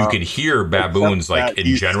can hear baboons like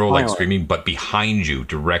in general, like screaming, but behind you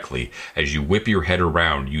directly, as you whip your head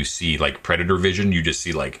around, you see like predator vision. You just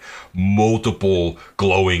see like multiple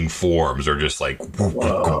glowing forms, or just like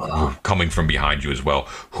coming from behind you as well,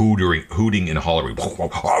 hooting and hollering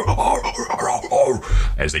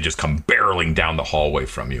as they just come barreling down the hallway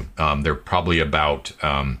from you. They're probably about,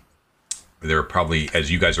 as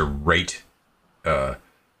you guys are right.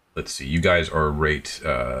 Let's see, you guys are right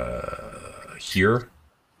here,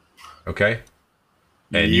 okay?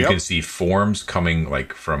 And you can see forms coming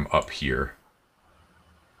like from up here,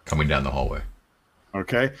 coming down the hallway.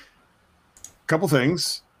 Okay. Couple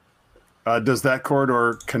things. Does that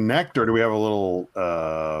corridor connect, or do we have a little...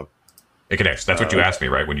 It connects. That's what you asked me,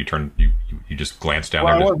 right? When you turned, you just glanced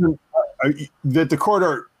down there. That the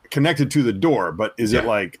corridor connected to the door, but is it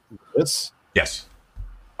like this? Yes.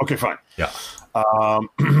 Okay, fine. Yeah.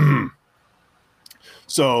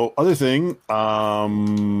 So, other thing, I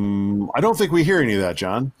don't think we hear any of that,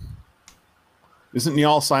 John. Isn't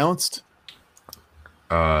Njal silenced?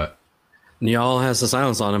 Njal has the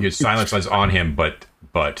silence on him. His silence is on him, but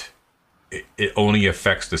it only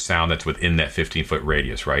affects the sound that's within that 15-foot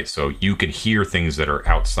radius, right? So you can hear things that are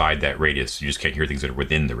outside that radius. You just can't hear things that are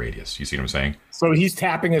within the radius. You see what I'm saying? So he's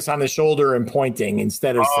tapping us on the shoulder and pointing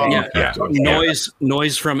instead of saying...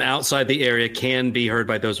 Noise from outside the area can be heard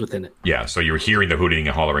by those within it. Yeah, so you're hearing the hooting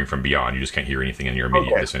and hollering from beyond. You just can't hear anything in your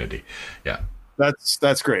immediate vicinity. Yeah.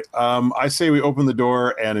 That's great. I say we open the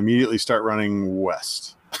door and immediately start running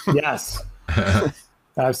west. Yes.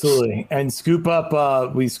 Absolutely. And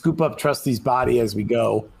we scoop up Trusty's body as we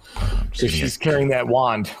go. So she's carrying that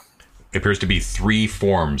wand. It appears to be 3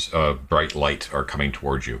 forms of bright light are coming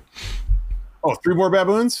towards you. Oh, 3 more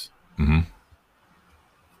baboons? Mm-hmm.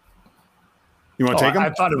 You want to take them? I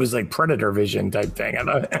thought it was like predator vision type thing.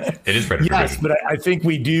 It is predator vision. Yes, but I think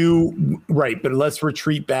we do. Right. But let's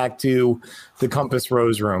retreat back to the Compass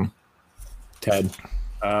Rose room, Ted.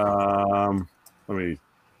 Let me...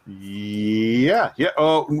 Yeah.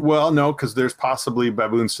 Oh, well, no, because there's possibly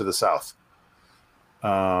baboons to the south.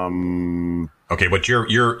 Okay, but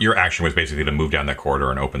your action was basically to move down that corridor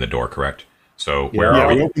and open the door, correct? So where are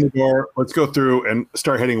we? We open the door. Let's go through and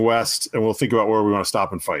start heading west, and we'll think about where we want to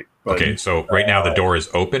stop and fight. But, okay, so right now the door is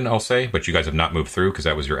open, I'll say, but you guys have not moved through because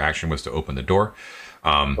that was your action, was to open the door.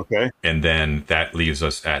 Okay. And then that leaves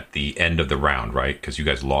us at the end of the round, right? Because you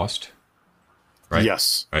guys lost. Right?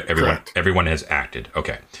 Yes. Right? Correct. Everyone has acted.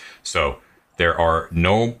 Okay. So there are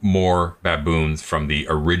no more baboons from the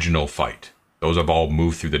original fight. Those have all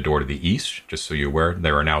moved through the door to the east, just so you're aware.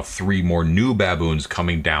 There are now 3 more new baboons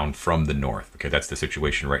coming down from the north. Okay, that's the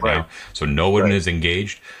situation right now. So no one is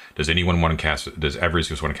engaged. Does anyone want to cast... Does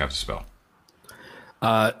Everisius want to cast a spell?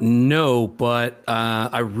 No, but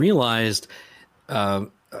I realized... I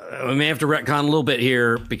may have to retcon a little bit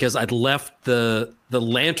here because I'd left the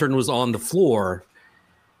lantern was on the floor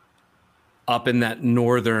up in that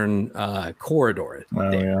northern corridor.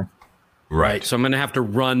 Yeah. Right. So I'm going to have to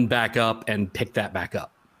run back up and pick that back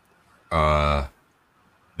up.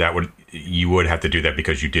 You would have to do that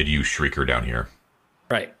because you did use Shrieker down here.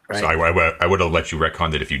 Right. So I would have let you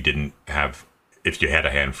retcon that if you had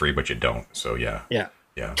a hand free, but you don't. So yeah.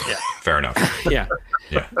 Fair enough. Yeah.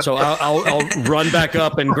 So I'll run back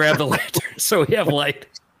up and grab the lantern so we have light.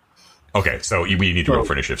 Okay, so we need to roll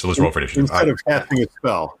for initiative. So let's roll for initiative. Instead of casting a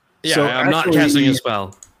spell. Yeah, so I'm not casting a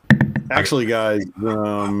spell. Actually, guys,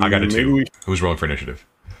 I got a two. Who's rolling for initiative?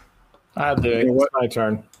 I'll do it. It's my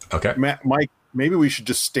turn. Okay. Mike, maybe we should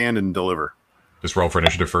just stand and deliver. Just roll for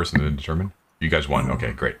initiative first and then determine. You guys won.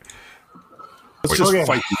 Okay, great. Let's just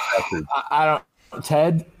fight these bastards. I don't.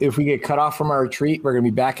 Ted, if we get cut off from our retreat, we're going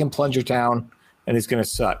to be back in Plunger Town, and it's going to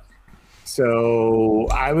suck. So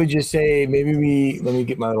I would just say maybe let me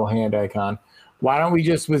get my little hand icon. Why don't we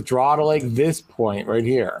just withdraw to like this point right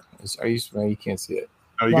here? Are you? Well, you can't see it.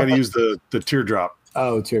 Oh, you got to use the teardrop.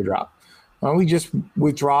 Oh, teardrop. Why don't we just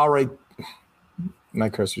withdraw right? My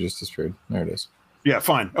cursor just disappeared. There it is. Yeah,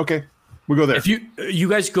 fine. Okay, we'll go there. If you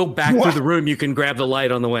guys go back through the room, you can grab the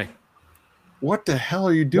light on the way. What the hell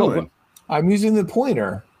are you doing? No, I'm using the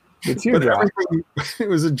pointer. The teardrop. It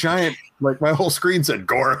was a giant. Like my whole screen said,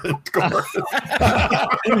 Goran.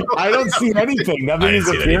 I don't see anything. Nothing is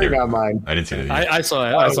appearing on mine. I didn't see that. I saw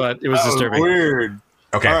it. I saw it. It was disturbing. Weird.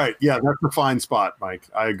 Okay. All right. Yeah, that's a fine spot, Mike.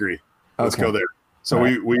 I agree. Let's go there. So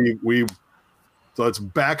we so let's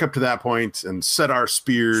back up to that point and set our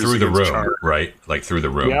spears through the room, Char. Right? Like through the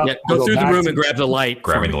room. Yeah, go through the room and grab the light.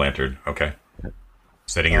 Grabbing the lantern. Okay.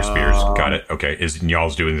 Setting your spears. Got it. Okay. Is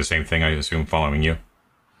Nyal's doing the same thing, I assume, following you?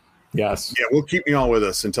 Yes. Yeah, we'll keep Nyal with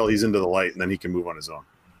us until he's into the light, and then he can move on his own.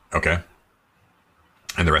 Okay.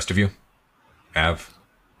 And the rest of you? Av?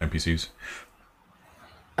 NPCs?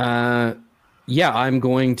 Yeah, I'm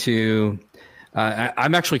going to...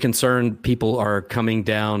 I'm actually concerned people are coming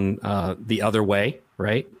down the other way,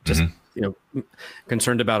 right? Just,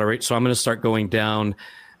 concerned about it. So I'm going to start going down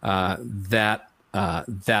that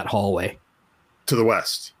hallway. To the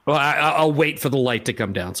west. Well, I'll wait for the light to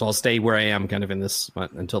come down. So I'll stay where I am kind of in this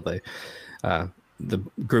until the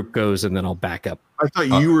group goes, and then I'll back up. I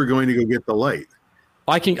thought you were going to go get the light.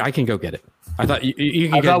 I can go get it. I thought you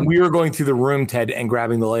I thought we were going through the room, Ted, and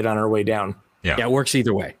grabbing the light on our way down. Yeah. Yeah, it works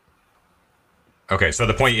either way. Okay, so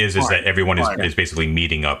the point is that everyone is basically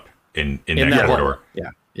meeting up in that corridor. Yeah.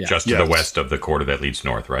 Just to the west of the corridor that leads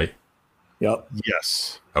north, right? Yep.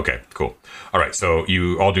 Yes. Okay, cool. All right, so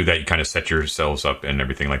you all do that. You kind of set yourselves up and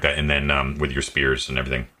everything like that, and then with your spears and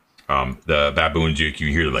everything, the baboons you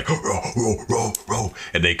hear like row,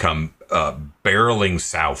 and they come barreling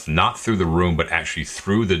south, not through the room, but actually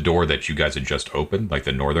through the door that you guys had just opened, like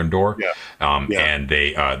the northern door. Yeah. And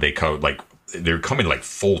they come like. They're coming like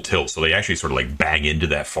full tilt, so they actually sort of like bang into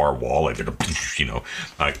that far wall, like and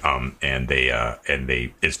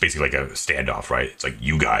they it's basically like a standoff, right? It's like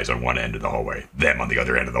you guys on one end of the hallway, them on the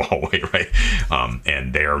other end of the hallway, right?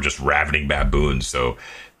 And they are just ravening baboons. So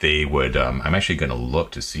they would. I'm actually going to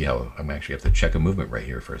look to see how. I'm actually have to check a movement right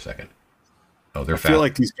here for a second. Oh, they're. I feel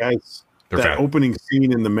like these guys. They're that opening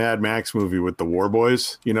scene in the Mad Max movie with the war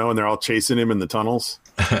boys, and they're all chasing him in the tunnels.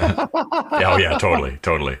 Oh yeah,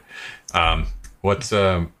 totally. What's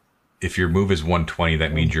if your move is 120,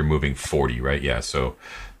 that means you're moving 40, right? Yeah, so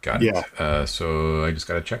got it. So I just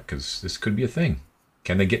got to check because this could be a thing.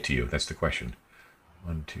 Can they get to you? That's the question.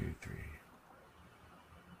 1, 2, 3.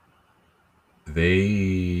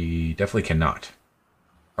 They definitely cannot.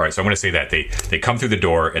 All right, so I'm going to say that they come through the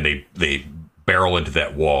door and they barrel into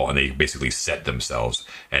that wall and they basically set themselves,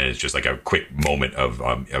 and it's just like a quick moment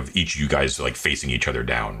of each of you guys like facing each other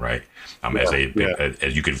down, right?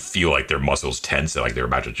 As you can feel like their muscles tense, like they're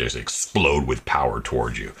about to just explode with power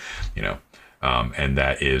towards you, and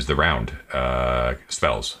that is the round.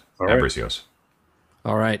 Spells. Abricios.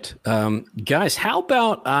 All right, guys, how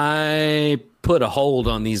about I put a hold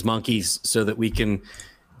on these monkeys so that we can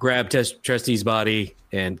grab Trusty's body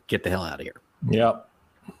and get the hell out of here? Yep.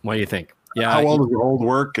 What do you think? Yeah. How well does the hold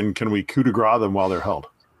work, and can we coup de grace them while they're held?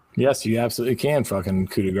 Yes, you absolutely can fucking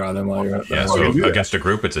coup de grace them while you're. Yeah. So against a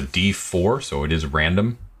group, it's a D4, so it is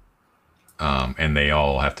random, and they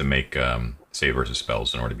all have to make save versus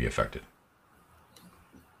spells in order to be affected.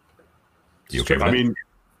 You okay with that? I mean,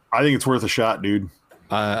 I think it's worth a shot, dude.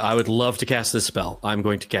 I would love to cast this spell. I'm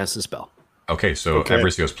going to cast this spell. Okay, so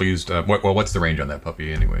Abricios, please. What's the range on that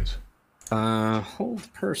puppy, anyways?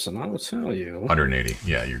 Hold person, I will tell you. 180.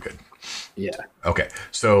 Yeah, you're good. Yeah. Okay,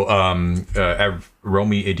 so roll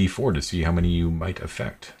me a d4 to see how many you might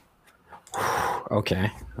affect. Okay.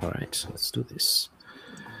 All right. Let's do this.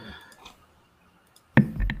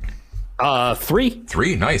 3.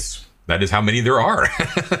 3. Nice. That is how many there are.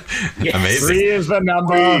 Yes. Amazing. 3 is the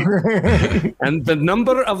number. And the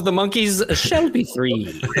number of the monkeys shall be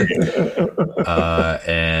 3.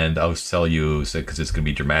 And I'll tell you, because it's going to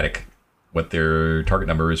be dramatic, what their target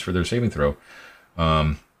number is for their saving throw.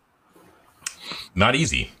 Not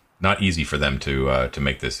easy for them to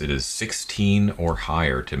make this. It is 16 or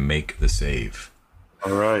higher to make the save.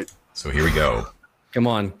 All right. So here we go. Come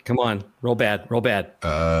on. Roll bad.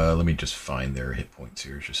 Let me just find their hit points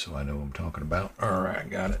here, just so I know what I'm talking about. All right,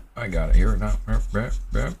 I got it here. No,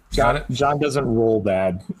 got it. John doesn't roll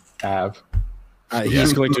bad, Av.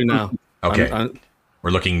 He's going to now. Okay.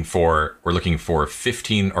 We're looking for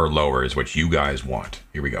 15 or lower is what you guys want.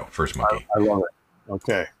 Here we go. First monkey. I love it.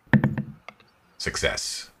 Okay.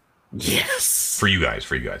 Success. Yes. For you guys.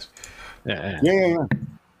 Yeah.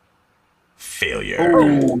 Failure.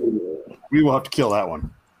 Oh, we will have to kill that one.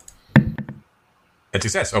 And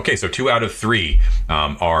success. Okay, so 2 out of 3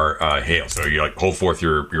 are hail. So you like hold forth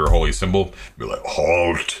your holy symbol. You're like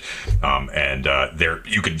halt, and there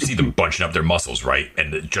you can see them bunching up their muscles, right?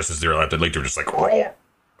 And just as they're at the lake, they're just like,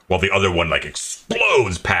 while the other one like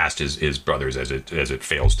explodes past his brothers as it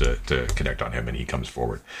fails to connect on him, and he comes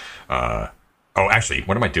forward. Oh, actually,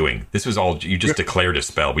 what am I doing? This was all you just declared a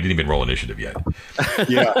spell. We didn't even roll initiative yet.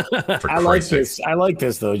 Yeah, I like this. I like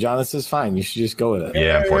this though, John. This is fine. You should just go with it.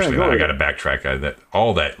 Yeah, unfortunately, I got to backtrack.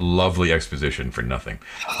 All that lovely exposition for nothing.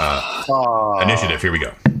 Initiative. Here we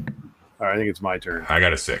go. All right, I think it's my turn. I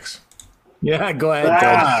got a 6. Yeah, go ahead,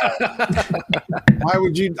 Ted. Why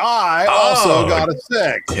would you? I also got a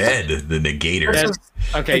 6. Ted, the negator.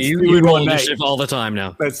 Okay, It's you 2 in roll 1 night. initiative all the time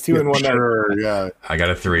now. That's 2 in 1 night. Sure, yeah. I got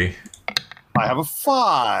a 3. I have a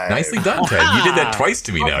 5. Nicely done, Ted. You did that twice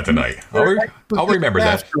to me now tonight. I'll remember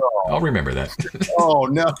that. I'll remember that. Oh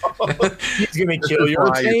no, He's gonna kill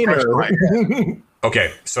your retainer.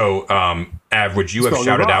 Okay, so Av, would you have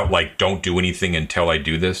shouted out like, "Don't do anything until I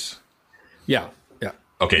do this"? Yeah.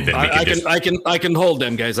 Okay, then we I can hold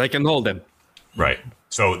them, guys. I can hold them. Right.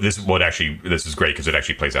 So this is great because it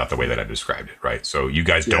actually plays out the way that I described it. Right. So you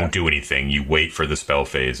guys don't do anything. You wait for the spell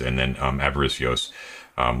phase, and then Avaricios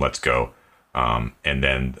lets go. And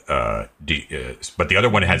then, but the other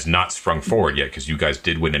one has not sprung forward yet because you guys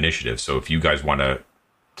did win initiative. So if you guys want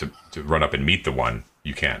to run up and meet the one,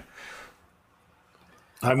 you can.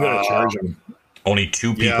 I'm gonna charge him. Only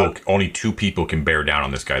two people can bear down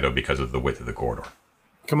on this guy though because of the width of the corridor.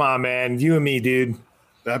 Come on, man. You and me, dude.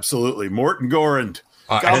 Absolutely, Morton Gorand.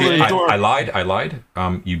 Actually, I lied.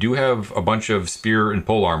 You do have a bunch of spear and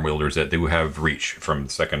polearm wielders that do have reach from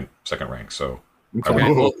second rank. So. Okay.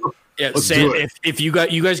 Well, yeah, Let's Sam. do it. If you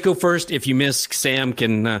guys go first. If you miss, Sam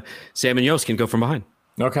and Yost can go from behind.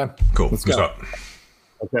 Okay. Cool. Let's Who's go. up?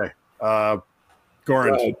 Okay,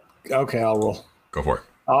 Gorand. Okay, I'll roll. Go for it.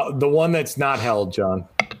 The one that's not held, John.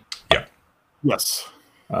 Yeah. Yes.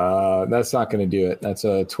 That's not going to do it. That's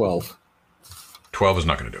a 12. 12 is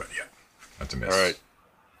not going to do it yet. That's a miss. All right.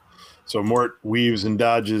 So Mort weaves and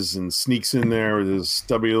dodges and sneaks in there with his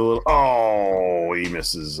stubby little. Oh, he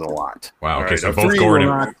misses a lot. Wow. All Okay. right, So a both 3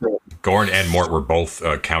 Gorn and Mort were both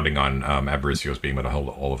counting on Avaricios being able to hold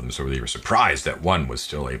all of them. So they were surprised that one was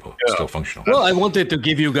still functional. Well, I wanted to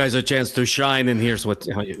give you guys a chance to shine, and here's what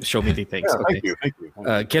show me the things. Yeah, Okay. Thank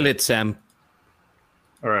you. Kill it, Sam.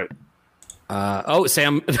 All right.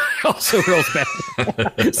 Sam also rolls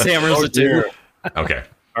bad. Sam rolls a 2. Dear. Okay.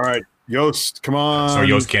 All right. Yost, come on. So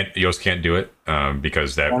Yost can't do it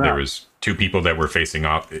because there was 2 people that were facing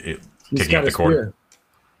off, taking up the corner.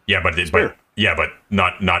 Yeah, but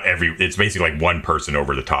not every. It's basically like one person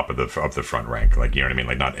over the top of the front rank. Like, you know what I mean?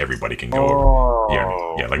 Like, not everybody can go over.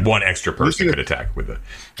 Yeah, like one extra person could attack with it.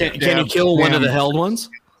 Can you kill one of the held ones?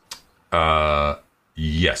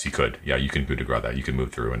 Yes, you could. Yeah, you can coup de grace that. You can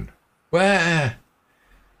move through and. Well,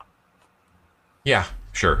 yeah,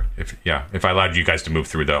 sure. If I allowed you guys to move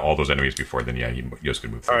through all those enemies before, then Yost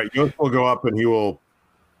could move through. All right. Yost will go up and he will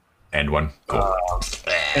End one. Cool.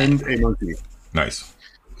 end a monkey. Nice.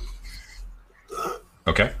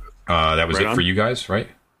 Okay. That was Right it on. for you guys, right?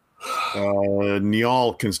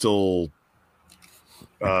 Niall can still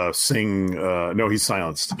sing. No, he's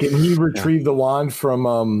silenced. Can he retrieve the wand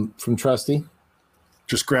from Trusty?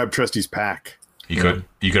 Just grab Trusty's pack. You could.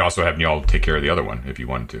 You could also have Niall take care of the other one if you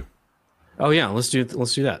wanted to. Oh yeah, let's do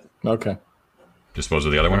that. Okay. Dispose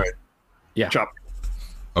of the other one. All right. Yeah. Chop.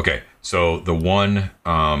 Okay. So the one.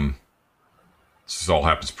 This all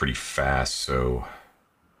happens pretty fast. So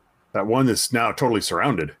That one that's now totally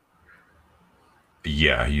surrounded.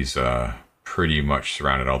 yeah, he's pretty much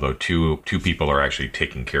surrounded. Although two people are actually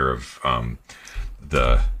taking care of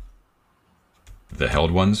the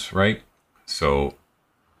held ones, right? So.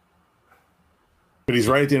 But he's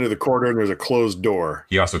right at the end of the corridor, and there's a closed door.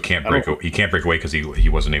 He also can't break. He can't break away because he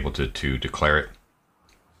wasn't able to declare it.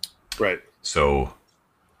 Right. So,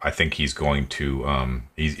 I think he's going to.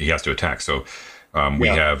 He has to attack. So, we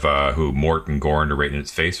have Mort and Gorn are right in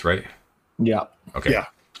its face, right? Yeah. Okay. Yeah.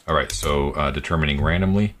 All right. So, determining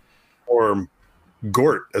randomly. Or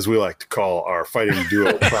Gort, as we like to call our fighting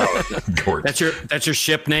duo. Gort. That's your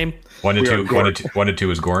ship name. 1 to 2. 1 to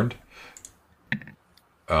 2 is Gornd.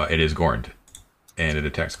 It is Gornd, and it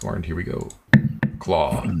attacks Gornd. Here we go.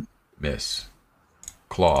 Claw, miss.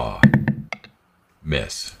 Claw,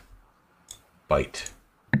 miss. Bite.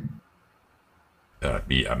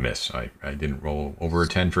 Yeah, miss. I didn't roll over a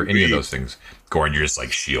 10 for any of those things. Gorn, you're just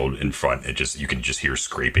like shield in front. You can just hear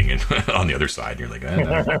scraping on the other side. You're like,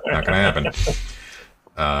 not gonna happen.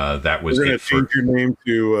 That was. We're gonna change your name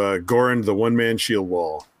to Goran, the one-man shield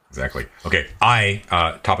wall. Exactly. Okay.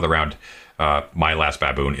 Top of the round. My last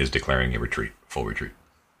baboon is declaring a retreat, full retreat.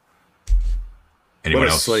 Anyone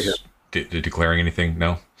else declaring anything?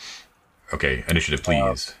 No. Okay. Initiative,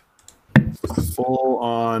 please. Full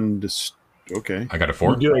on. Okay. I got a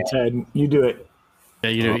 4. You do it, Ted. You do it. Yeah,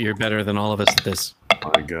 you do. You're better than all of us at this.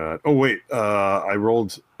 My God. Oh wait. I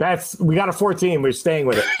rolled. We got a 14. We're staying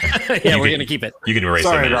with it. Yeah, we're gonna keep it. You can erase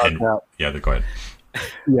Sorry it. about that. Yeah, go ahead.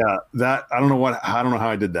 Yeah, that I don't know how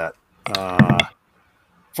I did that.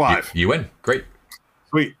 5. You win. Great.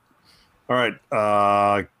 Sweet. All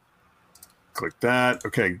right. Click that.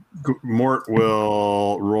 Okay. Mort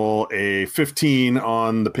will roll a 15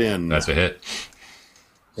 on the pin. That's a hit.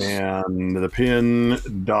 And the pin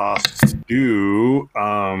doth do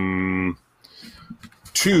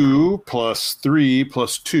 2 plus 3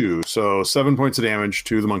 plus 2. So 7 points of damage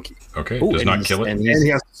to the monkey. Okay. Does not kill it. And he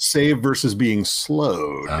has to save versus being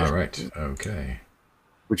slowed. All right. Okay.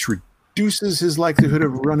 Which reduces his likelihood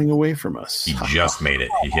of running away from us. He just made it.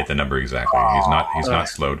 He hit the number exactly. He's not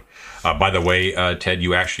slowed. By the way, Ted,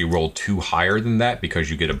 you actually rolled 2 higher than that because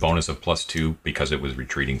you get a bonus of +2 because it was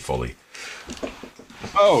retreating fully.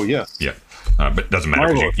 Oh, yes. Yeah. But it doesn't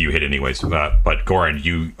matter because you hit anyways. But Goran,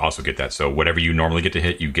 you also get that. So whatever you normally get to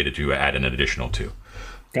hit, you get it to add an additional 2.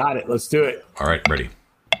 Got it. Let's do it. All right. Ready.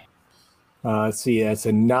 Let's see. That's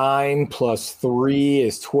a 9 plus 3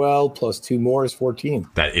 is 12 plus 2 more is 14.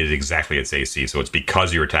 That is exactly its AC. So it's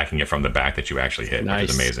because you're attacking it from the back that you actually hit, which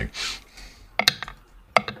is amazing.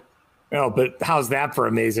 Oh, but how's that for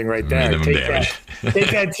amazing right there? Minimum damage. Take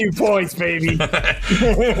that 2 points, baby.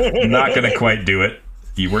 Not going to quite do it.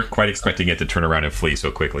 You weren't quite expecting it to turn around and flee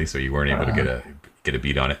so quickly, so you weren't able to get a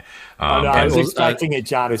beat on it. I was expecting it,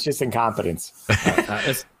 John. It's just incompetence.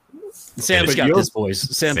 Sam's got this, boys.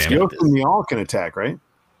 Sam's got this. We all can attack, right?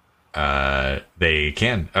 They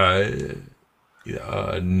can.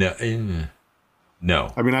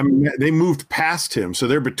 No. I mean, they moved past him, so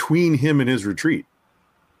they're between him and his retreat.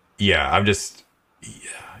 Yeah, I'm just.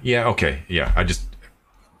 Yeah. Okay. Yeah.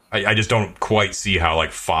 I just don't quite see how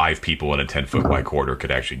like 5 people in a 10-foot wide corridor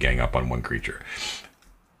could actually gang up on one creature.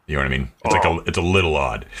 You know what I mean? It's it's a little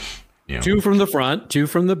odd. You know? 2 from the front, 2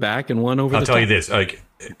 from the back, and 1 over. I'll tell you this: like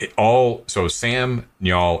so Sam,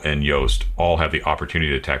 Njal, and Yost all have the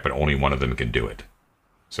opportunity to attack, but only one of them can do it.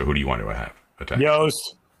 So who do you want to have attack?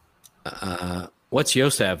 Yost. What's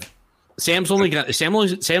Yost have? Sam's only got a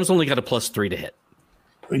 +3 to hit.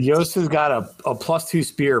 Yost has got a +2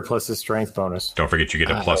 spear plus a strength bonus. Don't forget you get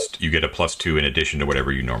a +2 in addition to whatever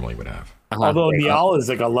you normally would have. Although Njal is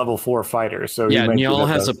like a level 4 fighter, so yeah, Njal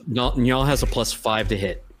has a +5 to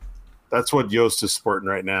hit. That's what Yost is sporting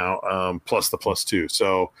right now, plus the +2.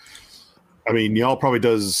 So, I mean, Njal probably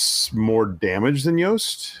does more damage than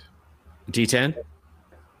Yost. D10.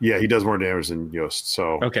 Yeah, he does more damage than Yost.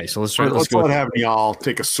 So okay, so let's go and have Njal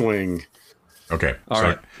take a swing. Okay. All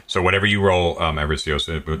right. So whatever you roll,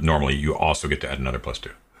 Eversios, normally you also get to add another +2.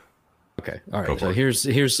 Okay. All right. So here's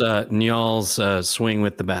Njal's swing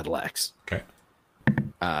with the battle axe. Okay.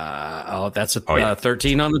 That's a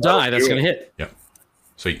 13 on the die. That's going to hit. Yeah.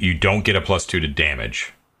 So you don't get a +2 to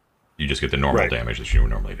damage. You just get the normal damage that you would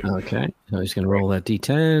normally do. Okay. So he's going to roll that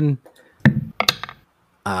D10.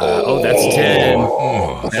 That's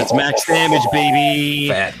 10. That's max damage, baby.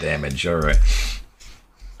 Fat damage. All right.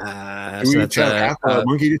 So that's half a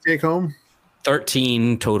monkey to take home.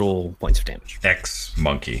 13 total points of damage. X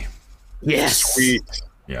monkey. Yes. Sweet.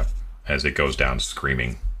 Yeah. As it goes down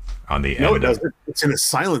screaming on the end. No, it doesn't. It's in a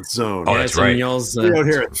silent zone. Oh, that's right. You don't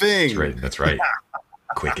hear a thing. That's right.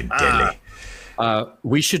 Quick and deadly.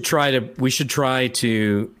 We should try to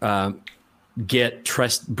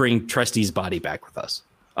bring Trusty's body back with us.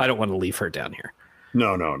 I don't want to leave her down here.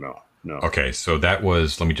 No. Okay, so that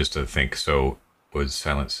was. Let me just think. So was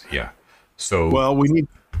silence? Yeah. So well, we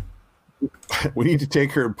need to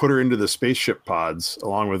take her and put her into the spaceship pods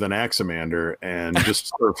along with an Axamander and just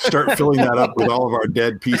sort of start filling that up with all of our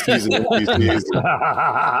dead PCs and NPCs.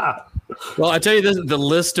 Well, I tell you, the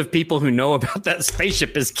list of people who know about that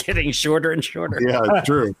spaceship is getting shorter and shorter. Yeah, it's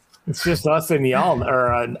true. It's just us and y'all,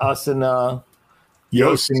 or us and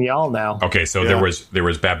Yost and y'all now. Okay, so there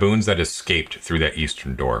was baboons that escaped through that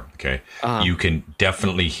eastern door. Okay, you can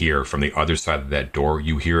definitely hear from the other side of that door.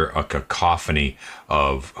 You hear a cacophony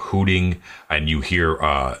of hooting, and you hear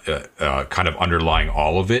kind of underlying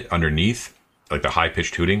all of it underneath, like the high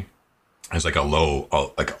pitched hooting. It's like a low,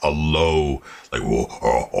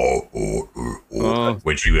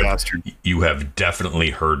 which you have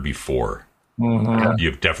definitely heard before. Mm-hmm.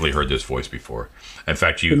 You've definitely heard this voice before. In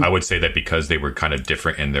fact, I would say that because they were kind of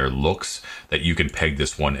different in their looks, that you can peg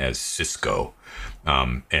this one as Cisco.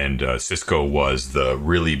 And Cisco was the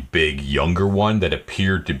really big, younger one that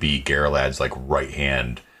appeared to be Garalad's like right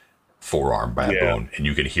hand forearm baboon, and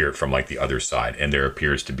you can hear it from like the other side. And there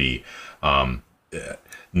appears to be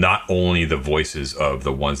not only the voices of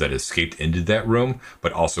the ones that escaped into that room,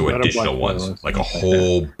 but also additional ones, like a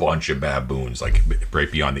whole bunch of baboons, like right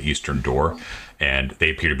beyond the eastern door, and they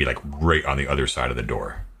appear to be like right on the other side of the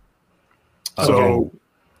door. So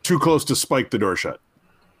too close to spike the door shut.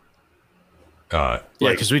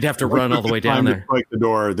 Because we'd have to run all the way down there. Spike the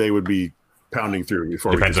door, they would be pounding through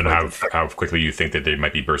before. Depends on how quickly you think that they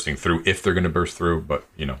might be bursting through, if they're going to burst through. But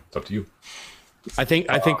it's up to you. I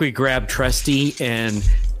think we grab Trusty and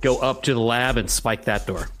go up to the lab and spike that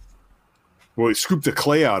door. Well, we scoop the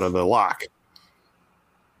clay out of the lock,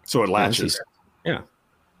 so it latches. Yeah,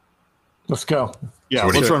 let's go. Yeah,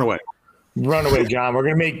 let's run away. Run away, John.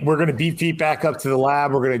 We're gonna beat feet back up to the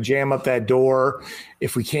lab. We're gonna jam up that door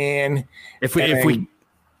if we can. And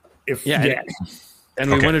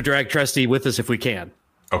we want to drag Trusty with us if we can.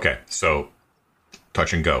 Okay, so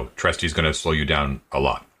touch and go. Trusty's going to slow you down a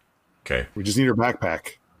lot. Okay, we just need her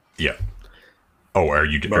backpack. Yeah. Oh, are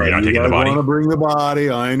you not taking the body? I want to bring the body.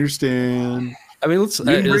 I understand. I mean, let's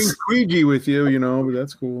bring Squeegee with you, but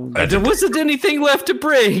that's cool. There wasn't anything left to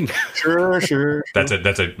bring. Sure. That's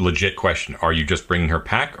a legit question. Are you just bringing her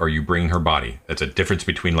pack, or are you bringing her body? That's a difference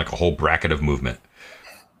between like a whole bracket of movement.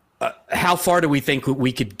 How far do we think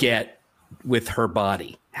we could get with her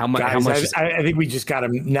body? How much? I think we just got to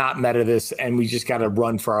not meta this, and we just got to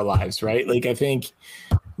run for our lives, right? Like, I think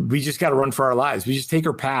we just got to run for our lives. We just take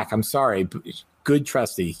her pack. I'm sorry. Good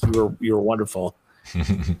Trusty. You were wonderful.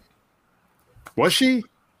 Was she?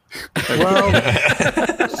 Well,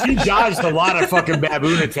 she dodged a lot of fucking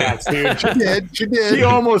baboon attacks, dude. She did. She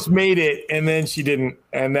almost made it, and then she didn't,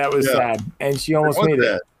 and that was sad. And she almost made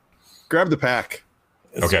it. Grab the pack.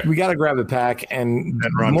 Okay, we got to grab the pack, and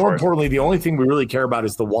more importantly, the only thing we really care about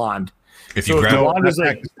is the wand. If the wand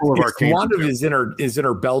is in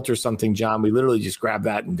her belt or something, John, we literally just grab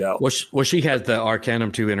that and go. Well, she has the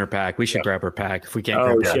Arcanum 2 in her pack. We should grab her pack if we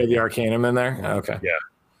can't. She had the Arcanum in there. Okay. Yeah.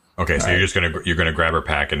 Okay, so you're gonna grab her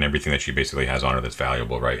pack and everything that she basically has on her that's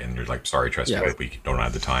valuable, right? And you're like, sorry, Trusty, but we don't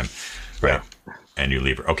have the time, right? And you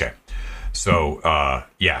leave her. Okay, so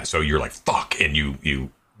so you're like, fuck, and you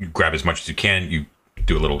grab as much as you can. You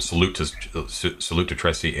do a little salute to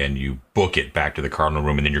Trusty, and you book it back to the Cardinal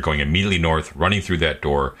room, and then you're going immediately north, running through that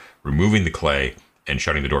door, removing the clay, and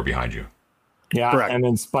shutting the door behind you. Yeah, correct. And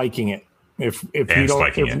then spiking it if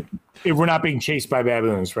we're not being chased by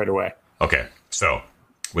baboons right away. Okay, so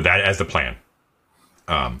with that as the plan,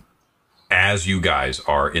 as you guys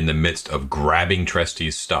are in the midst of grabbing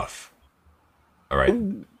Trusty's stuff, all right,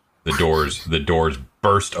 the doors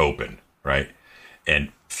burst open, right,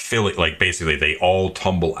 and fill it, like basically they all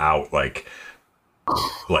tumble out like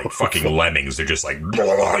fucking lemmings. They're just like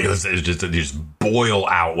they just boil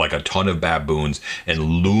out like a ton of baboons, and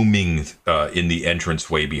looming in the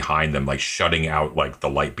entranceway behind them, like shutting out like the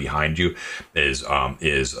light behind you, is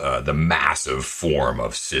the massive form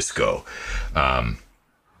of Cisco, and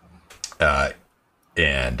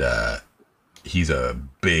he's a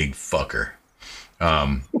big fucker.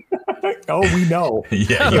 Oh, we know.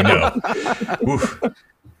 Yeah, you know. Oof.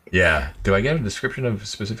 Yeah. Do I get a description of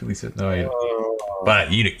specifically? No,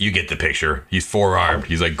 but you get the picture. He's 4-armed.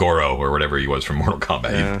 He's like Goro or whatever he was from Mortal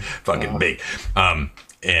Kombat. Yeah. He's fucking big.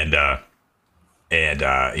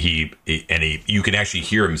 He you can actually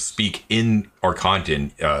hear him speak in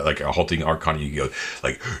Arcanton, like a halting Arcanton. He goes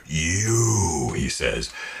like, "You," he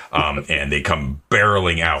says, and they come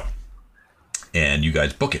barreling out, and you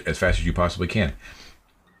guys book it as fast as you possibly can.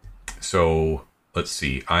 So let's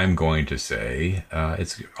see. I'm going to say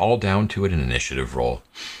it's all down to an initiative roll.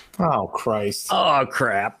 Oh, Christ. Oh,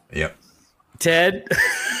 crap. Yep. Ted.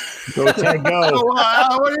 Go, Ted, go.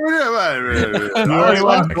 What are you doing? The only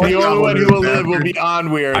one who will live will be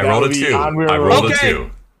Onweir. I rolled a 2. I rolled a 2.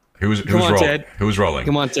 Who's rolling? Ted. Who's rolling?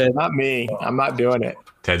 Come on, Ted. Not me. I'm not doing it.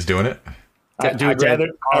 Ted's doing it? I'd rather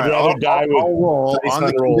die with I'll roll on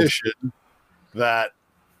the condition that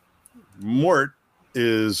Mort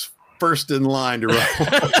is first in line to roll.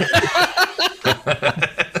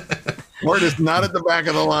 Mort is not at the back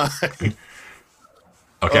of the line.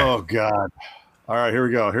 Okay. Oh God! All right, here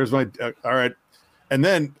we go. Here's my. All right, and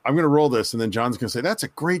then I'm going to roll this, and then John's going to say, "That's a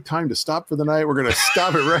great time to stop for the night." We're going to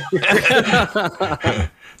stop it right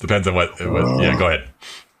here. Depends on what. Yeah, go ahead.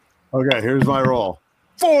 Okay, here's my roll.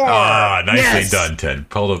 4. Nicely done, Ted.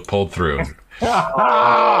 Pulled through.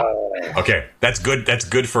 Okay, that's good. That's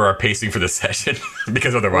good for our pacing for the session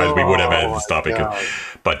because otherwise we would have had to stop it.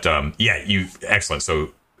 But yeah, you excellent.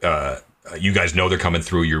 So you guys know they're coming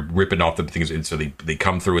through. You're ripping off the things, and so they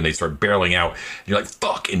come through and they start barreling out. And you're like,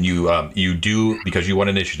 "Fuck!" And you do, because you won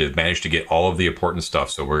initiative, manage to get all of the important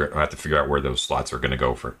stuff. So we're gonna have to figure out where those slots are going to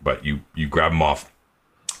go for. But you grab them off.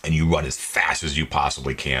 And you run as fast as you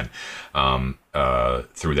possibly can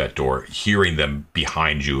through that door, hearing them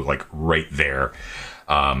behind you, like right there.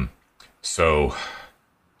 Here's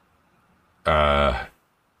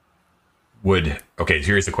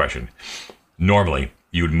the question. Normally,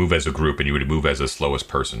 you would move as a group and you would move as the slowest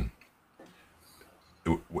person.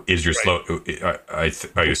 Is your slow? I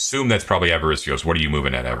assume that's probably Avaricios. What are you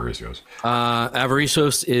moving at, Avaricios?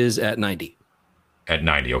 Avaricios is at 90. At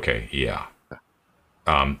 90, okay, yeah.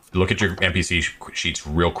 Look at your NPC sheets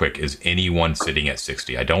real quick. Is anyone sitting at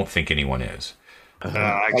 60? I don't think anyone is.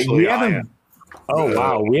 Actually, I am. Oh,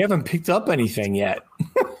 wow. We haven't picked up anything yet.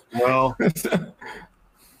 Well,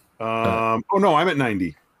 oh, no, I'm at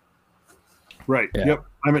 90. Right. Yeah. Yep.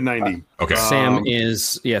 I'm at 90. Okay.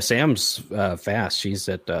 Sam's fast. She's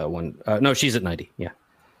at she's at 90. Yeah.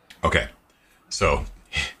 Okay. So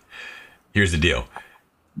here's the deal.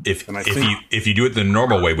 If you do it the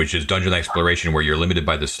normal way, which is dungeon exploration, where you're limited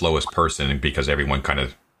by the slowest person because everyone kind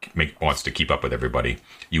of wants to keep up with everybody,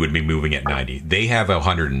 you would be moving at 90. They have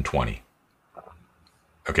 120.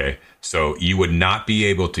 Okay, so you would not be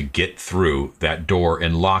able to get through that door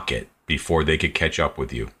and lock it before they could catch up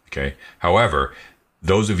with you. Okay. However,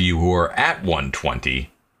 those of you who are at 120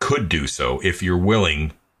 could do so if you're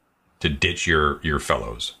willing to ditch your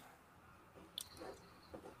fellows.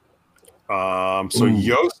 So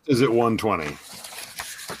Yost is at 120,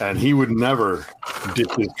 and he would never ditch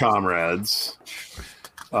his comrades.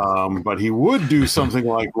 But he would do something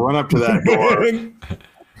like run up to that door.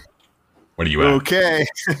 What are you at? Okay.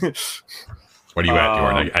 What are you at,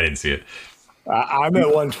 Jordan? I didn't see it. I'm at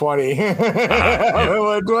 120. Yeah. I'm at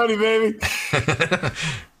 120, baby.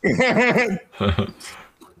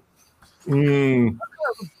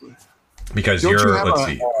 Because Don't you're, you let's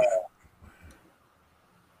see.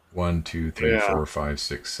 1, 2, 3, 4, 5,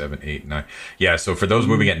 6, 7, 8, 9. Yeah, so for those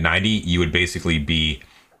moving at 90, you would basically be.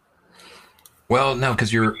 Well, no,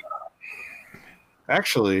 because you're.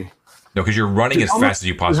 Actually. No, because you're running as fast as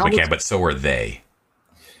you possibly can, but so are they.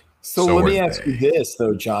 So let me ask you this,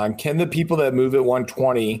 though, John. Can the people that move at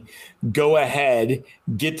 120 go ahead,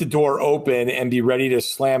 get the door open, and be ready to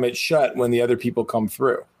slam it shut when the other people come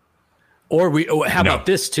through? Or how about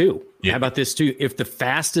this, too? Yeah. How about this, too? If the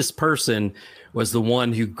fastest person was the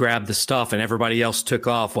one who grabbed the stuff and everybody else took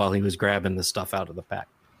off while he was grabbing the stuff out of the pack.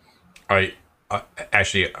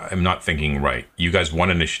 Actually, I'm not thinking right. You guys won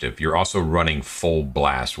initiative. You're also running full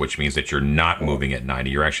blast, which means that you're not moving at 90.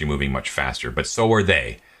 You're actually moving much faster, but so are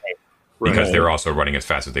they, because they're also running as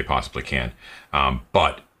fast as they possibly can.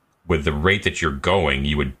 But with the rate that you're going,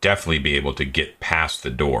 you would definitely be able to get past the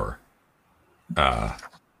door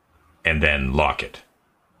and then lock it,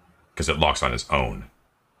 because it locks on its own.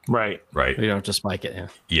 Right. You don't just spike it,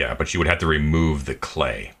 Yeah, but you would have to remove the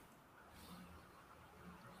clay.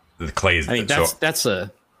 The clay is. I think that's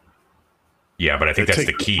a. Yeah, but I think that's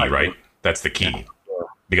the key, right? That's the key,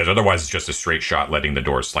 because otherwise it's just a straight shot, letting the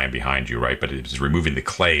door slam behind you, right? But it's removing the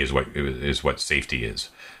clay is what safety is,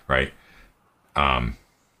 right?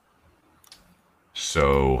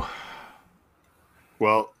 So.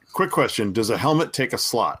 Well, quick question: does a helmet take a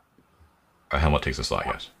slot? A helmet takes a slot,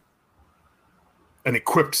 yes. An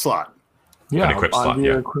equipped slot. Yeah, an equipped slot.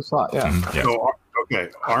 Yeah. Equipped slot, yeah. Mm-hmm, yeah. So, okay,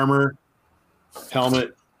 armor,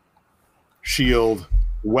 helmet, shield,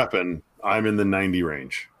 weapon. I'm in the 90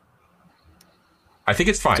 range. I think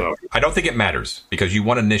it's fine. So, I don't think it matters because you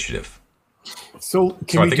won initiative. So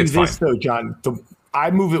we do this though, John?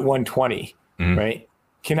 I move at 120, right?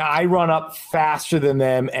 Can I run up faster than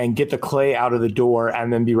them and get the clay out of the door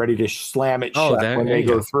and then be ready to slam it shut when they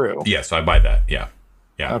go through? Yes, I buy that. Yeah.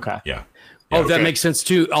 Okay. Yeah. Oh, that makes sense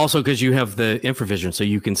too. Also, because you have the infravision, so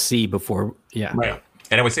you can see before. Yeah. Right. Yeah.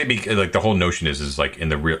 And I would say, like, the whole notion is like in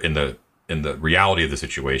the reality of the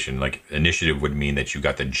situation, like initiative would mean that you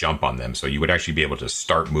got the jump on them, so you would actually be able to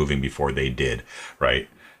start moving before they did, right?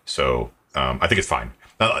 So I think it's fine.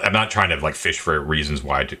 I'm not trying to like fish for reasons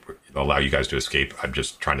why to allow you guys to escape. I'm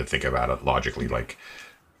just trying to think about it logically. Like,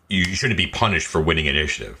 you shouldn't be punished for winning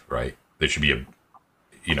initiative, right? There should be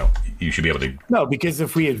you should be able to. No, because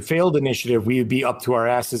if we had failed initiative, we would be up to our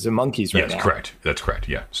asses and monkeys right now. Yes, correct. That's correct.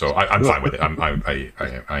 Yeah. So I'm fine with it.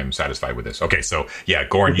 I'm satisfied with this. Okay. So yeah,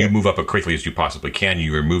 Goran, you move up as quickly as you possibly can.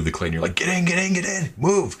 You remove the clay and you're like, get in,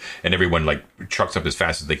 move. And everyone like trucks up as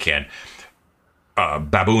fast as they can.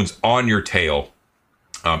 Baboons on your tail.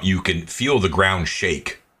 You can feel the ground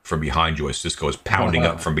shake from behind you as Cisco is pounding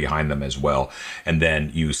up from behind them as well. And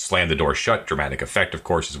then you slam the door shut. Dramatic effect, of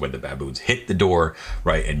course, is when the baboons hit the door,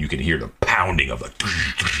 right? And you can hear the pounding of the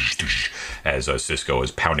as Cisco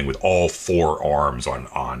is pounding with all 4 arms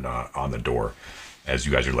on the door. As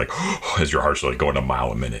you guys are like, as your heart's like going a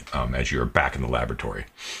mile a minute, as you're back in the laboratory.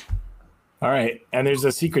 All right, and there's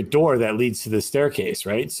a secret door that leads to the staircase,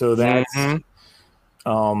 right? So that's.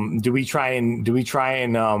 Do we try and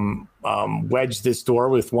wedge this door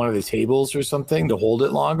with one of the tables or something to hold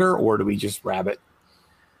it longer, or do we just grab it?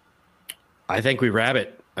 I think we grab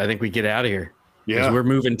it. I think we get out of here. Yeah, we're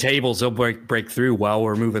moving tables. They'll break through while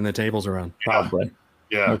we're moving the tables around. Probably.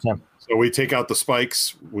 Yeah. Okay. So we take out the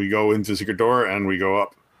spikes. We go into the secret door and we go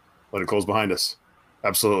up. Let it close behind us.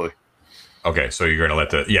 Absolutely. Okay, so you're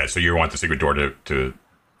gonna so you want the secret door to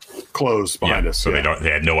close behind us. So they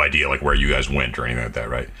had no idea like where you guys went or anything like that,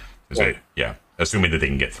 right? Assuming that they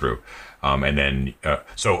can get through. And then,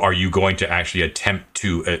 so are you going to actually attempt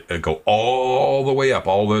to go all the way up,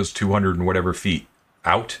 all those 200 and whatever feet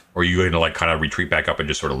out? Or are you going to like kind of retreat back up and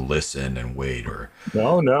just sort of listen and wait? Or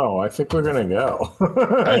No, I think we're going to go.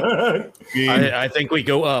 I think we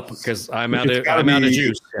go up because I'm out of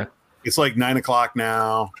juice. Yeah. It's like 9:00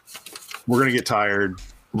 now. We're going to get tired.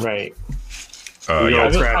 Right.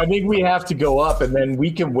 I think we have to go up, and then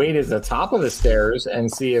we can wait at the top of the stairs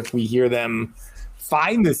and see if we hear them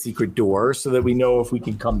find the secret door, so that we know if we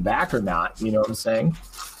can come back or not. You know what I'm saying?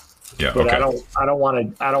 Yeah. But okay. I don't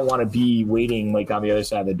want to be waiting like on the other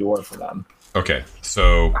side of the door for them. Okay.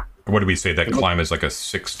 So what do we say? That climb is like a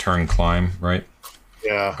 6-turn climb, right?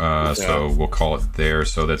 Yeah. So we'll call it there.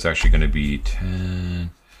 So that's actually going to be 10.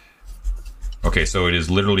 Okay. So it is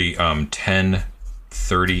literally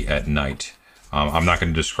 10:30 at night. I'm not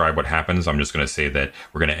going to describe what happens. I'm just going to say that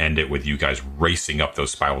we're going to end it with you guys racing up those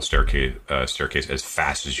spiral staircase as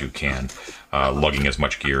fast as you can, lugging as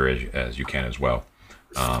much gear as you can as well.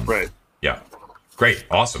 Right. Yeah. Great.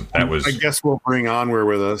 Awesome. That was. I guess we'll bring Onweir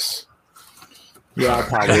with us. Yeah,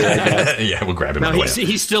 probably. Yeah, we'll grab him. No,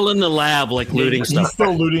 he's still in the lab, like looting stuff. He's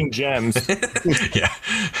still looting gems. Yeah,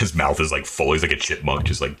 his mouth is like full. He's like a chipmunk,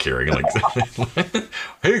 just like carrying like.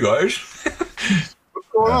 Hey guys. What's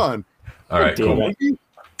going on? All right, cool.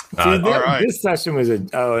 All right. This session was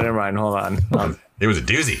never mind. Hold on. It was a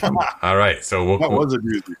doozy. All right, so That was a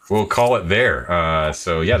doozy. we'll call it there.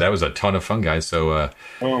 So yeah, that was a ton of fun, guys. So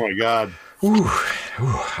Oh my God.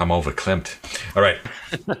 I'm overclimped. All right.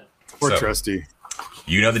 Poor Trusty.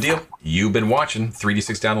 You know the deal. You've been watching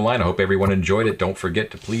 3D6 Down the Line. I hope everyone enjoyed it. Don't forget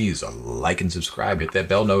to please like and subscribe. Hit that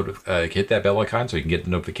bell icon so you can get the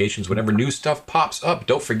notifications whenever new stuff pops up.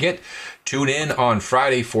 Don't forget, tune in on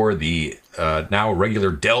Friday for the now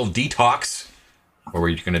regular Delve Detox, where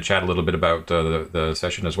we're going to chat a little bit about the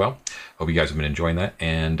session as well. Hope you guys have been enjoying that.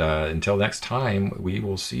 And until next time, we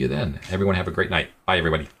will see you then. Everyone have a great night. Bye,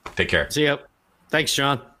 everybody. Take care. See ya. Thanks,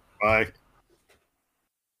 Sean. Bye.